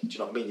a way. Do you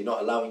know what I mean? You're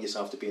not allowing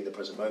yourself to be in the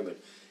present moment.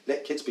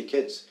 Let kids be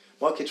kids.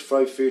 My kids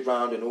throw food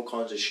around and all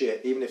kinds of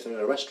shit, even if they're in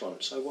a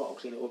restaurant. So what? I'll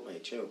clean it up,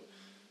 mate, chill.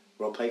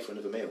 Or I'll pay for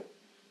another meal.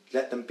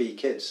 Let them be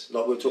kids.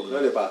 Like we were talking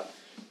earlier about,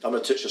 I'm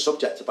going to touch the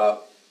subject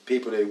about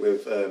people who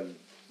with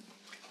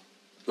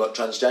like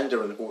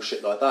transgender and all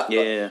shit like that.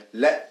 Yeah. Like,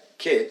 let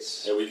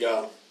kids. Here we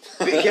go.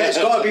 Yeah, it's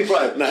got to be,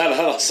 bro.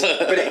 No.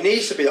 But it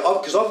needs to be,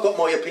 because I've got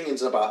my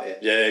opinions about it.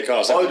 Yeah, of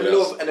course. I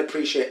love and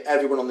appreciate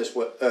everyone on this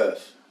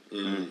earth.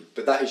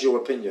 But that is your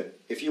opinion.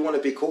 If you want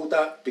to be called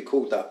that, be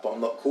called that. But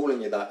I'm not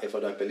calling you that if I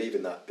don't believe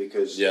in that,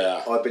 because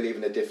I believe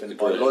in a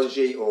different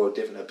ideology or a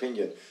different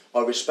opinion. I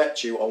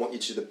respect you. I want you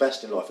to do the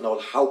best in life, and I'll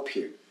help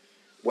you,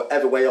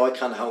 whatever way I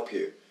can help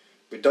you.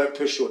 But don't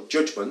push your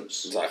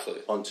judgments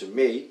onto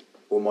me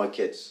or my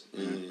kids,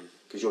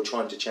 because you're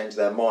trying to change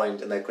their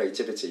mind and their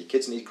creativity.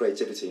 Kids need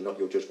creativity, not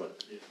your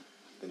judgment,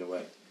 in a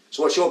way.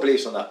 So what's your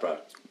beliefs on that, Brad?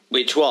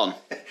 Which one?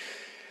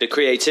 The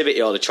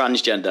creativity or the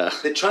transgender?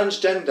 The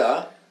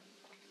transgender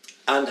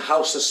and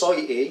how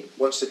society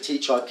wants to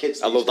teach our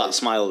kids. I love that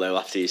smile though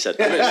after you said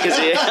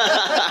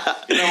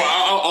that. You know,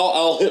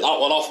 I'll hit that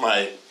one off,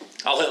 mate.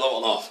 I'll hit that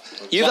one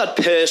off.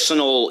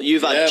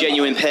 You've had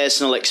genuine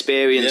personal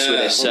experience with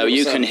this, so 100%.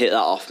 You can hit that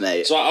off,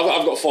 mate. So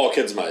I've got 4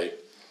 kids, mate,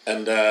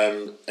 and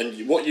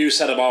what you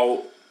said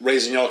about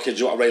raising your kids,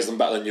 you want to raise them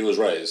better than you was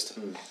raised.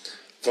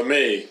 For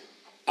me,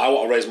 I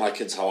want to raise my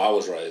kids how I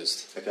was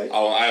raised. Okay.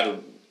 I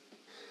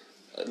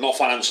had not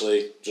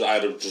financially, I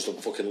had just a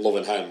fucking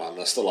loving home, man.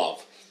 I still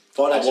have.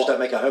 Finances don't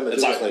make a home.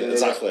 Exactly.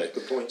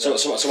 Good point. So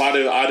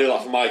I do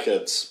that for my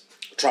kids.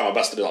 Try my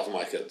best to do that for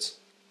my kids,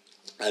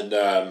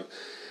 and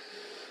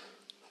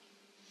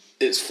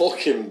it's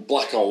fucking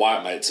black or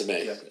white, mate, to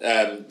me.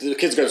 The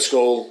kids go to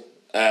school.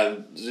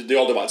 They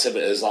all do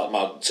activities. Like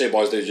my 2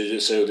 boys do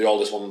jiu-jitsu. The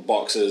oldest one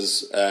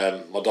boxes.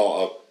 My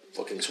daughter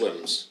fucking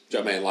swims. Do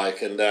you know what I mean?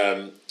 Like, and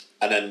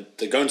then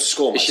they're going to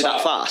school. Is she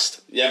that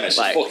fast? Yeah, mate.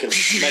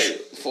 She's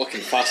fucking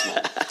fast,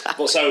 man.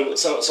 But so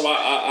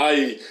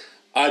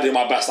I do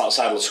my best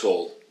outside of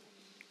school,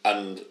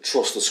 and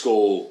trust the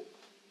school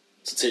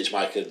to teach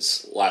my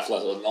kids not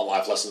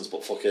life lessons,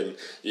 but fucking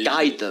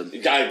guide them.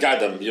 Guide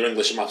them. Your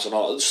English and maths and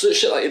all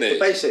shit like you need.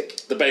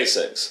 The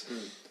basics.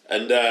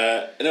 And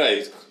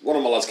anyway, one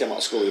of my lads came out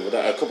of school the other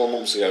day, a couple of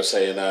months ago,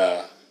 saying,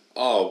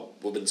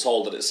 we've been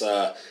told that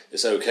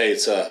it's okay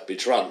to be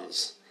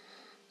trans.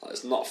 Like,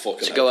 it's not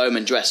fucking. To go home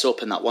and dress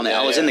up and that one.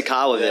 I was in the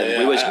car with him.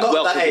 We was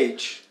not that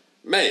age,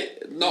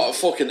 mate. Not at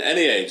fucking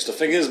any age. The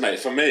thing is, mate,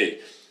 for me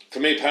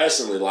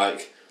personally,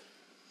 like,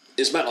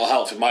 it's mental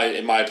health in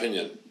my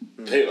opinion.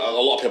 A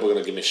lot of people are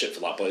going to give me shit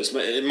for that, but it's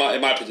in my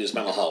opinion, it's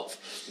mental health.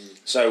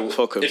 So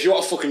if you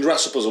want to fucking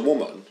dress up as a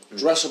woman,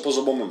 dress up as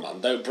a woman,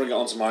 man. Don't bring it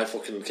onto my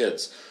fucking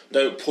kids.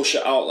 Don't push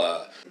it out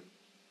there.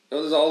 You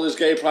know, there's all these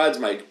gay prides,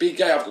 mate. Be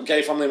gay. I've got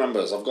gay family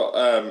members. I've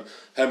got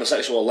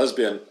homosexual,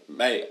 lesbian,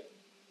 mate.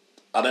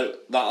 I don't.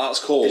 That's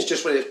cool. It's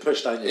just when it's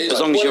pushed down your as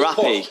long as you're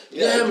happy.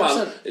 Yeah,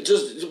 man. It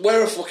just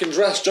wear a fucking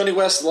dress. Johnny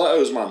wears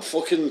stilettos, man.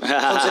 Fucking continue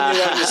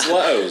wearing your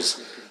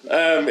stilettos.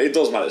 It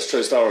does, man. It's a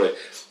true story.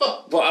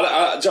 But do you know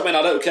what I mean?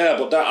 I don't care.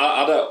 But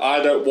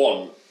I don't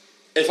want.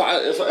 If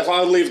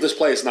I leave this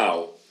place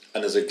now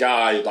and there's a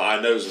guy that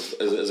I know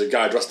is a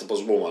guy dressed up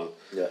as a woman,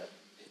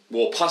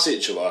 we'll pass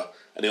each other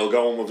and he'll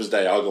go on with his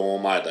day. I'll go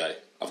on my day.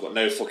 I've got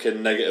no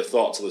fucking negative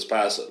thought to this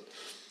person.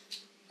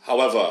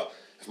 However,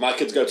 if my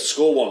kids go to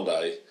school one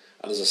day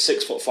and there's a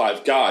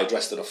 6'5" guy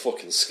dressed in a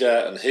fucking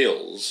skirt and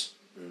heels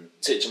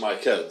teaching my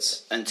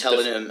kids and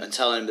telling them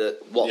that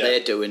what they're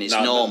doing is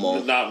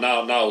normal.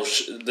 Now,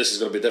 this is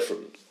going to be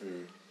different.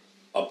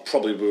 I'll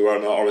probably be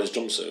wearing an orange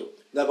jumpsuit.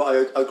 No, but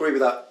I agree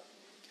with that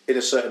in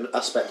a certain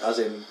aspect, as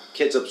in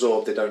kids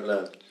absorb, they don't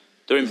learn.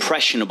 They're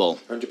impressionable.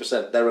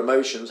 100%. Their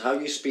emotions, how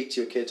you speak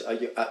to your kids, how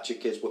you act to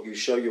your kids, what you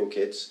show your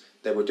kids,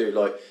 they will do.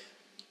 Like,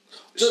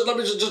 let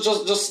me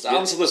just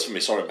answer this for me.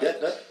 Sorry, mate. Yeah,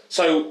 no.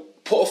 So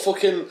put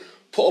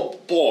a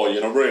boy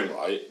in a room,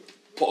 right?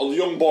 Put a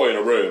young boy in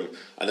a room,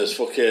 and there's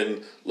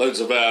fucking loads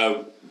of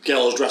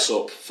girls dress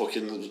up,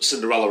 fucking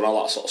Cinderella and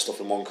all that sort of stuff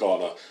in one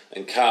corner,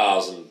 and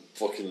cars and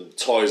fucking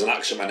toys and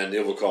action men in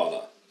the other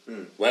corner.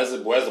 Where's the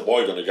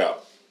boy going to go?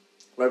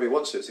 Wherever he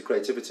wants to. It's the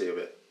creativity of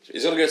it.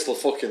 He's going to go to the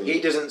fucking. He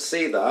doesn't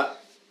see that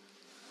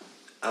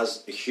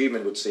as a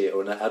human would see it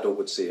or an adult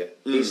would see it.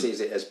 He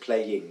sees it as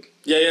playing.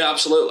 Yeah,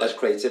 absolutely. As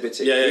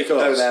creativity. Yeah, he can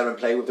go there and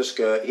play with the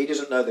skirt. He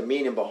doesn't know the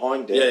meaning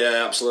behind it.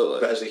 Yeah,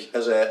 absolutely. But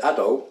as an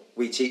adult,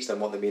 we teach them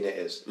what the meaning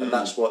is, and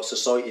that's what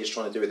society is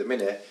trying to do at the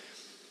minute.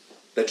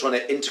 They're trying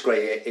to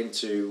integrate it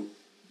into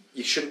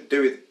you shouldn't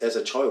do it as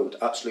a child.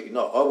 Absolutely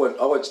not. I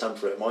won't stand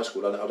for it at my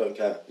school. I don't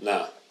care.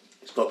 Nah.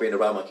 It's not being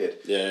around my kid.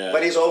 Yeah.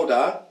 When he's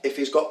older, if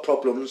he's got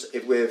problems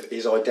with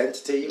his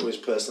identity or his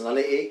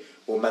personality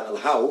or mental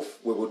health,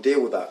 we will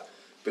deal with that.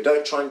 But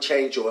don't try and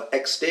change your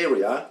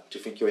exterior to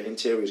think your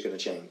interior is going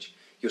to change.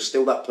 You're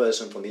still that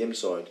person from the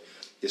inside.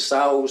 Your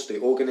cells, the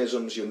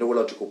organisms, your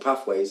neurological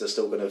pathways are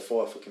still going to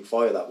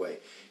fire that way.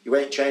 You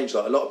ain't changed.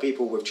 Like a lot of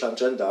people with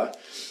transgender,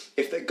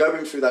 if they're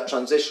going through that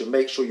transition,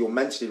 make sure you're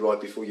mentally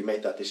right before you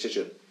make that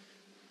decision.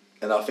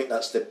 And I think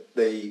that's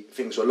the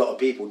things a lot of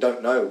people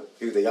don't know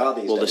who they are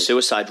these days. Well, the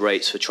suicide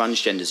rates for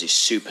transgenders is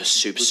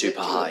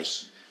super high.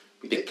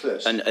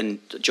 Ridiculous. And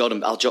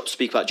Jordan, I'll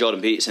speak about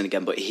Jordan Peterson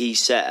again, but he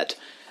said,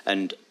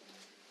 and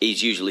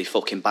he's usually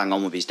fucking bang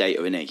on with his data,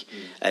 isn't he?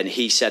 And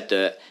he said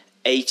that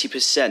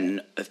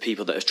 80% of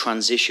people that have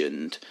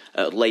transitioned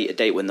at a later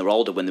date when they're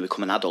older, when they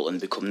become an adult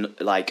and become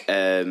like,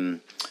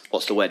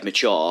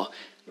 mature,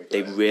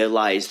 they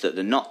realise that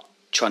they're not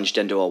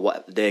transgender or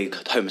what, they're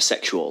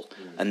homosexual,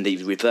 and they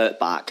revert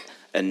back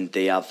and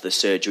they have the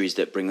surgeries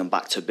that bring them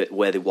back to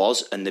where they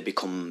was, and they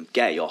become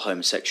gay or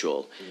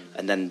homosexual,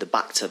 and then they're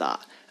back to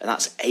that. And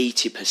that's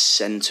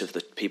 80% of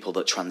the people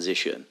that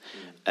transition.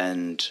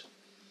 And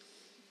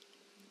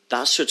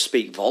that should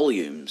speak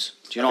volumes.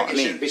 Do you know what I mean?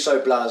 You shouldn't be so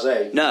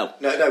blasé. No.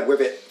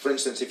 With it, for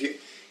instance,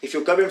 if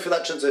you're going for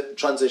that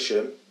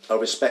transition, I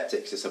respect it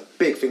because it's a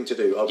big thing to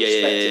do. I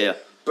respect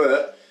it.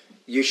 But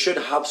you should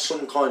have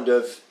some kind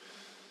of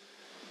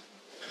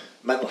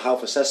mental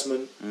health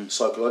assessment,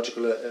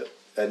 psychological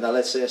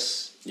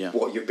analysis,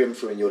 what you've been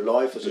through in your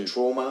life as a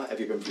trauma. Have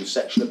you been through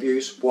sexual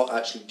abuse? What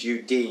actually do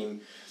you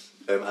deem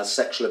as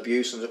sexual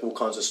abuse and all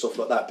kinds of stuff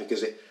like that?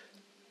 Because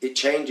it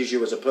changes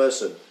you as a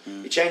person.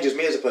 It changes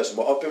me as a person.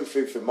 What I've been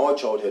through my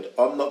childhood,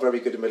 I'm not very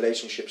good in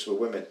relationships with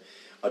women.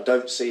 I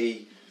don't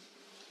see...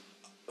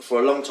 For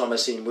a long time,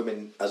 I've seen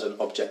women as an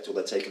object, or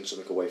they're taking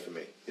something away from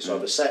me. It's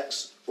either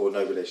sex or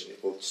no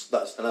relationship.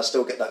 And I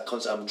still get that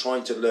concept. I'm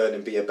trying to learn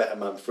and be a better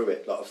man through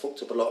it. Like, I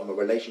fucked up a lot of my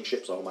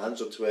relationships. I hold my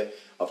hands up to it.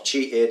 I've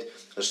cheated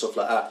and stuff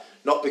like that.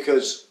 Not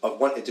because I've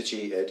wanted to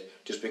cheat it,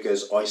 just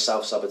because I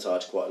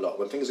self-sabotage quite a lot.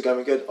 When things are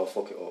going good, I'll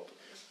fuck it up.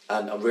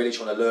 And I'm really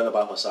trying to learn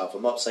about myself.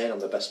 I'm not saying I'm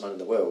the best man in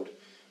the world,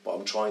 but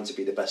I'm trying to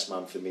be the best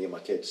man for me and my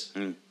kids.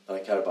 I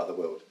don't care about the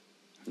world.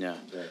 Yeah.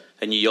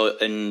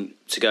 And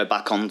to go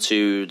back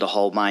onto the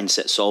whole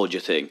mindset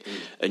soldier thing,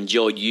 and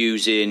you're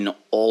using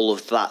all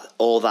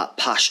that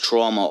past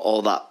trauma,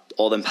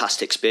 all them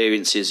past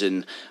experiences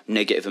and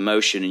negative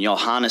emotion, and you're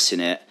harnessing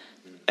it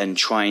and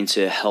trying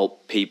to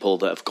help people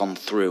that have gone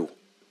through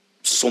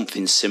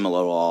something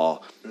similar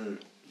or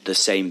the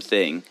same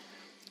thing,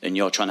 and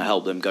you're trying to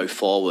help them go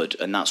forward.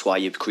 And that's why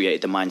you've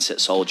created the mindset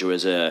soldier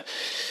as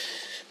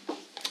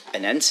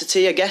an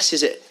entity, I guess.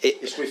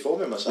 It's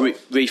reforming myself.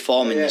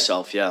 Reforming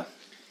yourself, yeah.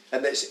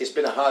 And it's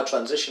been a hard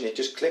transition. It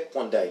just clicked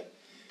one day.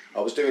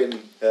 I was doing...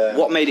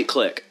 what made it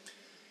click?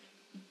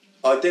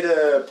 I did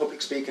a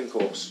public speaking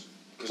course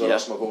because I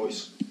lost my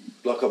voice.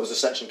 Like, I was a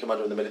section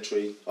commander in the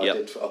military.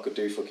 I could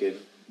do fucking,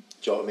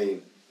 do you know what I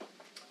mean,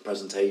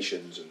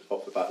 presentations and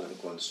off the battle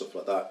and stuff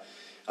like that.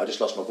 I just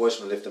lost my voice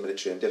when I left the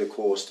military and did a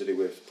course to do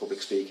with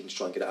public speaking to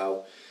try and get it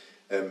out.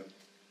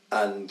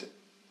 And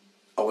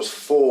I was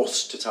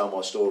forced to tell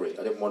my story.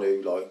 I didn't want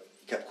to,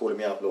 he kept calling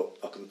me out, look,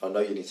 I know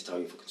you need to tell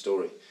your fucking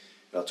story.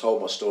 And I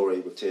told my story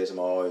with tears in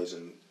my eyes,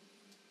 and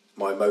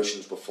my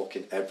emotions were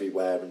fucking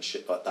everywhere and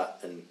shit like that.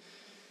 And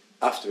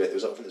after it, I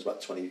think there was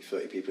about 20,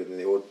 30 people in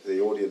the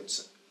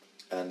audience,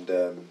 and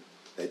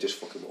they just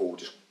fucking all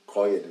just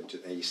crying.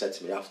 And he said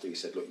to me after, he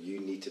said, look, you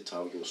need to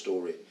tell your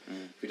story.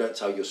 If you don't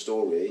tell your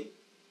story,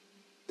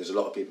 there's a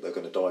lot of people that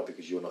are going to die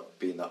because you're not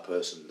being that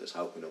person that's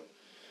helping them.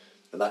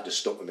 And that just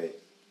stuck with me.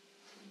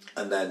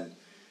 And then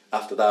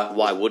after that...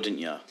 Why wouldn't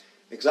you?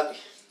 Exactly.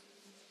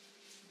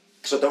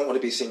 Because I don't want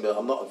to be seen, but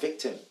I'm not a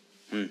victim.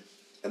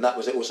 And that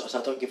was it. Also, I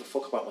said, I don't give a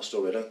fuck about my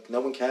story.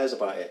 No one cares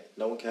about it.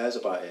 No one cares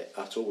about it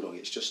at all. Like,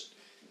 it's just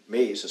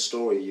me. It's a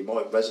story you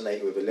might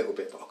resonate with a little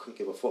bit, but I couldn't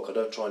give a fuck. I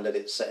don't try and let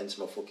it set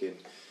into my fucking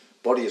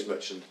body as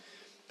much. And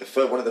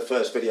one of the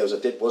first videos I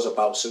did was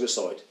about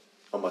suicide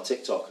on my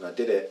TikTok, and I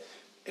did it,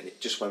 and it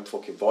just went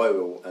fucking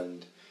viral.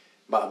 And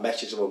the amount of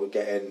messages I would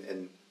get in,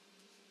 and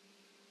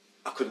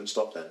I couldn't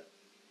stop then.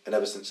 And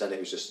ever since then, it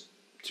was just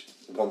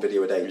one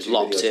video a day. It was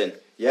locked in.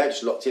 Yeah,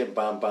 just locked in,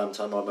 bam, bam,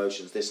 telling my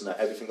emotions, this and that,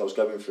 everything I was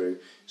going through,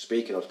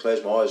 speaking. I'd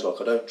close my eyes,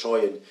 I don't try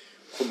and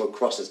come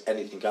across as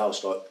anything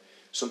else.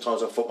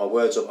 Sometimes I fuck my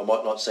words up, I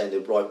might not say the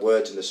right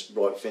words and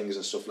the right things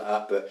and stuff like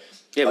that, but...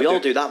 Yeah, we all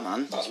do that,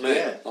 man. That's me.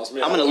 Yeah. That's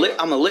me.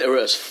 I'm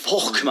illiterate as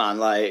fuck, man.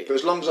 But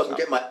as long as I can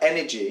get my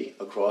energy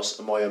across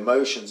and my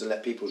emotions and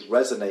let people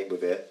resonate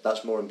with it,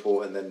 that's more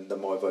important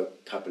than my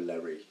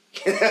vocabulary.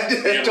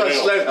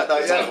 Exactly, and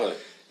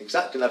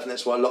I think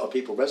that's why a lot of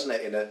people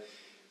resonate in it.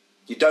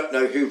 You don't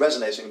know who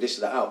resonates and this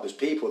that out. There's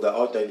people that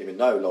I don't even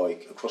know,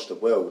 across the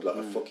world,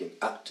 are fucking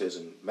actors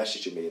and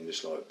messaging me and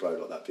just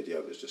bro, that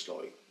video was just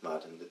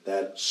mad, and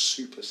they're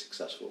super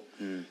successful.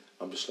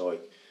 I'm just all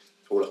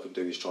I can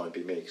do is try and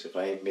be me, because if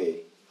I ain't me,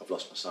 I've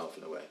lost myself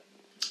in a way.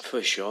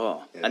 For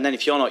sure. Yeah. And then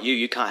if you're not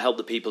you can't help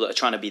the people that are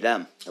trying to be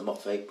them. I'm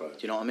not fake, bro. Do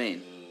you know what I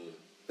mean?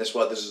 That's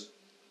why there's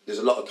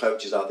a lot of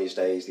coaches out these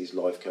days, these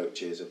life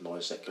coaches and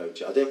mindset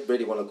coaches. I didn't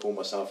really want to call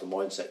myself a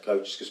mindset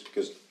coach just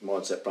because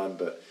mindset brand,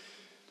 but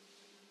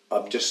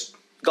I'm just...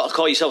 Got to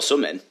call yourself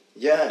something.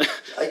 Yeah.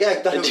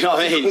 Yeah, Do you know what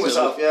I mean? Call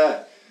myself,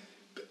 yeah.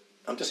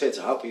 I'm just here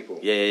to help people.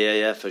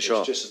 Yeah, for sure.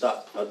 It's just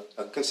that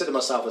I consider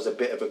myself as a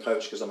bit of a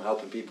coach because I'm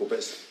helping people, but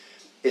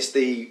it's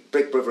the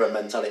big brother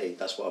mentality.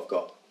 That's what I've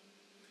got,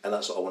 and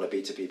that's what I want to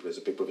be to people as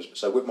a big brother.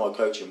 So with my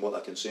coaching, what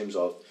that consumes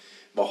of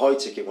my high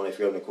ticket one, if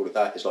you want to call it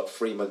that, is like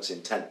 3 months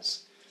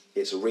intense.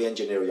 It's a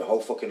re-engineer your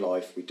whole fucking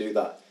life. We do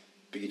that,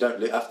 but you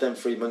don't. After them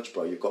 3 months,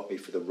 bro, you've got me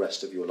for the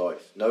rest of your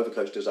life. No other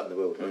coach does that in the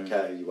world. I don't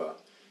care who you are.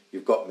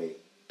 You've got me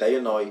day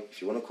and night.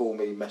 If you want to call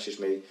me, message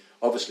me.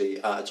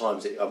 Obviously, at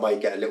times I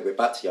might get a little bit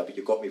back to you, but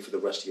you've got me for the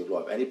rest of your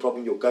life. Any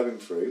problem you're going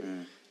through,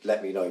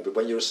 let me know. But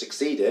when you're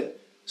succeeding,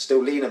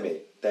 still lean on me.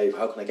 Dave,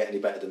 how can I get any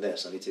better than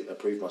this? I need to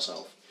improve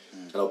myself.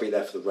 And I'll be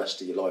there for the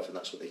rest of your life, and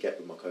that's what they get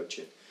with my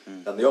coaching.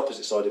 And the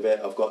opposite side of it,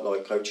 I've got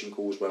like coaching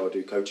calls where I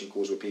do coaching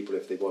calls with people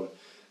if they want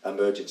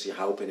emergency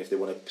help and if they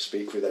want to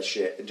speak through their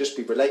shit and just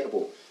be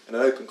relatable in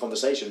an open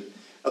conversation.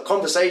 A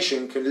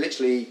conversation can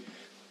literally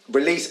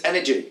release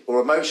energy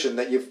or emotion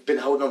that you've been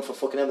holding on for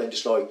fucking ever. And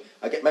just like,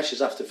 I get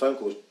messages after phone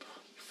calls, you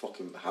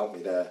fucking helped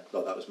me there.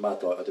 Like, that was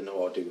mad. Like, I didn't know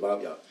what I'd do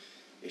without you.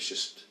 It's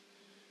just,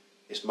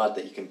 it's mad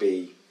that you can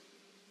be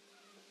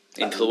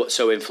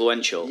so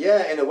influential.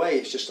 Yeah, in a way.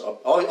 It's just,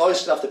 I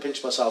still have to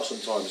pinch myself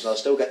sometimes, and I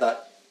still get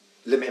that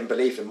limiting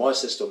belief in my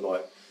system.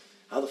 Like,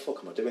 how the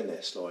fuck am I doing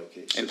this? Like,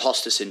 it's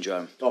imposter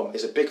syndrome.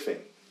 It's a big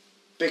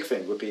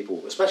thing with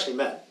people, especially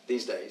men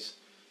these days.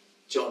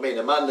 Do you know what I mean?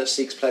 A man that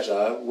seeks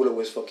pleasure will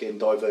always fucking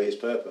divert his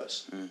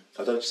purpose.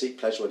 I don't seek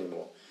pleasure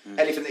anymore.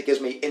 Anything that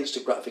gives me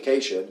instant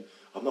gratification,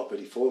 I'm not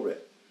really for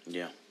it.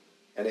 Yeah.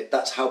 And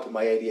that's helping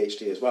my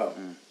ADHD as well.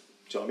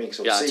 Do you know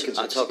what I mean?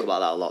 I talk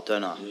about that a lot,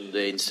 don't I?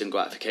 The instant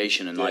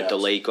gratification and like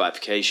delayed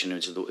gratification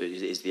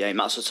is the aim.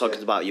 That's what I was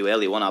talking about you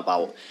earlier on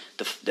about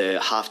the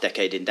half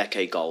decade in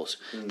decade goals.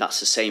 That's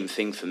the same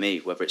thing for me,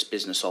 whether it's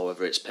business or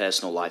whether it's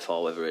personal life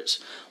or whether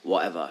it's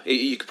whatever.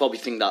 You could probably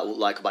think that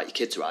like about your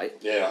kids, right?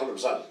 Yeah,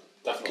 100%.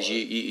 Because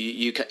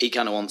he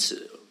kind of wants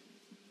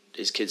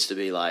his kids to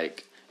be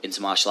like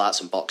into martial arts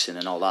and boxing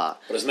and all that.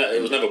 But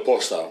it was never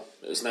pushed though.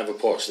 It's never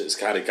pushed. It's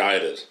kind of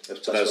guided.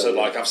 So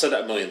like I've said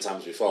that a million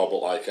times before, but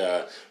like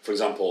for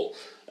example,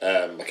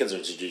 my kids are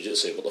into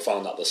jiu-jitsu, but they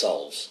found that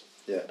themselves.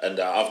 Yeah. And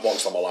I've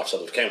boxed all my life, so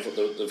they've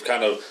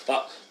kind of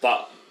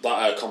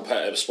that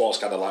competitive sports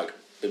kind of like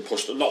been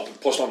not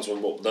pushed onto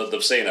them, but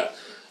they've seen it.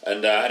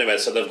 And anyway,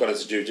 so they've gone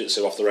into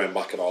jiu-jitsu off their own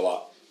back and all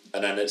that.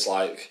 And then it's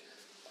like,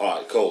 all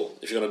right, cool.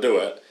 If you're gonna do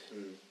it,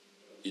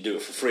 you do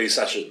it for 3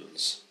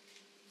 sessions.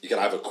 You can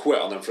either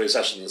quit on them 3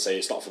 sessions and say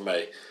it's not for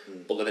me,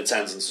 but then it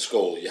turns into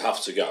school. You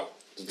have to go.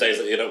 The days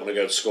that you don't want to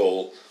go to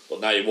school,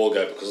 but now you will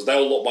go because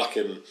they'll look back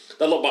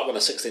when they're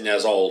 16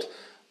 years old,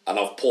 and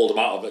I've pulled them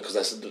out of it because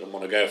they didn't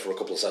want to go for a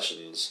couple of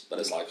sessions. Then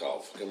it's like, oh,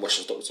 fucking wish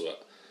I stuck to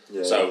it.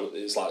 Yeah, so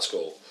it's like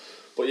school,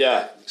 but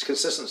yeah, it's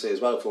consistency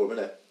as well for them,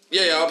 isn't it?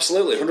 Yeah,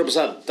 absolutely,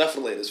 100%,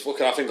 definitely. It's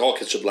fucking. I think all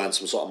kids should learn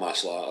some sort of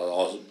martial art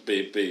or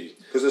be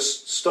because there's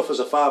stuff as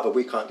a father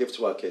we can't give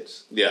to our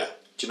kids. Yeah.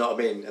 Do you know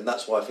what I mean? And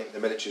that's why I think the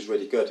military is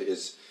really good.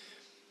 Is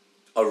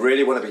I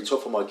really want to be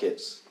tough on my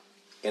kids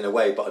in a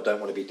way, but I don't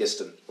want to be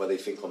distant where they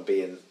think I'm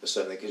being a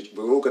certain thing. Because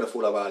we're all going to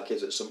fall out of our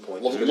kids at some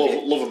point. Love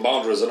and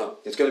boundaries, isn't it?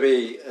 It's going to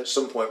be at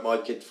some point my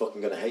kid fucking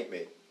going to hate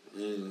me.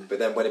 But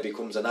then when he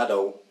becomes an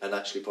adult and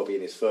actually probably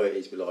in his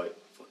 30s, be like,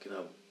 fucking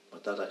hell, my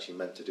dad actually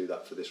meant to do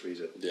that for this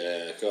reason.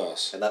 Yeah, of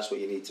course. And that's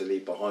what you need to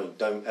leave behind.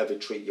 Don't ever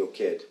treat your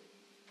kid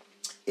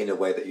in a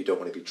way that you don't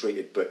want to be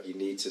treated, but you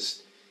need to.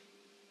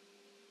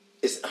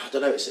 I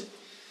don't know.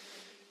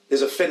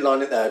 There's a thin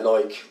line in there.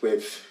 Like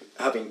with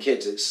having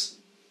kids, it's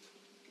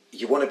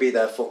you want to be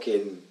their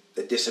fucking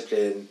the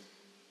discipline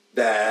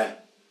there.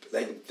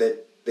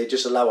 They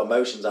just allow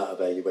emotions out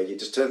of you where you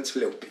just turn to a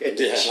little bitch.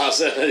 Yeah, that's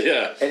it.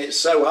 Yeah. And it's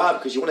so hard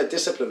because you want to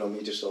discipline them.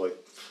 You just like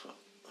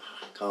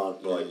I can't.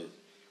 Right.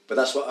 But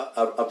that's what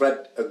I've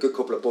read a good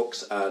couple of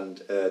books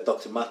and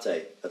Dr. Mate.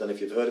 I don't know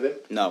if you've heard of him.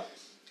 No.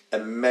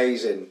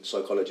 Amazing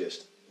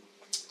psychologist.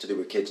 To do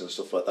with kids and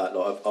stuff like that.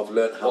 Like I've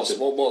learned how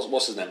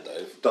what's his name,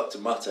 Dave? Dr.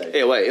 Mate.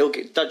 Yeah, wait,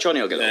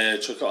 Johnny will get it. Yeah,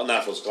 chuck it on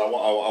there for us because I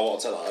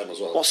want to take that home as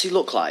well. What's he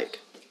look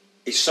like?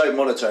 He's so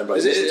monotone, bro.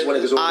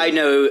 I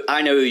know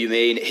who you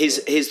mean.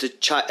 He's the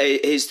child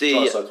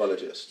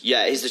psychologist.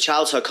 Yeah, he's the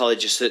child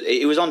psychologist.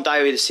 He was on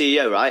Diary of the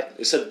CEO, right?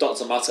 He said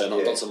Dr. Mate,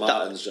 not Dr.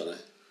 Martins, Johnny.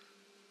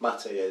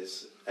 Mate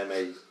is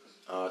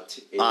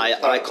M-A-R-T-E.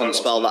 I couldn't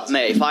spell that,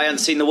 mate. If I hadn't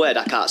seen the word,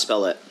 I can't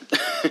spell it.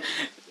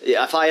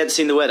 Yeah, if I hadn't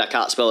seen the word, I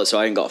can't spell it, so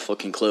I ain't got a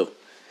fucking clue.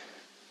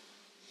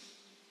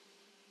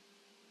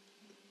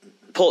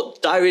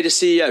 Put Diary of the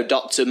CEO,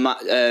 Dr.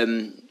 Matt,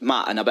 and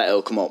I bet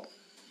it'll come up.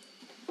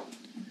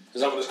 Is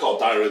that what it's called?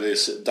 Diary of the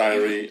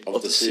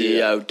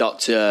CEO?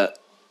 Dr.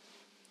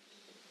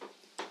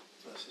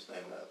 What's his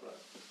name there, bro?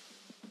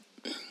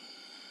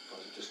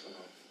 What's it just gone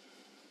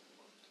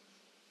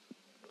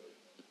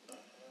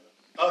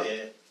Oh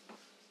yeah.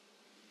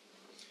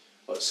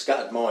 Like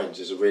Scattered Minds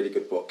is a really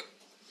good book.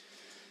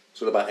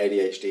 It's all about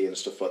ADHD and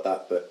stuff like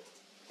that, but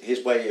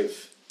his way of...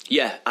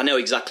 Yeah, I know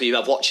exactly.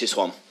 I've watched this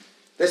one.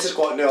 This is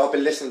quite new. I've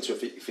been listening to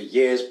it for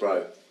years,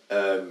 bro.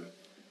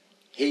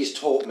 He's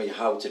taught me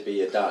how to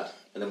be a dad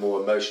and a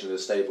more emotionally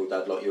stable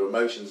dad. Like, your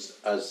emotions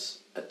as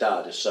a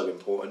dad is so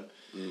important.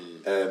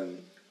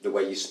 The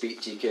way you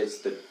speak to your kids,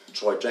 the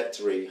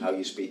trajectory, how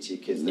you speak to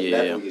your kids, the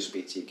level you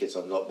speak to your kids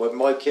on. Like, when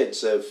my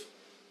kids have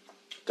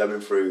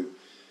going through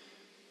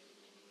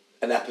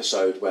an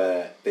episode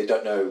where they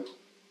don't know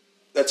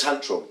a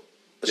tantrum,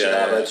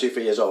 they're 2-3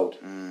 years old,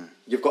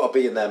 you've got to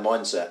be in their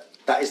mindset.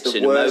 That is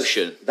the worst.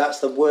 Emotion. That's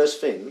the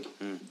worst thing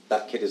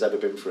that kid has ever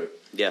been through.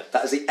 Yeah,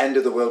 that is the end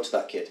of the world to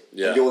that kid.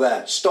 Yeah, and you're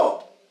there.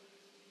 Stop.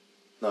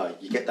 No,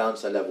 you get down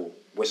to their level.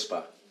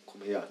 Whisper.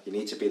 Come here. You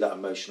need to be that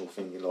emotional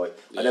thing. You're like,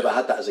 I never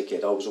had that as a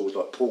kid. I was always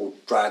like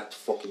pulled, dragged,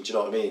 fucking. Do you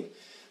know what I mean?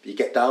 But you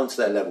get down to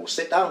their level.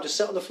 Sit down. Just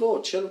sit on the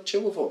floor. Chill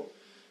with them.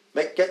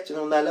 Get to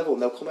them on their level,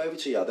 and they'll come over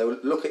to you. They'll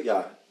look at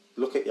you.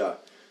 Look at you.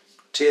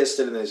 Tears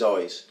still in his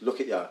eyes.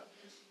 Look at you.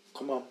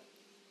 Come on.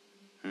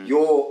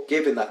 You're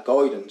giving that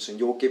guidance and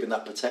you're giving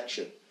that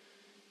protection,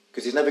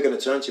 because he's never going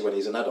to turn to you when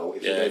he's an adult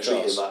if you're going to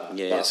treat him like that.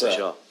 Yeah, for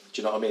sure.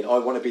 Do you know what I mean? I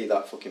want to be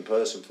that fucking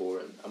person for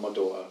him and my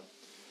daughter.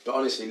 But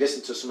honestly,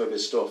 listen to some of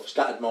his stuff.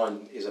 Scattered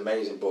Mind is an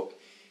amazing book.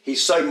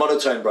 He's so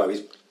monotone, bro.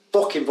 His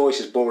fucking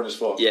voice is boring as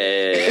fuck.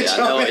 Yeah, I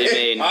know what you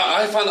mean.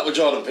 I find that with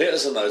Jordan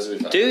Peterson, though, to be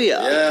fair. Do you?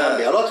 Yeah.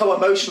 I like how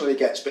emotional he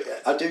gets, but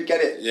I do get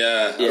it.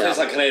 Yeah. It's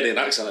like Canadian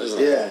accent,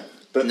 isn't it? Yeah.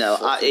 But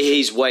no,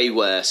 he's way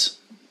worse.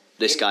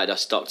 This guy,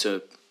 that's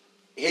Dr.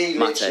 He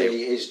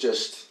literally is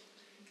just...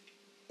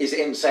 He's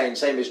insane.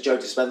 Same as Joe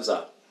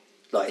Dispenza.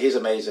 Like, he's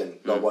amazing.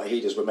 Like, what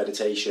he does with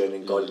meditation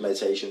and guided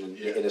meditation and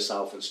inner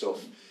self and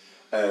stuff.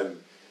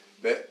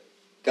 But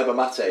Gabor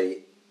Mate,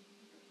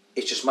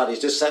 it's just mad.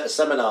 He's just set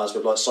seminars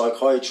with like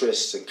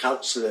psychiatrists and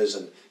counsellors,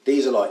 and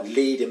these are like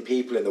leading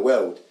people in the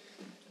world,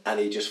 and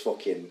he just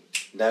fucking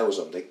nails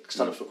them. They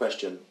stand up for a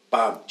question,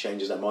 bam,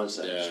 changes their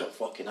mindset. It's like,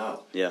 fucking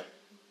hell. Yeah.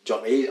 Do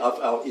you know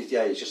what I mean?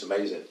 He's just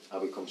amazing how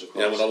he comes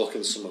across. Yeah, when I look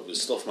into some of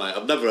his stuff, mate,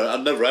 I've never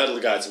heard of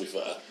the guy, to be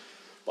fair.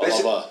 But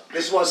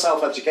this is why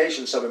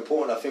self-education is so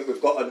important. I think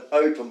we've got an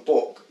open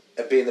book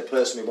at being the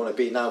person we want to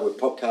be now with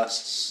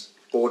podcasts,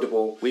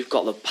 Audible. We've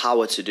got the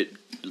power to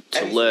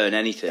learn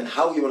anything. And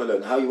how you want to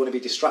learn, how you want to be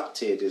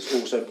distracted is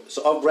also...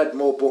 So I've read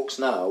more books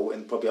now,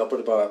 and probably I've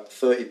read about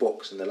 30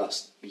 books in the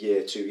last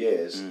year, 2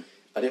 years.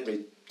 I didn't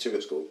read 2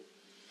 at school.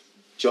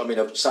 Do you know what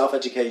I mean?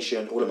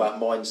 Self-education, all about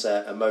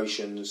mindset,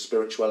 emotions,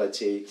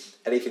 spirituality,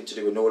 anything to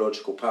do with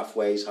neurological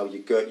pathways, how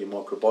your gut, your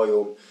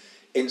microbiome,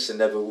 insulin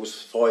levels,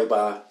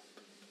 fibre.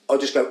 I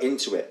just go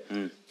into it. Do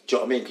you know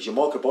what I mean? Because your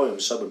microbiome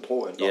is so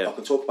important. Like, I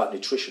can talk about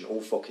nutrition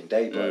all fucking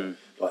day, bro.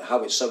 Like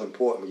how it's so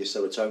important with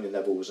your serotonin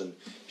levels and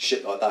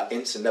shit like that.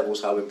 Insulin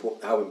levels, how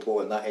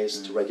important that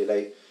is to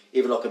regulate.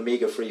 Even like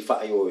omega-3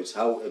 fatty oils,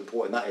 how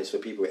important that is for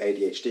people with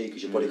ADHD,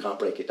 because your body can't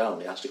break it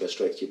down. It has to go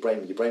straight to your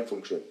brain with your brain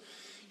function.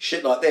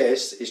 Shit like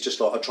this is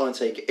just like I try and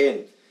take it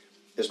in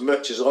as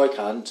much as I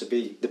can to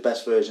be the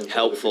best version.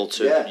 Helpful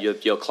to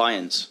your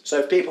clients. So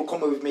if people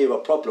come with me with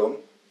a problem,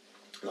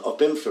 I've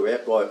been through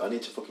it, right, I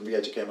need to fucking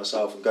re-educate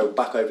myself and go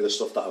back over the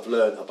stuff that I've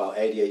learned about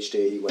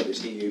ADHD, whether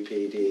it's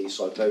EUPD,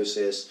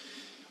 psychosis.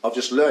 I've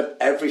just learned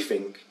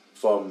everything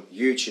from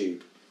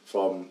YouTube,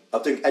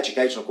 I've done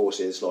educational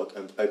courses like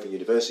Open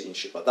University and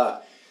shit like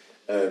that,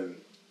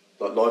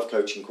 like life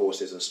coaching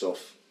courses and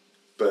stuff,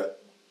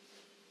 but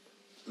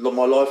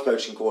my life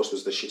coaching course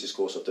was the shittest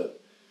course I've done.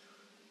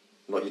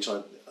 Like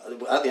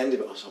at the end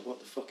of it, I was like, what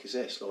the fuck is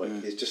this? Like,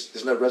 it's just,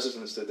 there's no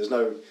resonance, there's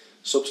no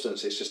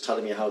substance, it's just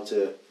telling me how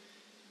to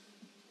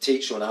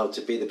teach someone how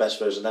to be the best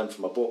version of them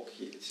from a book.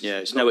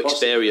 It's no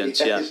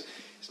experience,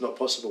 It's not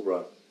possible,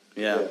 bro.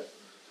 Yeah.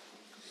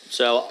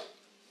 So,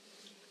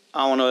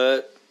 I want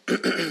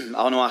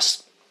to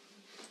ask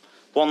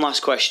one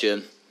last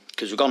question,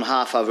 because we've gone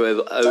half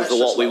over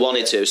what we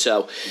wanted to.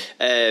 So,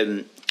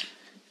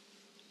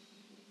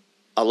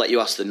 I'll let you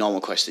ask the normal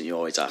question you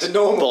always ask. The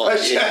normal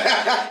question.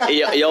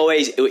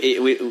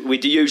 We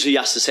do usually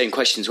ask the same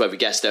questions to every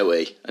guest, don't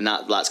we? And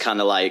that's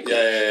kind of like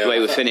the way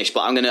we finish.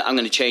 But I'm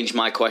gonna change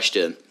my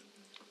question,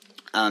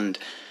 and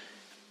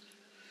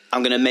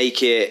I'm gonna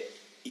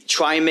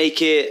try and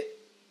make it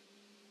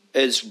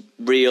as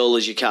real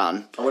as you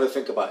can. I'm gonna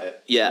think about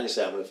it. Yeah. When you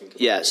say I'm gonna think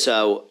about it. Yeah.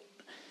 So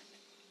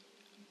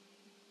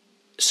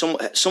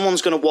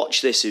someone's gonna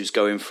watch this who's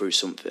going through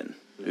something,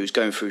 who's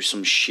going through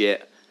some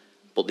shit,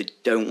 but they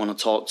don't want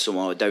to talk to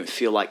someone, or don't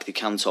feel like they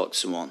can talk to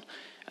someone,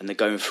 and they're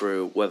going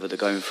through, whether they're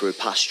going through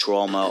past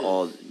trauma,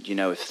 or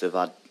if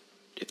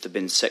they've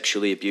been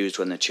sexually abused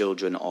when they're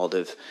children, or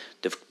they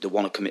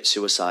want to commit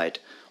suicide,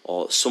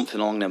 or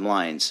something along them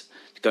lines.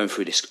 They're going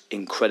through this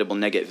incredible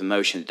negative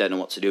emotion, they don't know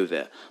what to do with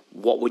it.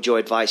 What would your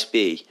advice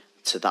be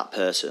to that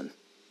person?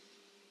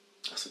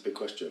 That's a big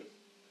question.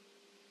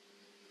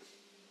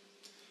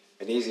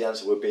 An easy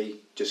answer would be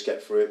just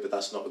get through it, but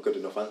that's not a good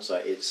enough answer.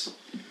 It's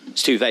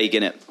too vague,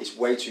 isn't it? It's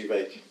way too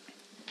vague.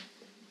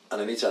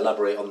 and I need to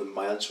elaborate on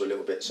my answer a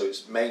little bit. So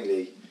it's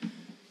mainly,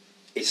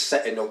 it's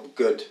setting up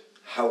good,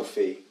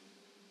 healthy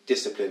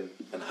discipline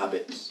and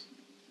habits.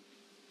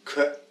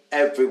 Cut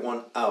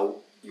everyone out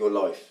your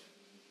life.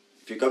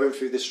 If you're going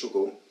through this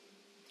struggle,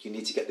 you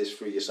need to get this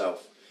through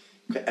yourself.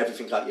 Cut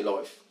everything out your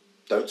life.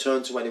 Don't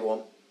turn to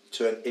anyone.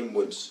 Turn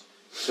inwards.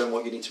 Turn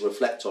what you need to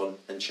reflect on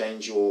and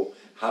change your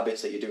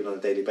habits that you're doing on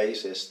a daily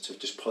basis to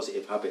just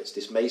positive habits.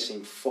 This may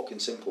seem fucking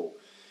simple.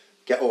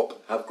 Get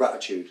up, have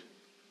gratitude.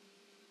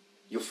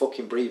 You're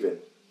fucking breathing,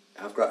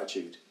 have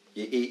gratitude.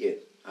 You're eating,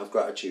 have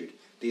gratitude.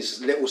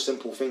 These little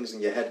simple things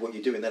in your head, what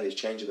you're doing then is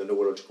changing the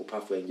neurological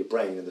pathway in your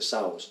brain and the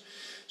cells.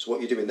 So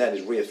what you're doing then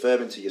is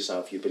reaffirming to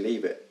yourself you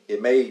believe it.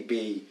 It may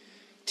be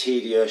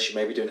tedious, you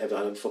may be doing everything,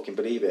 I don't fucking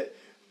believe it.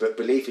 But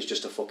belief is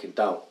just a fucking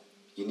doubt.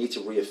 You need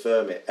to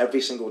reaffirm it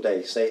every single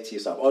day. Say it to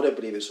yourself. I don't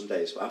believe it some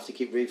days, but I have to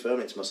keep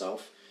reaffirming it to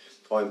myself.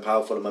 I'm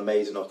powerful, I'm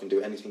amazing, I can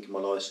do anything in my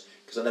life,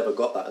 because I never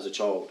got that as a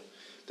child.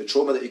 The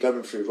trauma that you're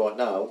going through right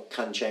now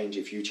can change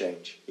if you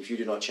change. If you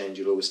do not change,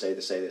 you'll always stay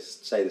the same.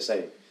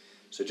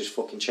 So just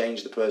fucking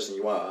change the person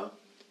you are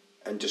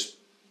and just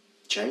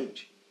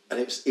change. And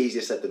it's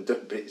easier said than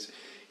done, but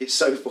it's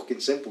so fucking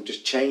simple.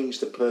 Just change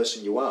the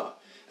person you are.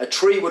 A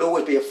tree would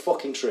always be a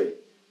fucking tree.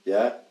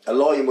 Yeah? A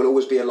lion will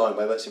always be a lion,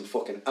 whether it's in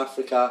fucking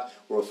Africa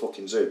or a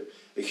fucking zoo.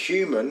 A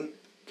human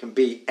can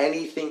be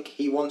anything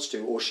he wants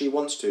to or she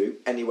wants to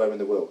anywhere in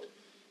the world.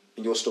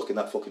 And you're stuck in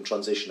that fucking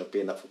transition of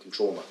being that fucking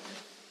trauma.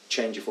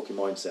 Change your fucking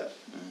mindset.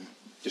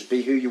 Just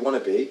be who you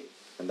want to be,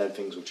 and then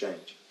things will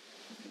change.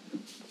 I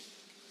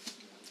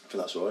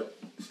think that's all right.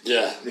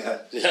 Yeah.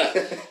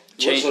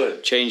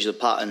 Change the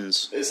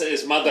patterns.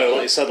 It's mad though,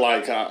 like you said,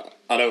 like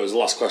I know it was the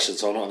last question,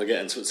 so I'm not going to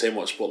get into it too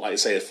much. But like you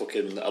say,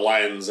 a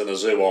lion's in a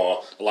zoo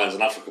or a lion's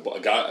in Africa, but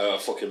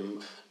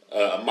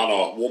a man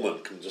or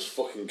woman can just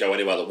fucking go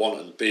anywhere they want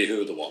and be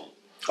who they want.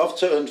 I've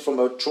turned from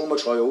a trauma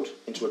child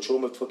into a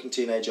trauma fucking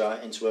teenager,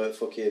 into a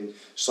fucking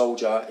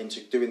soldier, into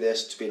doing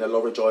this, to being a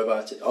lorry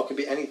driver. I could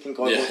be anything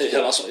I want to be.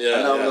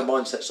 And now I'm a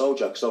mindset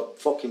soldier because I've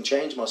fucking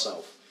changed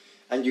myself.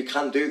 And you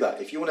can do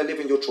that. If you want to live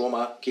in your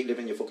trauma, keep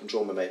living your fucking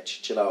trauma, mate.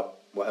 Chill out,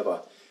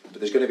 whatever. But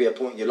there's going to be a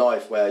point in your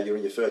life where you're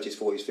in your 30s,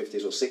 40s,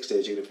 50s or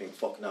 60s, you're going to think,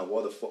 fuck now,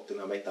 why the fuck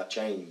didn't I make that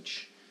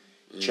change?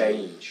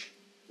 Change.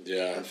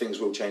 Yeah. And things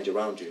will change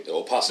around you. It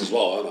will pass as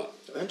well, won't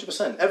it?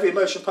 100%. Every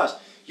emotion passes.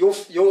 Your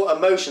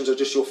emotions are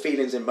just your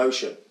feelings in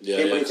motion.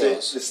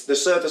 The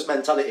surface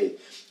mentality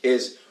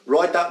is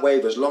ride that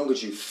wave as long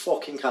as you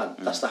fucking can.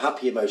 That's the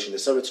happy emotion. The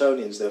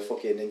serotonins, the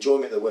fucking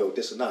enjoyment of the world,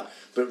 this and that.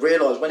 But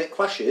realise when it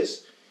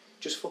crashes,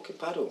 just fucking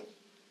paddle.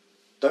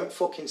 Don't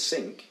fucking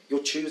sink.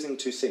 You're choosing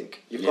to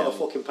sink. You've got a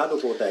fucking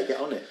paddleboard there.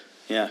 Get on it.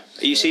 Yeah.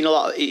 You seen the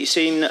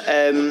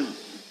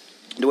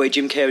way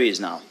Jim Carrey is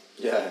now?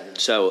 Yeah.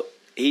 So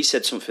he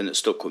said something that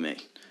stuck with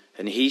me,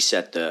 and he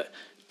said that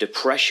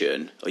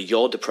depression, or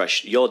you're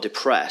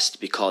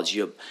depressed because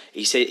he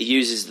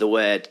uses the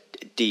word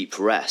deep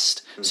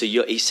rest. So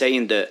he's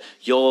saying that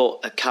you're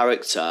a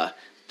character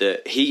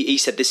that he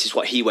said this is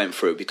what he went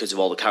through because of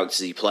all the characters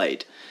he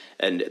played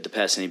and the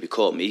person he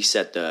became. He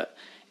said that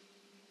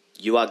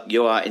you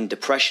are in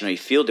depression, or you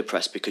feel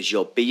depressed because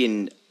you're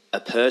being a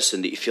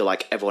person that you feel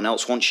like everyone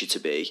else wants you to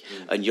be,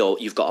 and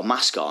you've got a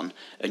mask on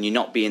and you're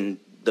not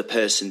being the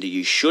person that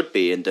you should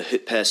be and the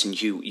person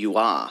you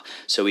are.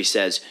 So he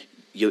says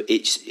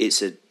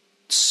it's a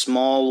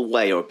small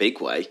way or a big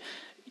way.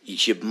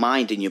 It's your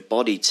mind and your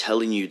body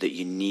telling you that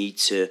you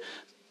need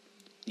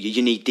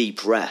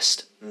deep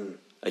rest,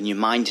 and your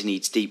mind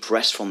needs deep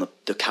rest from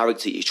the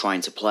character that you're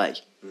trying to play.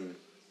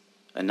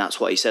 And that's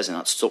what he says, and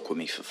that stuck with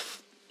me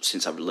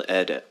since I've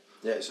heard it.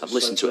 Yeah, I've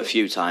listened to it a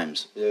few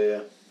times.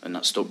 Yeah. And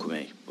that stuck with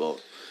me.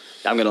 But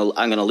I'm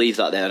gonna leave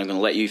that there, and I'm gonna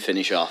let you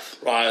finish off.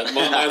 Right,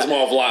 mine's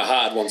more of a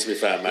light-hearted one, to be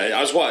fair, mate.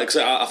 I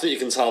think you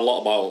can tell a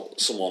lot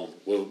about someone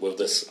with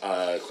this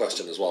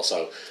question as well.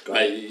 So,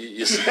 mate,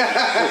 you sat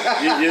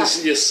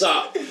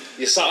at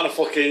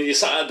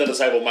a dinner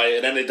table, mate,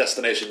 in any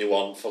destination you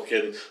want,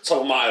 fucking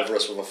top of Mount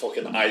Everest with a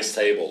fucking ice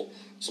table,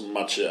 some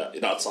mad shit.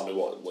 You don't have to tell me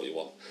what you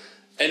want.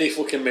 Any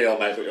fucking meal,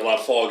 mate, but you'll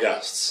have 3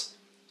 guests.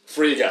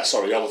 Three guests,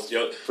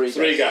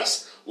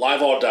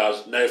 live or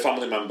dead, no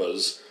family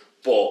members,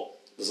 but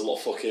there's a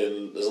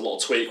little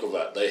tweak with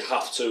it. They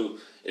have to,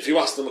 if you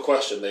ask them a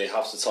question, they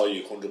have to tell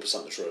you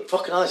 100% the truth.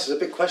 Fucking hell, this is a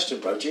big question,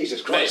 bro.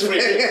 Jesus Christ.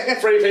 Mate,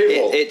 three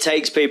people. It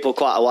takes people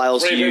quite a while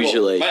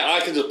usually. Mate,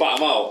 I can just bat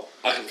them out.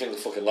 I can think of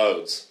fucking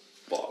loads.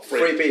 But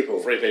three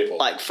people.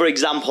 Like, for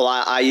example,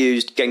 I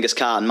used Genghis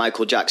Khan,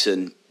 Michael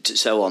Jackson,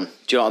 so on.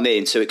 Do you know what I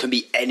mean? So it can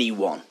be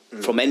anyone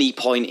from any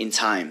point in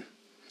time.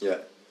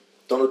 Yeah.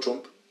 Donald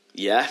Trump.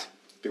 Yeah.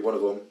 Be one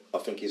of them. I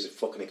think he's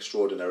fucking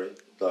extraordinary.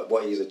 Like,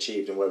 what he's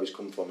achieved and where he's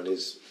come from and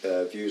his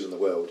views on the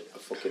world are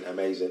fucking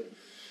amazing.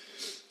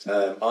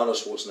 Arnold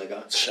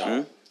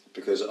Schwarzenegger.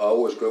 Because I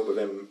always grew up with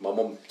him. My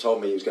mum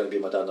told me he was going to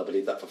be my dad, and I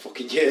believed that for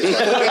fucking years. Do you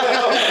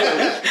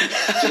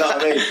know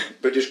what I mean?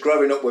 But just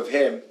growing up with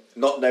him,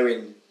 not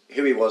knowing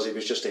who he was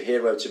just a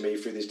hero to me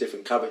through these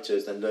different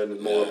characters, then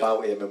learning more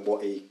about him and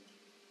what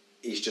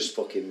he's just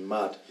fucking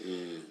mad.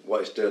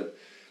 What he's done.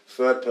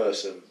 Third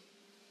person.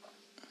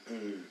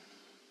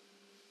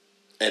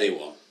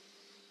 Anyone.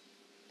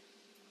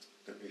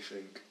 Let me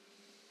think.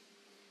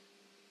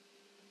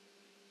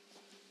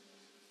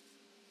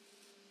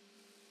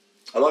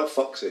 I like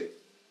Foxy.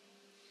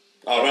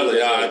 Oh, really?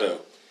 Yeah, I do.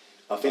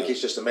 I think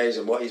it's just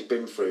amazing what he's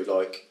been through.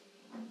 Like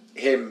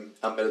him,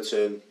 Ant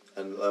Middleton,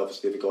 and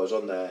obviously the other guys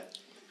on there,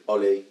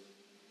 Ollie.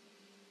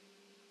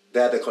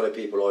 They're the kind of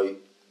people I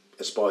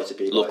aspire to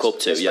be. Look like, up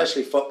to,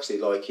 especially Foxy.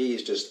 Like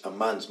he's just a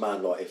man's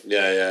man. Like if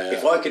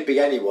Yeah. I could be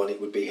anyone, it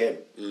would be him.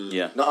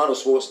 Yeah. Not Arnold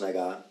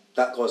Schwarzenegger.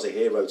 That guy's a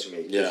hero to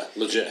me. Yeah,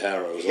 legit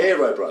hero as well.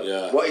 Hero, bro.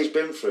 Yeah. What he's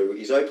been through,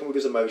 he's open with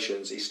his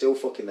emotions. He's still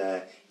fucking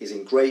there. He's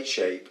in great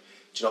shape.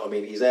 Do you know what I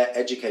mean? He's there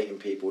educating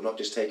people, not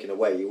just taking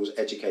away. He always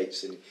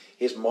educates, and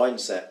his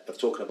mindset of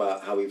talking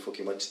about how he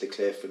fucking went to the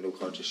cliff and all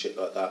kinds of shit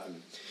like that,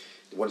 and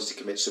he wanted to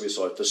commit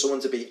suicide. For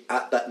someone to be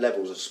at that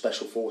levels of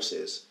special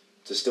forces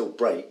to still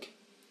break,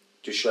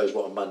 just shows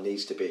what a man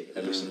needs to be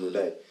every single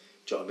day.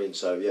 Do you know what I mean?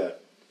 So yeah,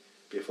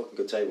 be a fucking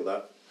good table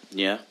that.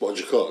 Yeah. What would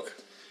you cook?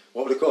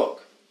 What would I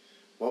cook?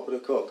 What would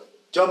I cook?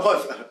 Do you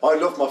know, I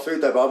love my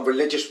food though, but I'm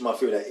religious for my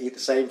food. I eat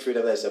the same food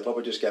over there, so I'll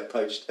probably just get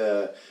poached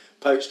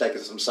egg and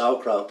some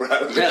sauerkraut, bro.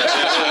 Love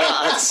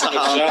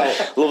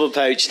a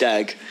poached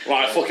egg.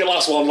 Right, fucking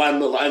last one,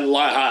 and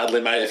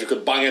lightheartedly, mate. If you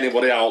could bang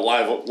anybody out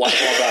live on bed,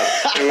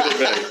 who would it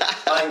be?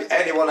 Bang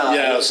anyone out.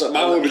 Yeah, so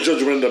mine would be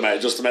Judge Rinder,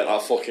 mate. Just to make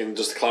that fucking,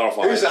 just to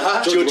clarify. Who's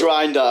that? Judge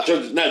Rinder.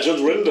 Judge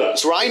Rinder.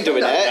 It's Rinder, isn't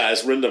it? Yeah,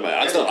 it's Rinder, mate.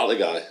 I just don't like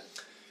the guy.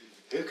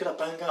 Who could I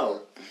bang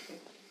out?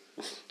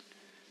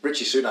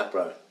 Richie Sunak,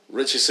 bro.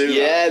 Richie Sunak.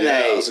 Yeah,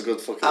 mate. That's a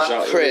good fucking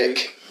shout.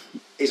 Prick.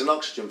 He's an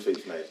oxygen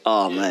thief, mate.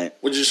 Oh, mate.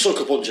 Would you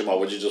sucker punch him or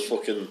would you just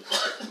fucking...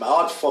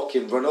 I'd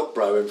fucking run up,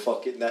 bro, and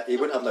fucking... He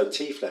wouldn't have no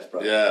teeth left,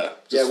 bro. Yeah.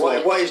 Yeah,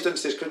 what he's done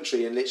to this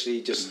country and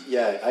literally just...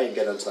 Yeah, I ain't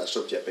getting onto that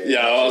subject, but...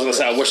 Yeah, I was going to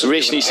say, I wish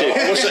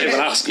I even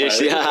asked,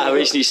 mate. Yeah,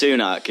 Rishi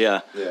Sunak,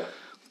 yeah. Yeah.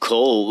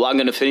 Cool. Well, I'm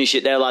going to finish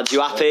it there, lads. You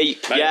happy?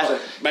 Mate, yeah.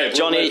 Mate,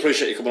 Johnny, I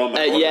appreciate you coming on,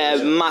 mate.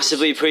 yeah,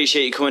 massively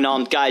appreciate you coming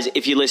on. Guys,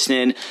 if you're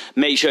listening,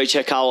 make sure you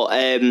check out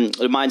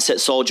the Mindset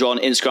Soldier on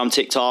Instagram,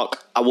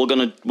 TikTok.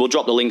 We'll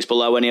drop the links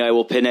below anyway.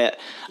 We'll pin it.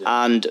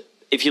 Yeah. And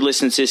if you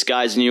listen to this,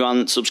 guys, and you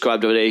aren't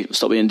subscribed already,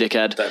 stop being a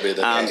dickhead. Don't be a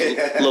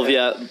dickhead. And love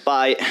you.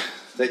 Bye.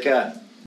 Take care.